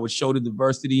government. I would show the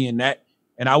diversity in that.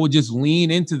 And I would just lean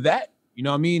into that. You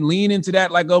know what I mean? Lean into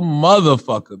that like a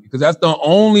motherfucker, because that's the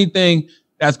only thing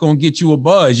that's going to get you a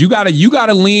buzz. You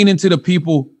gotta lean into the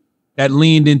people that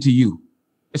leaned into you,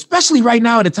 especially right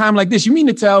now at a time like this. You mean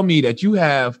to tell me that you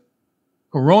have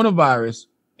coronavirus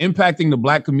impacting the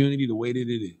Black community the way that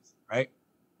it is, right?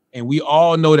 And we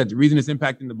all know that the reason it's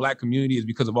impacting the Black community is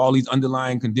because of all these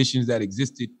underlying conditions that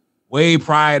existed way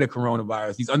prior to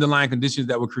coronavirus, these underlying conditions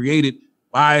that were created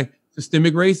by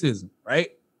systemic racism,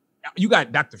 right? You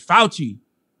got Dr. Fauci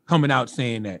coming out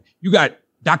saying that. You got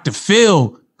Dr.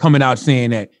 Phil coming out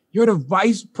saying that. You're the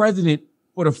vice president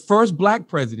for the first Black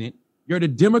president. You're the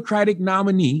Democratic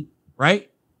nominee, right?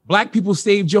 Black people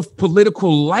saved your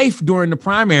political life during the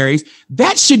primaries.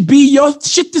 That should be your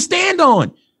shit to stand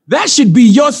on. That should be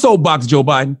your soapbox, Joe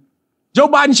Biden. Joe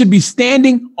Biden should be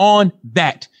standing on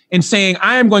that and saying,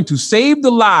 I am going to save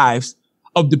the lives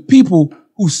of the people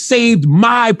who saved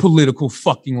my political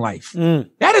fucking life.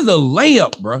 That is a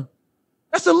layup, bro.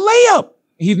 That's a layup.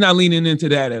 He's not leaning into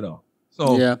that at all.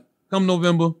 So come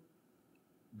November,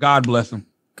 God bless him.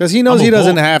 Because he knows he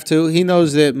doesn't have to. He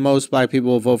knows that most Black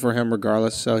people will vote for him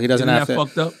regardless, so he doesn't have to.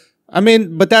 Fucked up? I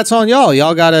mean, but that's on y'all.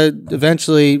 Y'all got to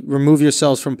eventually remove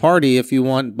yourselves from party if you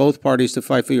want both parties to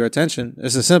fight for your attention.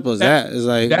 It's as simple as that. It's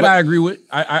like that. I agree with.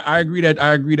 I agree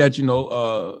that you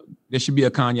know there should be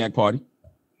a cognac party.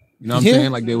 You know what I'm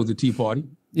saying? Like there was a tea party.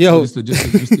 Yo, just a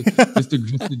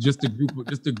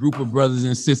group of brothers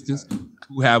and sisters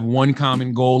who have one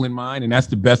common goal in mind, and that's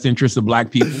the best interest of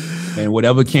Black people. And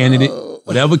whatever candidate,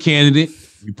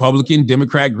 Republican,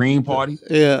 Democrat, Green Party,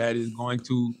 that is going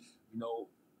to, you know,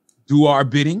 do our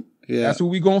bidding. That's who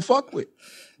we gonna fuck with.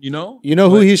 You know. You know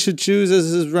who he should choose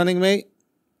as his running mate?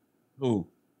 Who?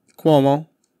 Cuomo.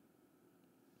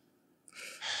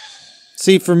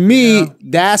 See, for me,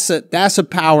 that's a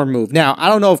power move. Now, I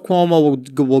don't know if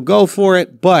Cuomo will go for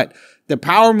it, but the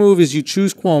power move is you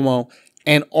choose Cuomo,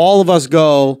 and all of us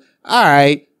go, all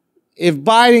right, if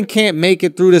Biden can't make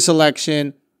it through this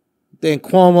election, then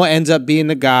Cuomo ends up being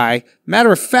the guy.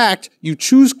 Matter of fact, you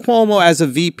choose Cuomo as a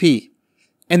VP,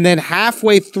 and then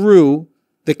halfway through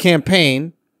the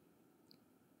campaign,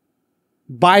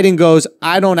 Biden goes,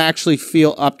 I don't actually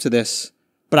feel up to this,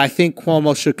 but I think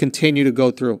Cuomo should continue to go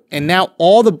through. And now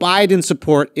all the Biden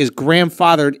support is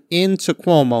grandfathered into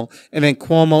Cuomo, and then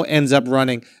Cuomo ends up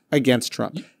running against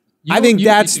Trump. I think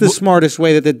that's the smartest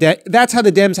way that that's how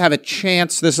the Dems have a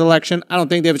chance this election. I don't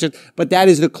think they have a chance, but that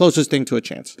is the closest thing to a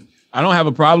chance. I don't have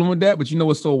a problem with that, but you know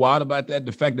what's so wild about that?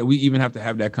 The fact that we even have to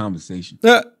have that conversation.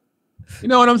 You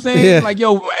know what I'm saying? Yeah. Like,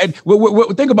 yo,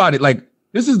 think about it. Like,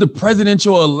 this is the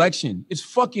presidential election. It's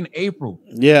fucking April.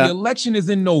 Yeah. The election is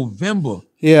in November.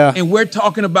 Yeah. And we're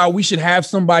talking about we should have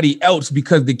somebody else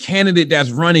because the candidate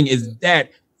that's running is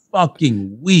that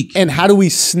fucking weak. And how do we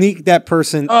sneak that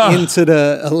person into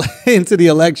the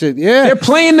election? Yeah. They're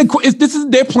playing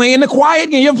they're playing the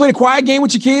quiet game. You ever play the quiet game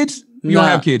with your kids? You don't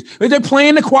have kids. But they're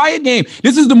playing the quiet game.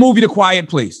 This is the movie The Quiet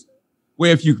Place,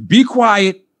 where if you be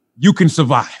quiet, you can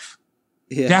survive.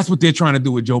 Yeah. That's what they're trying to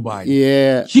do with Joe Biden.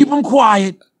 Yeah. Keep him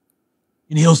quiet,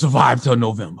 and he'll survive till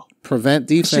November. Prevent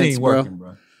defense, that shit ain't working,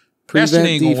 bro. That shit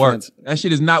ain't gonna work. That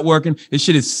shit is not working. This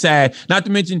shit is sad. Not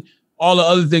to mention all the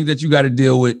other things that you got to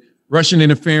deal with. Russian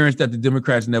interference that the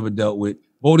Democrats never dealt with.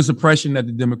 Voter suppression that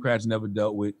the Democrats never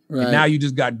dealt with. Right. And now you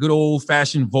just got good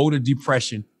old-fashioned voter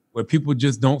depression where people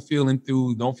just don't feel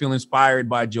enthused, don't feel inspired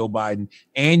by Joe Biden.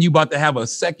 And you about to have a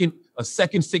second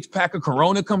six-pack of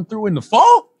Corona come through in the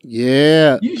fall?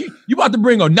 Yeah. You about to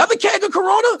bring another keg of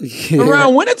Corona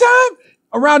around wintertime?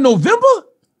 Around November?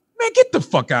 Man, get the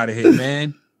fuck out of here,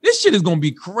 man. This shit is going to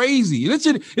be crazy.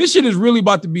 This shit is really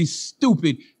about to be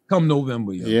stupid come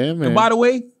November. Yo. Yeah, man. And by the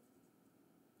way,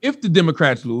 if the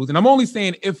Democrats lose, and I'm only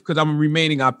saying if because I'm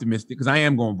remaining optimistic because I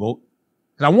am going to vote,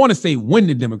 because I want to say when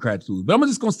the Democrats lose, but I'm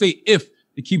just going to say if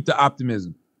to keep the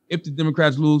optimism. If the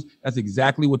Democrats lose, that's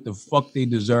exactly what the fuck they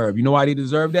deserve. You know why they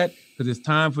deserve that? Because it's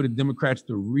time for the Democrats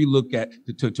to relook at,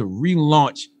 to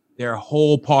relaunch their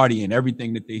whole party and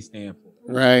everything that they stand for.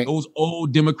 Right. Those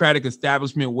old Democratic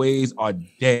establishment ways are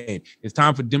dead. It's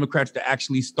time for Democrats to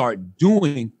actually start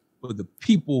doing for the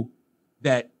people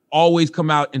that always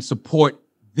come out and support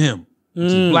them,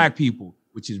 which is Black people,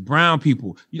 which is brown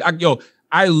people.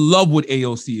 I love what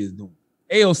AOC is doing.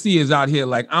 AOC is out here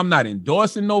like, I'm not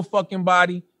endorsing no fucking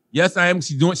body. Yes, I am.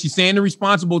 She's saying the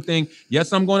responsible thing.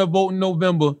 Yes, I'm going to vote in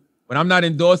November, but I'm not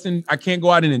endorsing. I can't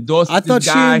go out and endorse I thought she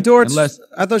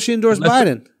endorsed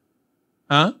Biden.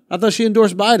 Huh? I thought she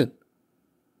endorsed Biden.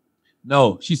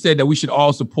 No, she said that we should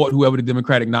all support whoever the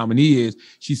Democratic nominee is.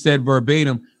 She said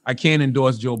verbatim, I can't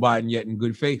endorse Joe Biden yet in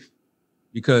good faith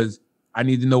because I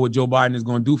need to know what Joe Biden is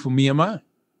going to do for me and mine.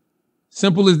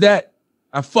 Simple as that.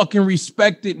 I fucking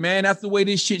respect it, man. That's the way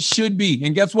this shit should be.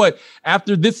 And guess what?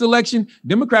 After this election,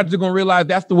 Democrats are gonna realize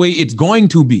that's the way it's going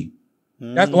to be.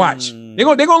 That's watch. They're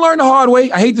gonna learn the hard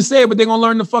way. I hate to say it, but they're gonna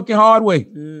learn the fucking hard way.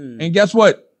 And guess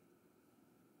what?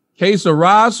 Que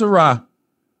sera.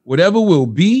 Whatever will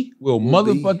be, will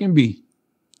motherfucking be.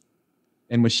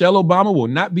 And Michelle Obama will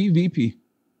not be VP.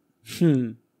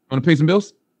 Want to pay some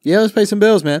bills? Yeah, let's pay some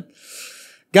bills, man.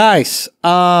 Guys,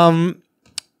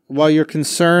 while you're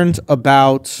concerned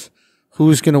about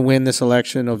who's going to win this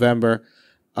election in November,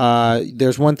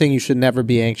 there's one thing you should never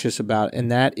be anxious about,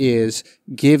 and that is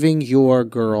giving your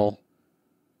girl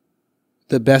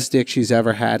the best dick she's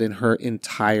ever had in her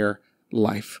entire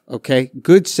life. Okay?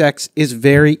 Good sex is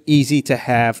very easy to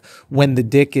have when the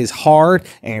dick is hard,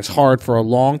 and it's hard for a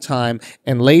long time.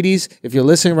 And ladies, if you're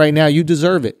listening right now, you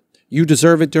deserve it. You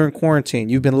deserve it during quarantine.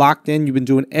 You've been locked in. You've been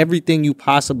doing everything you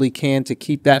possibly can to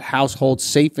keep that household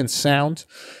safe and sound.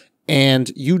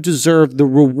 And you deserve the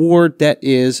reward that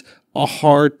is a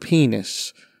hard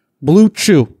penis.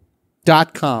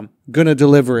 BlueChew.com. Gonna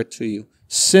deliver it to you.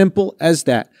 Simple as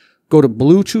that. Go to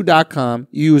BlueChew.com.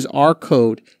 Use our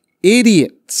code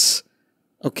IDIOTS.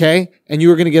 Okay? And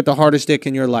you are going to get the hardest dick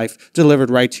in your life delivered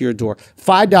right to your door.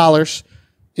 $5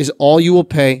 is all you will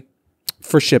pay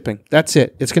for shipping. That's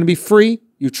it. It's going to be free.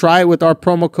 You try it with our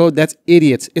promo code. That's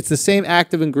IDIOTS. It's the same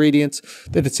active ingredients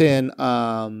that it's in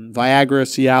Viagra,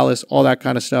 Cialis, all that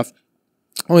kind of stuff.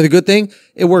 Only the good thing,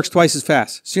 it works twice as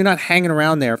fast. So you're not hanging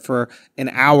around there for an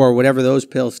hour, whatever those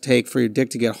pills take for your dick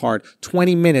to get hard.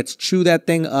 20 minutes, chew that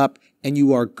thing up, and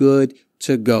you are good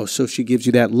to go. So she gives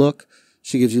you that look.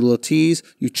 She gives you a little tease.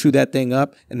 You chew that thing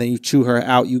up, and then you chew her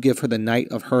out. You give her the night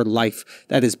of her life.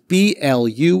 That is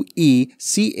BlueChew,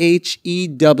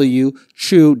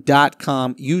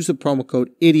 chew.com. Use the promo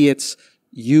code IDIOTS.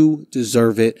 You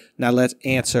deserve it. Now let's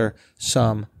answer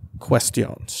some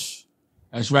questions.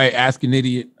 That's right. Ask an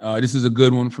idiot. This is a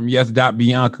good one from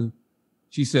Yes.Bianca.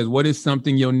 She says, what is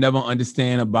something you'll never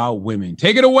understand about women?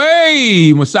 Take it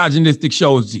away, misogynistic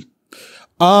Shoji.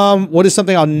 What is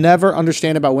something I'll never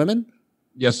understand about women?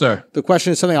 Yes, sir. The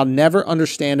question is something I'll never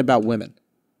understand about women.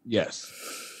 Yes.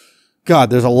 God,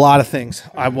 there's a lot of things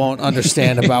I won't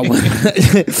understand about women.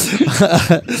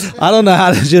 I don't know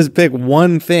how to just pick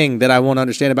one thing that I won't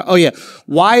understand about. Oh, yeah.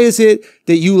 Why is it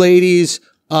that you ladies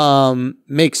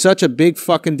make such a big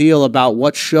fucking deal about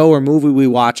what show or movie we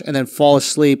watch and then fall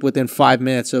asleep within 5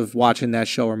 minutes of watching that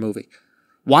show or movie?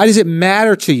 Why does it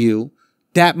matter to you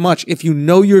that much if you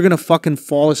know you're going to fucking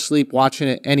fall asleep watching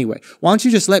it anyway? Why don't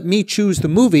you just let me choose the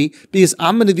movie, because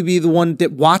I'm going to be the one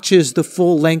that watches the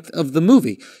full length of the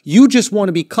movie. You just want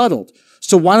to be cuddled.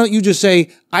 So why don't you just say,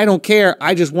 I don't care,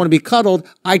 I just want to be cuddled,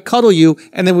 I cuddle you,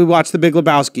 and then we watch The Big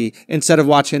Lebowski instead of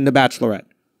watching The Bachelorette.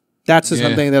 That's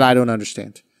something that I don't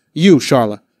understand. You,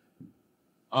 Charla.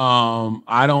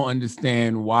 I don't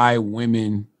understand why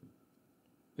women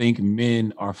think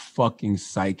men are fucking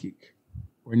psychic.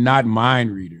 We're not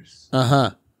mind readers.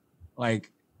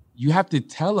 Like, you have to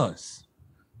tell us.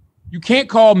 You can't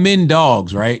call men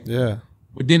dogs, right? Yeah.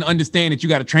 But then understand that you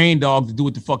got to train dogs to do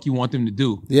what the fuck you want them to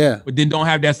do. Yeah. But then don't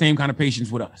have that same kind of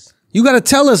patience with us. You got to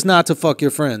tell us not to fuck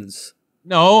your friends.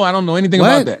 No, I don't know anything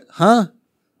about that. Huh?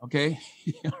 Okay.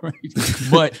 Right.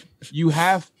 But you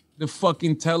have to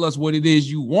fucking tell us what it is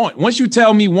you want. Once you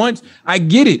tell me once, I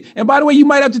get it. And by the way, you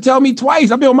might have to tell me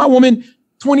twice. I've been with my woman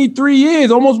 23 years,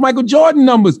 almost Michael Jordan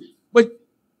numbers. But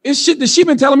it's shit that she's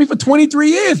been telling me for 23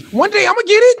 years. One day I'm going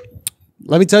to get it.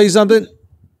 Let me tell you something.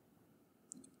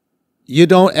 You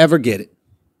don't ever get it.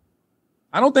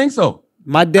 I don't think so.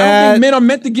 My I don't dad, think men are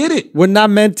meant to get it. we're not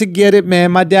meant to get it,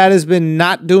 man. My dad has been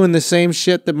not doing the same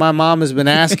shit that my mom has been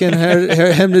asking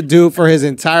him to do for his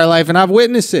entire life. And I've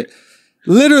witnessed it.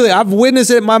 Literally, I've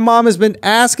witnessed it. My mom has been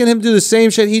asking him to do the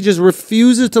same shit. He just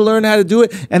refuses to learn how to do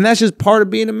it. And that's just part of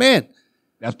being a man.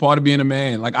 That's part of being a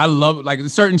man. Like, I love it. Like,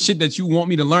 there's certain shit that you want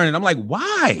me to learn. And I'm like,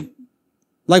 why?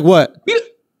 Like what?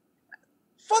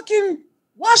 Fucking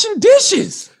washing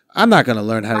dishes. I'm not going to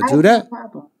learn how to Why do is that. a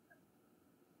problem?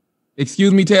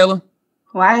 Excuse me, Taylor?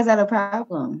 Why is that a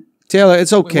problem? Taylor,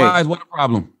 it's okay. Why is what a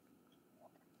problem?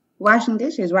 Washing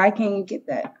dishes. Why can't you get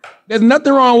that? There's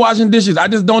nothing wrong with washing dishes. I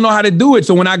just don't know how to do it.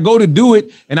 So when I go to do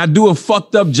it and I do a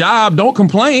fucked up job, don't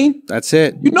complain. That's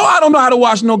it. You know I don't know how to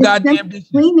wash no goddamn dishes.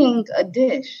 Cleaning a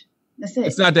dish. That's it.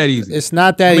 It's not that easy. It's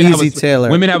not that Women have easy,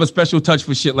 Taylor. Women have a special touch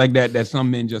for shit like that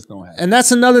some men just don't have. And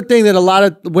that's another thing that a lot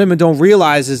of women don't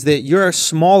realize is that you're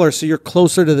smaller, so you're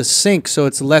closer to the sink, so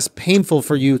it's less painful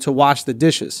for you to wash the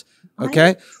dishes.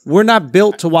 Okay? We're not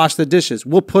built to wash the dishes.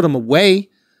 We'll put them away,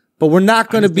 but we're not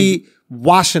going to be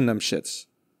washing them shits.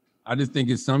 I just think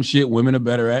it's some shit women are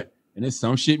better at. And and it's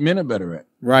some shit men are better at.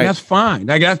 Right. And that's fine.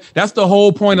 Like that's the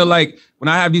whole point of like when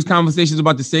I have these conversations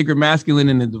about the sacred masculine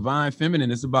and the divine feminine,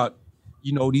 it's about,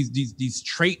 you know, these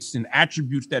traits and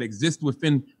attributes that exist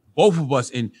within both of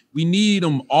us, and we need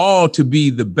them all to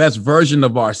be the best version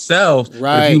of ourselves.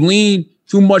 Right. If you lean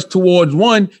too much towards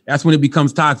one, that's when it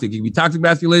becomes toxic. It can be toxic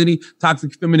masculinity,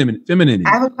 toxic femininity.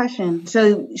 I have a question.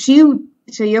 So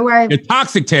your wife, You're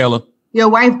toxic, Taylor. Your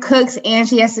wife cooks and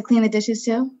she has to clean the dishes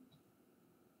too?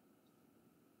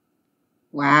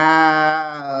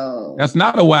 Wow. That's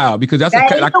not a wow, because that's that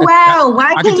is a wow.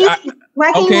 Why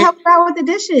can't you help her out with the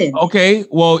dishes? Okay,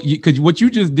 well, because what you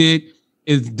just did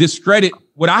is discredit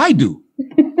what I do.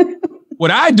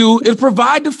 What I do is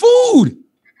provide the food.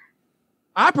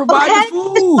 I provide the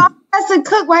food. That's a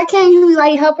cook. Why can't you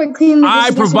like help her clean the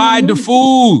dishes? I provide the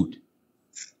food.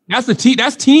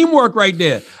 That's teamwork right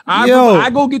there. I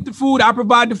go get the food. I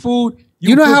provide the food.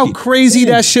 You know how crazy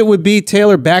that shit would be,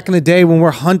 Taylor, back in the day when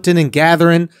we're hunting and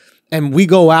gathering and we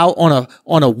go out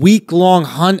on a week-long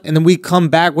hunt and then we come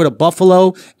back with a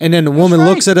buffalo and then the woman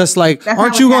looks at us like,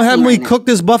 aren't you going to help me cook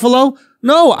this buffalo?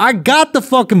 No, I got the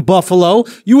fucking buffalo.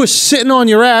 You were sitting on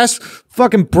your ass,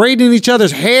 fucking braiding each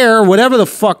other's hair, whatever the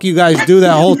fuck you guys do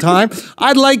that whole time.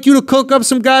 I'd like you to cook up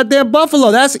some goddamn buffalo.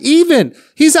 That's even.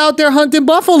 He's out there hunting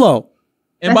buffalo.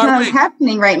 And that's not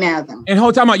happening right now, though. And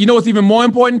whole time out, you know what's even more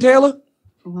important, Taylor?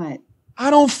 What? I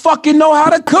don't fucking know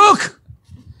how to cook.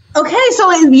 Okay,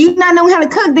 so if you not know how to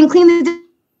cook, then clean the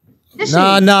dishes.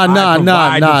 Nah. I don't know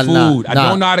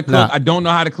how to cook. Nah. I don't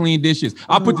know how to clean dishes.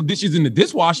 I'll put the dishes in the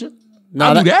dishwasher. No,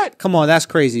 I'll do that. Come on, that's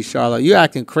crazy, Charlotte. You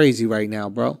acting crazy right now,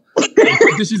 bro.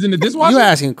 Dishes in the dishwasher? You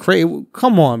asking crazy.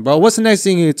 Come on, bro. What's the next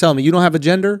thing you tell me? You don't have a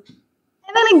gender?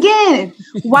 And then again,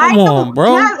 why? Come on,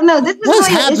 bro. This is what's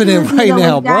happening right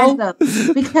now, bro?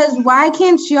 Because why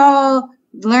can't y'all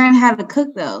learn how to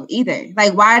cook though? Either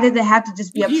like, why does it have to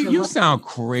just be up to you? Sound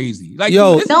crazy. Like,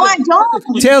 yo, no, I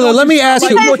don't. Taylor, let me ask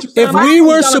you: if we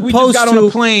were supposed to got on a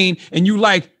plane and you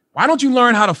like, why don't you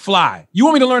learn how to fly? You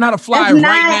want me to learn how to fly right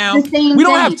now? We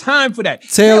don't have time for that.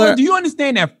 Taylor, do you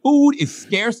understand that food is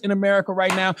scarce in America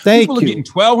right now? People are getting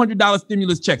 $1,200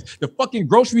 stimulus checks. The fucking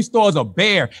grocery stores are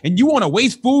bare. And you want to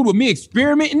waste food with me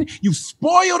experimenting? You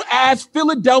spoiled ass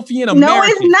Philadelphian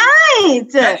American. No,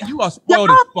 it's not. You are spoiled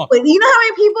as fuck. You know how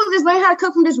many people just learn how to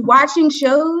cook from just watching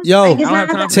shows? Yo, Taylor, I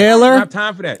don't have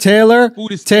time for that. Taylor,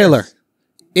 Taylor,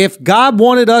 if God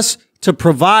wanted us to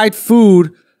provide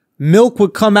food, milk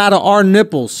would come out of our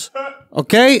nipples,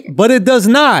 okay? But it does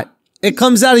not. It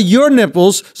comes out of your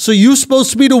nipples, so you're supposed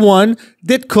to be the one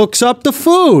that cooks up the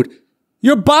food.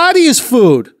 Your body is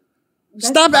food.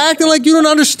 Stop acting like you don't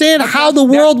understand how the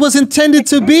world was intended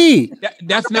to be.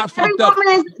 That's not fucked up.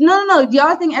 No. Do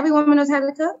y'all think every woman knows how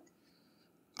to cook?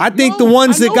 I think the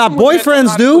ones that got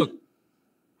boyfriends do.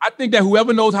 I think that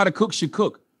whoever knows how to cook should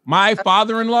cook. My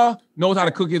father-in-law knows how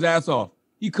to cook his ass off.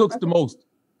 He cooks the most.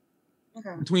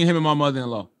 Okay. Between him and my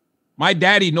mother-in-law. My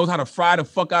daddy knows how to fry the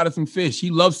fuck out of some fish. He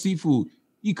loves seafood.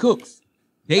 He cooks.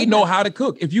 They know how to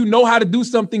cook. If you know how to do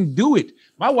something, do it.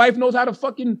 My wife knows how to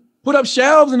fucking put up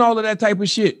shelves and all of that type of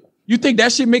shit. You think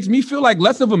that shit makes me feel like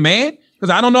less of a man? Because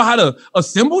I don't know how to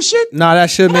assemble shit? Nah, that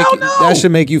should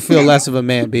make you feel less of a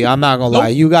man, B. I'm not gonna lie.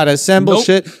 You gotta assemble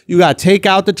shit. You gotta take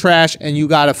out the trash and you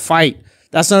gotta fight.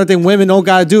 That's another thing women don't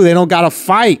gotta do. They don't gotta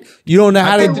fight. You don't know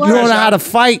how to. You don't know how to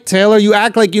fight, Taylor. You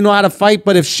act like you know how to fight,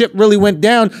 but if shit really went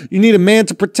down, you need a man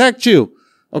to protect you.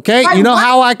 Okay? You know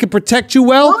how I can protect you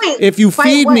well? If you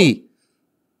feed me.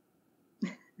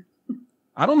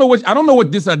 I don't know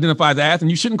what this identifies as, and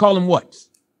you shouldn't call him what.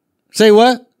 Say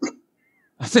what?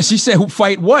 I said. She said,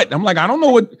 "Fight what?" I'm like, I don't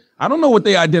know what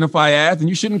they identify as, and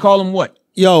you shouldn't call him what.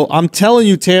 Yo, I'm telling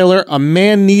you, Taylor, a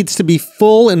man needs to be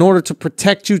full in order to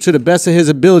protect you to the best of his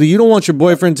ability. You don't want your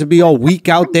boyfriend to be all weak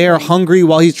out there, hungry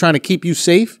while he's trying to keep you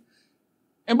safe.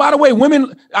 And by the way,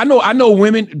 women, I know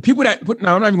women, people that I'm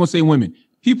not even gonna say women.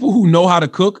 People who know how to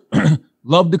cook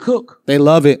love to cook. They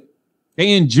love it.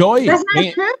 They enjoy it. That's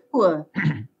not true.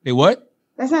 They what?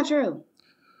 That's not true.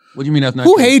 What do you mean that's not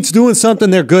true? Who hates doing something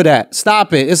they're good at?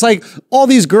 Stop it. It's like all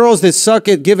these girls that suck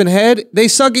at giving head, they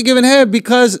suck at giving head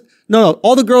because no,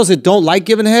 all the girls that don't like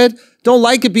giving head don't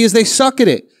like it because they suck at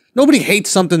it. Nobody hates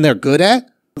something they're good at.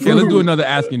 Okay, let's do another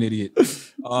Ask an Idiot.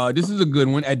 This is a good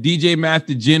one. At DJ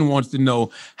Master Jen wants to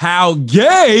know, how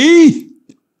gay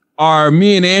are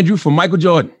me and Andrew for Michael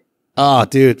Jordan? Oh,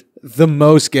 dude, the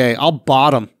most gay. I'll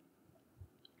bottom.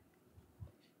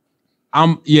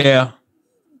 Yeah.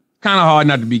 Kind of hard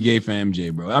not to be gay for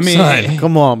MJ, bro. I mean, son,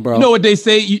 come on, bro. You know what they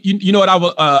say? You know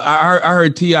what I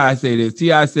heard T.I. say this.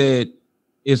 T.I. said,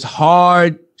 it's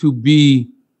hard to be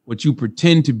what you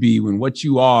pretend to be when what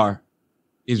you are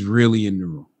is really in the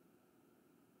room.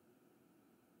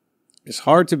 It's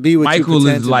hard to be what Michael you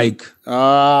pretend is to like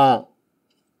be.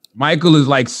 Michael is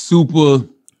like super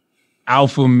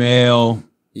alpha male.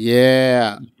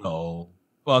 Yeah.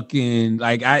 Fucking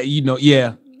like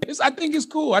yeah. I think it's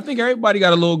cool. I think everybody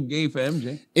got a little gay for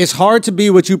MJ. It's hard to be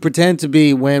what you pretend to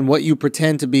be when what you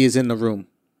pretend to be is in the room.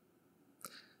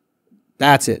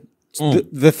 That's it.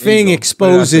 The thing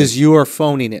exposes your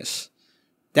phoniness.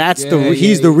 That's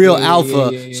he's the real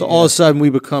alpha. So all of a sudden we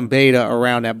become beta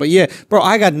around that. But yeah, bro,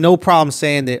 I got no problem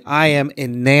saying that I am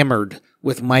enamored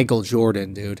with Michael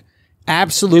Jordan, dude.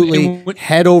 Absolutely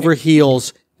head over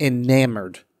heels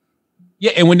enamored.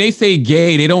 Yeah, and when they say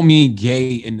gay, they don't mean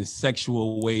gay in the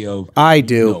sexual way of I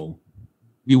do.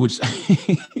 We would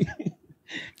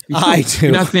I do.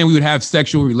 You're not saying we would have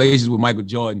sexual relations with Michael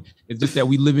Jordan. It's just that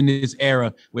we live in this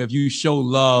era where if you show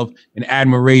love and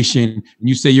admiration and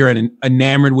you say you're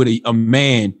enamored with a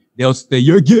man, they'll say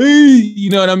you're gay. You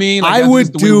know what I mean? Like, I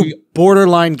would do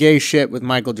borderline gay shit with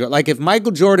Michael Jordan. Like if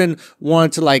Michael Jordan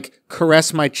wanted to like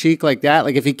caress my cheek like that,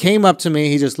 like if he came up to me,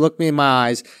 he just looked me in my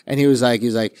eyes and he was like,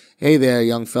 hey there,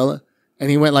 young fella. And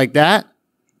he went like that,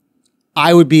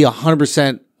 I would be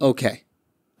 100% okay.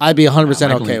 I'd be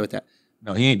 100% okay with that.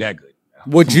 No, he ain't that good.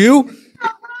 Would you?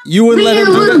 You would let him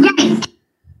do that?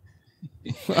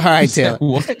 All right, Taylor.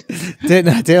 What?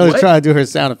 Taylor's trying to do her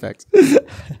sound effects.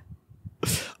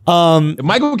 If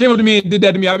Michael came up to me and did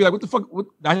that to me, I'd be like, what the fuck?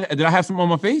 Did I have something on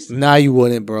my face? Nah, you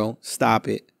wouldn't, bro. Stop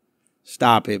it.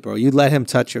 Stop it, bro. You'd let him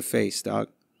touch your face, dog.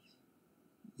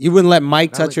 You wouldn't let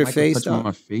Mike touch your face, dog?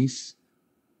 My face?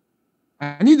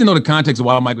 I need to know the context of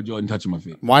why Michael Jordan touching my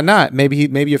face. Why not? Maybe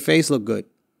your face looked good.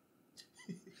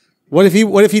 What if he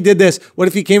did this? What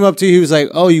if he came up to you, he was like,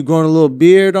 oh, you growing a little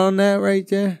beard on that right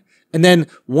there? And then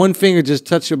one finger just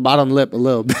touched your bottom lip a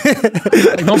little bit.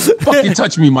 Like, don't fucking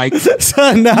touch me, Mike.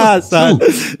 Nah, son.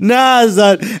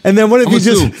 And then what if he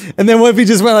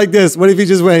just went like this? What if he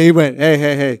went,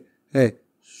 hey.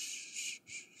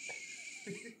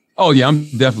 Oh yeah, I'm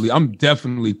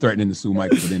definitely threatening to sue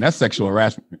Michael, but then that's sexual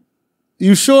harassment.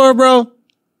 You sure, bro?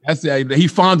 He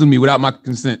fondled me without my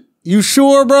consent. You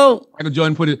sure, bro? Michael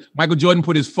Jordan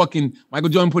put his fucking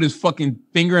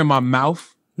finger in my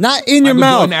mouth. Not in your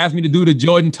mouth. Jordan asked me to do the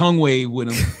Jordan tongue wave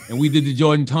with him, and we did the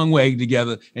Jordan tongue wave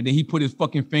together, and then he put his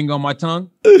fucking finger on my tongue.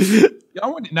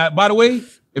 Now, by the way,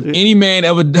 if any man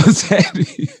ever does that,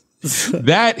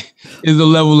 that is a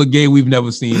level of gay we've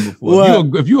never seen before.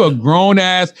 If you're a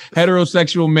grown-ass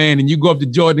heterosexual man and you go up to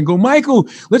Jordan and go, Michael,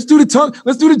 let's do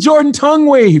the Jordan tongue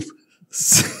wave.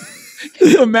 Can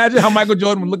you imagine how Michael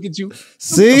Jordan would look at you?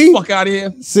 See? Get the fuck out of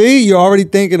here. See? You're already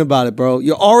thinking about it, bro.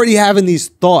 You're already having these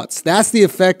thoughts. That's the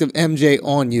effect of MJ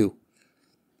on you.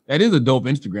 That is a dope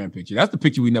Instagram picture. That's the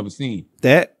picture we never seen.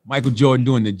 That? Michael Jordan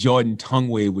doing the Jordan tongue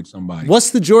wave with somebody. What's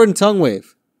the Jordan tongue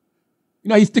wave? You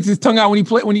know, he sticks his tongue out when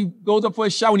he goes up for a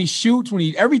shot, when he shoots,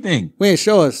 everything. Wait,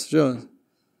 show us. You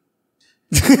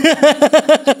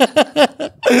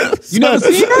never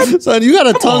seen that? Son, you got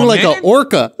a tongue like an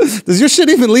orca. Does your shit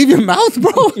even leave your mouth,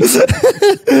 bro?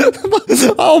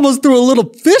 I almost threw a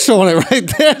little fish on it right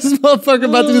there. This motherfucker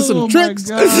about to do some tricks.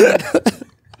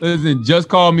 Listen, just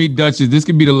call me Duchess. This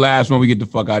could be the last one we get the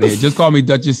fuck out of here. Just call me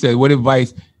Duchess said, what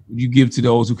advice would you give to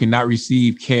those who cannot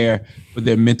receive care for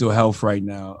their mental health right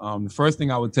now? The first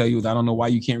thing I would tell you is I don't know why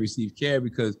you can't receive care,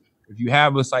 because if you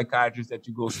have a psychiatrist that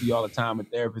you go see all the time, a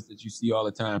therapist that you see all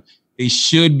the time, they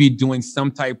should be doing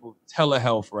some type of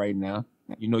telehealth right now.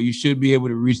 You know, you should be able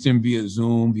to reach them via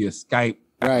Zoom, via Skype,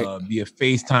 via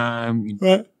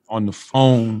FaceTime, on the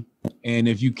phone. And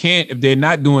if they're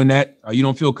not doing that, or you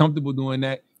don't feel comfortable doing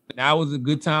that, now is a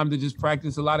good time to just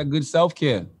practice a lot of good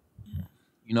self-care.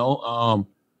 Turn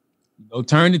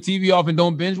the TV off and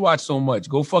don't binge watch so much.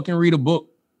 Go fucking read a book.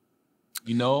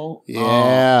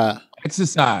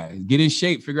 Exercise, get in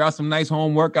shape, figure out some nice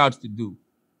home workouts to do.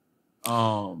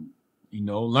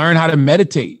 Learn how to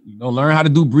meditate, learn how to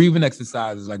do breathing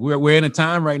exercises. Like we're in a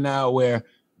time right now where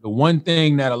the one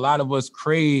thing that a lot of us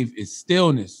crave is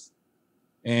stillness.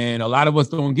 And a lot of us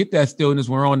don't get that stillness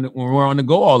when we're on the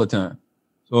go all the time.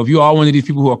 So if you are one of these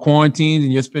people who are quarantined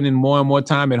and you're spending more and more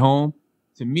time at home,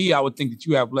 to me, I would think that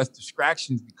you have less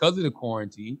distractions because of the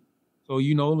quarantine. So,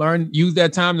 use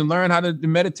that time to learn how to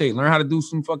meditate, learn how to do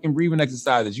some fucking breathing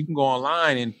exercises. You can go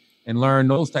online and learn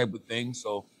those type of things.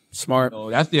 So smart.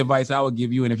 That's the advice I would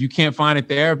give you. And if you can't find a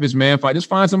therapist, man, just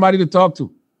find somebody to talk to.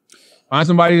 Find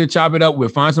somebody to chop it up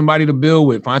with. Find somebody to build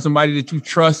with. Find somebody that you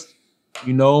trust,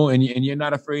 and you're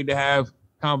not afraid to have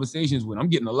conversations with. I'm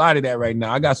getting a lot of that right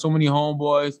now. I got so many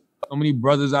homeboys, so many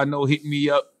brothers I know hitting me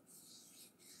up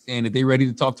saying that they ready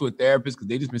to talk to a therapist because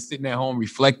they just been sitting at home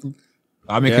reflecting.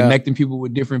 I've been connecting people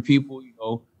with different people.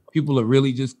 people are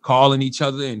really just calling each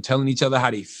other and telling each other how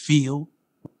they feel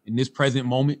in this present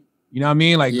moment. You know what I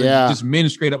mean? Like just men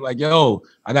straight up like, yo,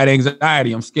 I got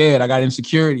anxiety, I'm scared, I got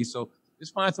insecurity. So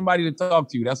just find somebody to talk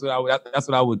to. That's what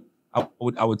I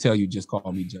would tell you. Just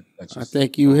call me Judge. I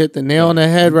think you hit the nail on the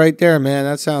head right there, man.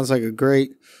 That sounds like that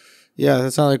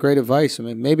sounds like great advice. I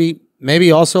mean,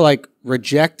 maybe also like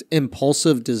reject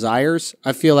impulsive desires.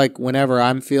 I feel like whenever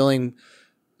I'm feeling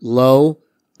low,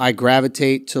 I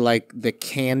gravitate to like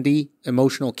the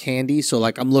emotional candy. So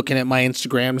like I'm looking at my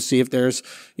Instagram to see if there's,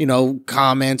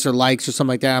 comments or likes or something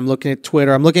like that. I'm looking at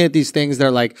Twitter. I'm looking at these things that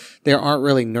are like, they aren't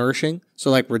really nourishing. So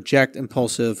like reject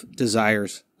impulsive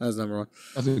desires. That's number one.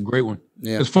 That's a great one.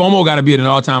 Yeah. Because FOMO got to be at an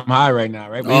all-time high right now,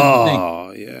 right? But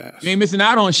yeah. You ain't missing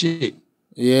out on shit.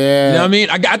 Yeah. You know what I mean?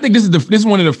 I think this is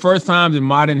one of the first times in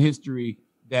modern history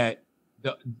that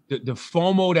the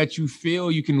FOMO that you feel,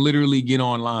 you can literally get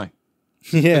online.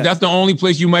 Yeah. That's the only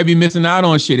place you might be missing out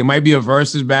on shit. It might be a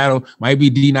versus battle, might be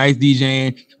D-Nice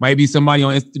DJing, might be somebody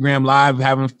on Instagram Live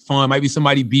having fun, might be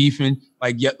somebody beefing,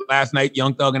 like last night,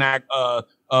 Young Thug and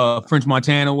French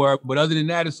Montana were. But other than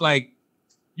that, it's like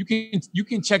you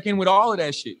can check in with all of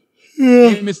that shit. Yeah. You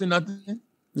ain't missing nothing.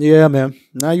 Yeah, man.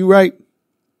 Now you're right.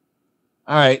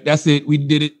 All right, that's it. We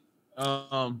did it.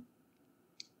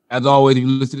 As always, if you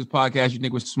listen to this podcast, you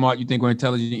think we're smart, you think we're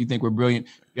intelligent, you think we're brilliant,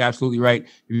 you're absolutely right.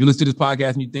 If you listen to this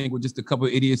podcast and you think we're just a couple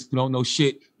of idiots who don't know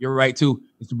shit, you're right too.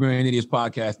 It's the Brilliant Idiots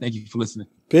Podcast. Thank you for listening.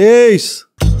 Peace.